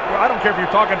want to. I don't care if you're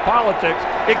talking politics.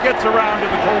 It gets around to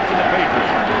the Colts and the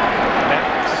Patriots. That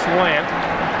slant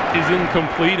is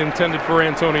incomplete, intended for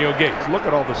Antonio Gates. Look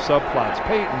at all the subplots.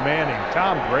 Peyton Manning,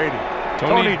 Tom Brady,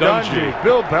 Tony Dungy,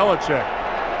 Bill Belichick.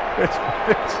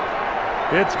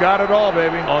 It's got it all,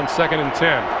 baby. On 2nd and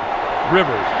 10,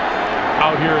 Rivers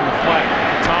out here in the flat.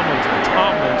 Tomlinson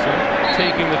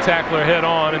taking the tackler head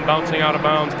on and bouncing out of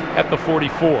bounds at the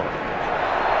 44.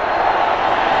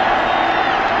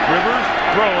 Rivers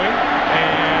throwing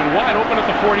and wide open at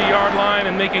the 40-yard line,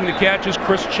 and making the catch is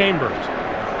Chris Chambers.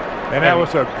 And that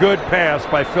was a good pass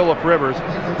by Phillip Rivers.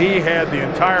 He had the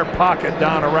entire pocket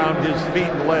down around his feet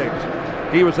and legs.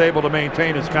 He was able to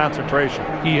maintain his concentration.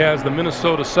 He has the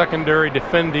Minnesota secondary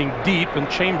defending deep, and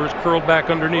Chambers curled back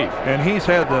underneath. And he's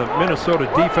had the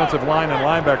Minnesota defensive line and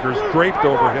linebackers draped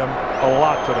over him a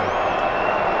lot today.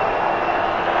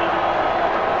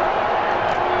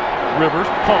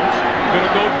 Rivers pumps,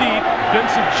 gonna go deep.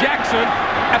 Vincent Jackson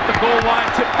at the goal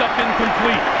line, tipped up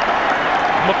incomplete.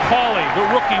 McCauley, the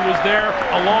rookie, was there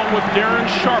along with Darren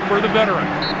Sharper, the veteran.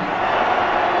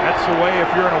 That's the way,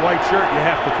 if you're in a white shirt, you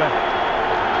have to think.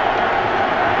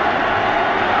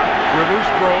 Rivers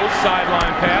throws,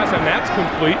 sideline pass, and that's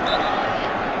complete.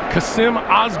 Kasim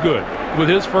Osgood with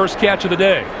his first catch of the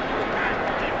day.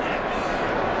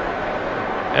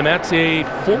 And that's a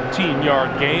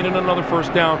 14-yard gain and another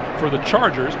first down for the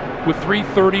Chargers with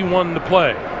 3:31 to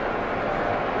play.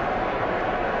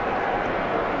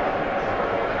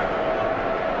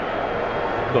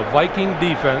 The Viking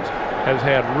defense has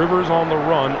had Rivers on the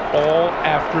run all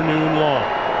afternoon long.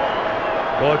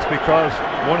 Well, it's because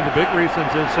one of the big reasons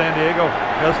is San Diego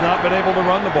has not been able to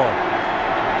run the ball.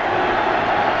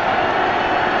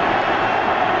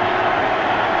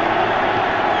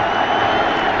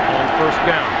 On first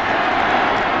down.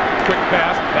 Quick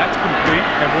pass, that's complete,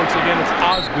 and once again it's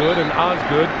Osgood, and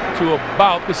Osgood to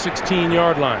about the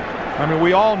 16-yard line. I mean,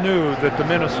 we all knew that the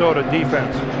Minnesota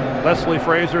defense, Leslie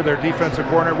Frazier, their defensive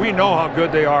coordinator, we know how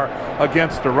good they are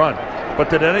against the run. But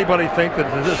did anybody think that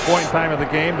at this point in time of the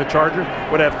game, the Chargers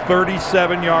would have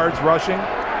 37 yards rushing?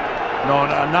 No,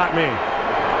 not me.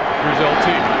 Here's LT.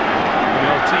 And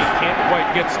LT can't quite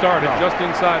get started. Just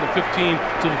inside the 15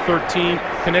 to the 13.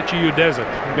 Kelechi Udeze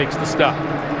makes the stop.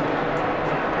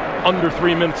 Under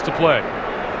 3 minutes to play.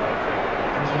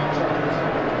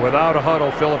 Without a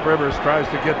huddle, Phillip Rivers tries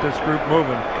to get this group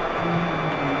moving.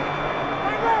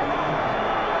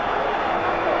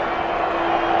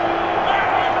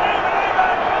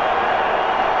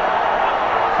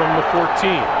 From the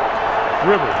 14.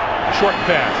 Rivers, short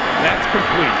pass. That's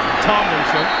complete.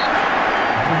 Tomlinson.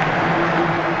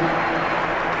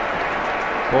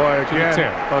 Boy, again,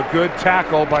 a good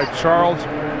tackle by Charles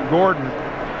Gordon.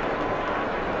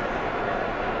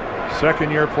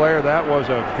 Second-year player, that was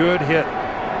a good hit.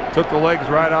 Took the legs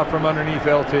right out from underneath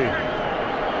LT.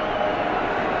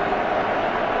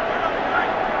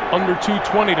 Under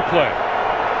 2:20 to play.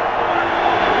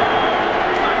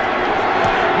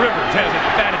 Rivers has it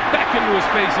batted back into his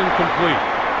face, incomplete.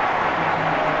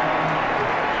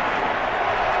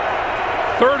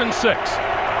 3rd and 6.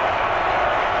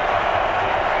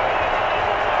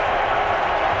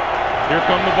 Here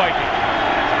come the Vikings.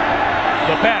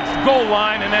 The pass, goal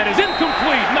line, and that is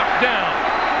incomplete, knocked down.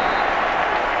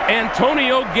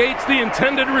 Antonio Gates, the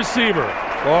intended receiver.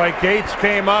 Boy, Gates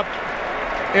came up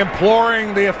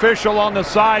imploring the official on the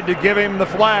side to give him the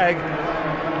flag.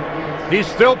 He's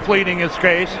still pleading his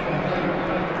case.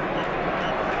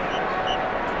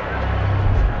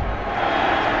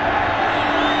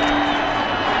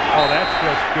 Oh, that's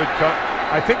just good cut.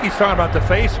 I think he's talking about the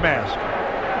face mask.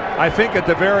 I think at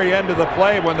the very end of the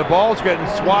play, when the ball's getting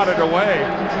swatted away,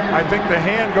 I think the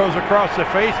hand goes across the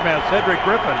face mask, Cedric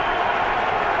Griffin.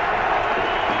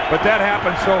 But that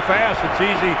happened so fast, it's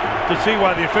easy to see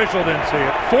why the official didn't see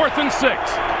it. 4th and 6.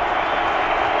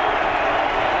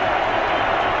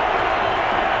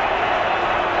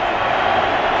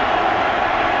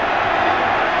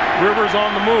 Rivers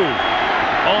on the move.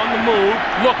 On the move,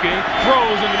 looking,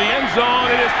 throws into the end zone.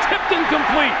 It is tipped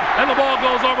incomplete, and the ball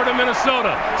goes over to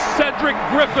Minnesota. Cedric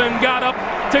Griffin got up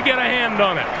to get a hand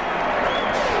on it.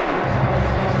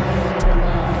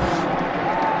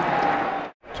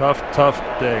 Tough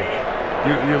day.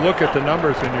 You look at the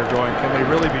numbers and you're going, can they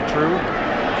really be true?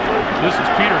 This is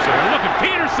Peterson. Look at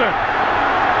Peterson.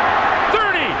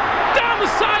 30, down the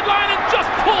sideline and just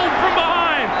pulled from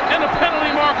behind, and the penalty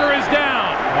marker is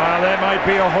down. That might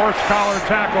be a horse collar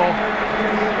tackle.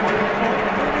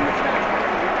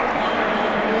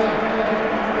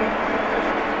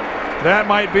 That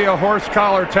might be a horse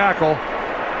collar tackle.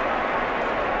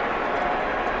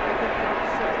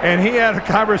 And he had a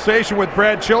conversation with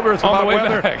Brad Childress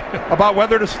about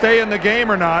whether to stay in the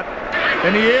game or not.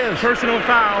 And he is. Personal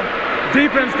foul.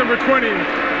 Defense number 20.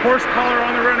 Horse collar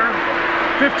on the runner.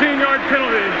 15-yard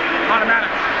penalty. Automatic.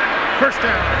 First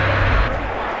down.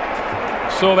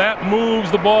 So that moves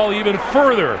the ball even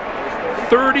further.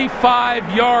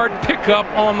 35-yard pickup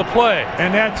on the play.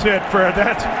 And that's it, Fred.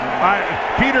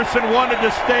 Peterson wanted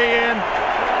to stay in,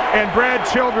 and Brad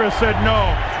Childress said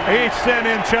no. He sent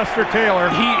in Chester Taylor.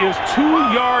 He is 2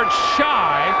 yards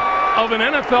shy of an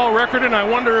NFL record, and I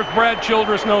wonder if Brad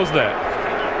Childress knows that.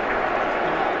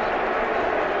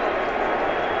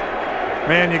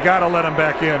 Man, you got to let him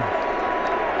back in.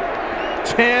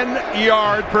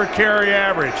 10-yard per carry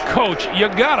average. Coach, you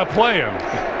got to play him.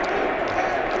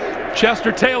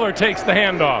 Chester Taylor takes the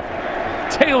handoff.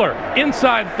 Taylor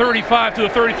inside 35 to the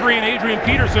 33, and Adrian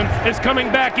Peterson is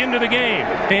coming back into the game.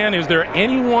 And is there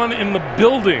anyone in the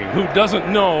building who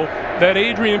doesn't know that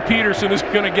Adrian Peterson is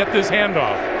going to get this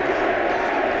handoff?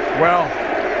 Well,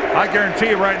 I guarantee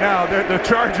you right now, the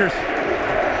Chargers,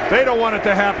 they don't want it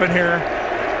to happen here.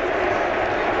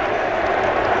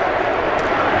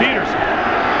 Peterson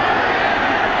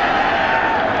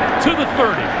to the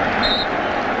 30.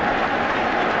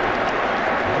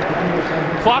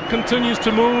 Clock continues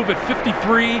to move at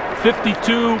 53,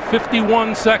 52,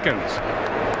 51 seconds.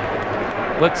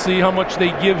 Let's see how much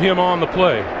they give him on the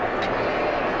play.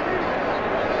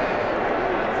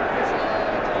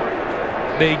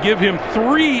 They give him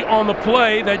 3 on the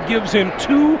play. That gives him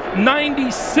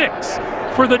 296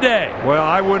 for the day. Well,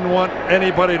 I wouldn't want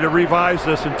anybody to revise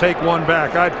this and take one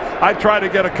back. I'd try to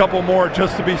get a couple more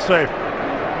just to be safe.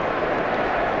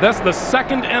 That's the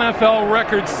second NFL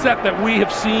record set that we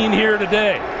have seen here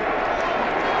today.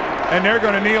 And they're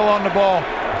going to kneel on the ball.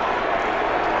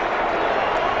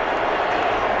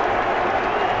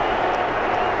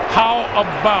 How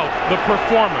about the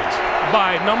performance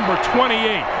by number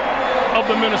 28 of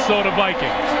the Minnesota Vikings?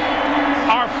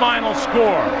 Our final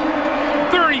score,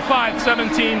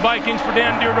 35-17 Vikings. For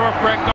Dan Deerdorf, Greg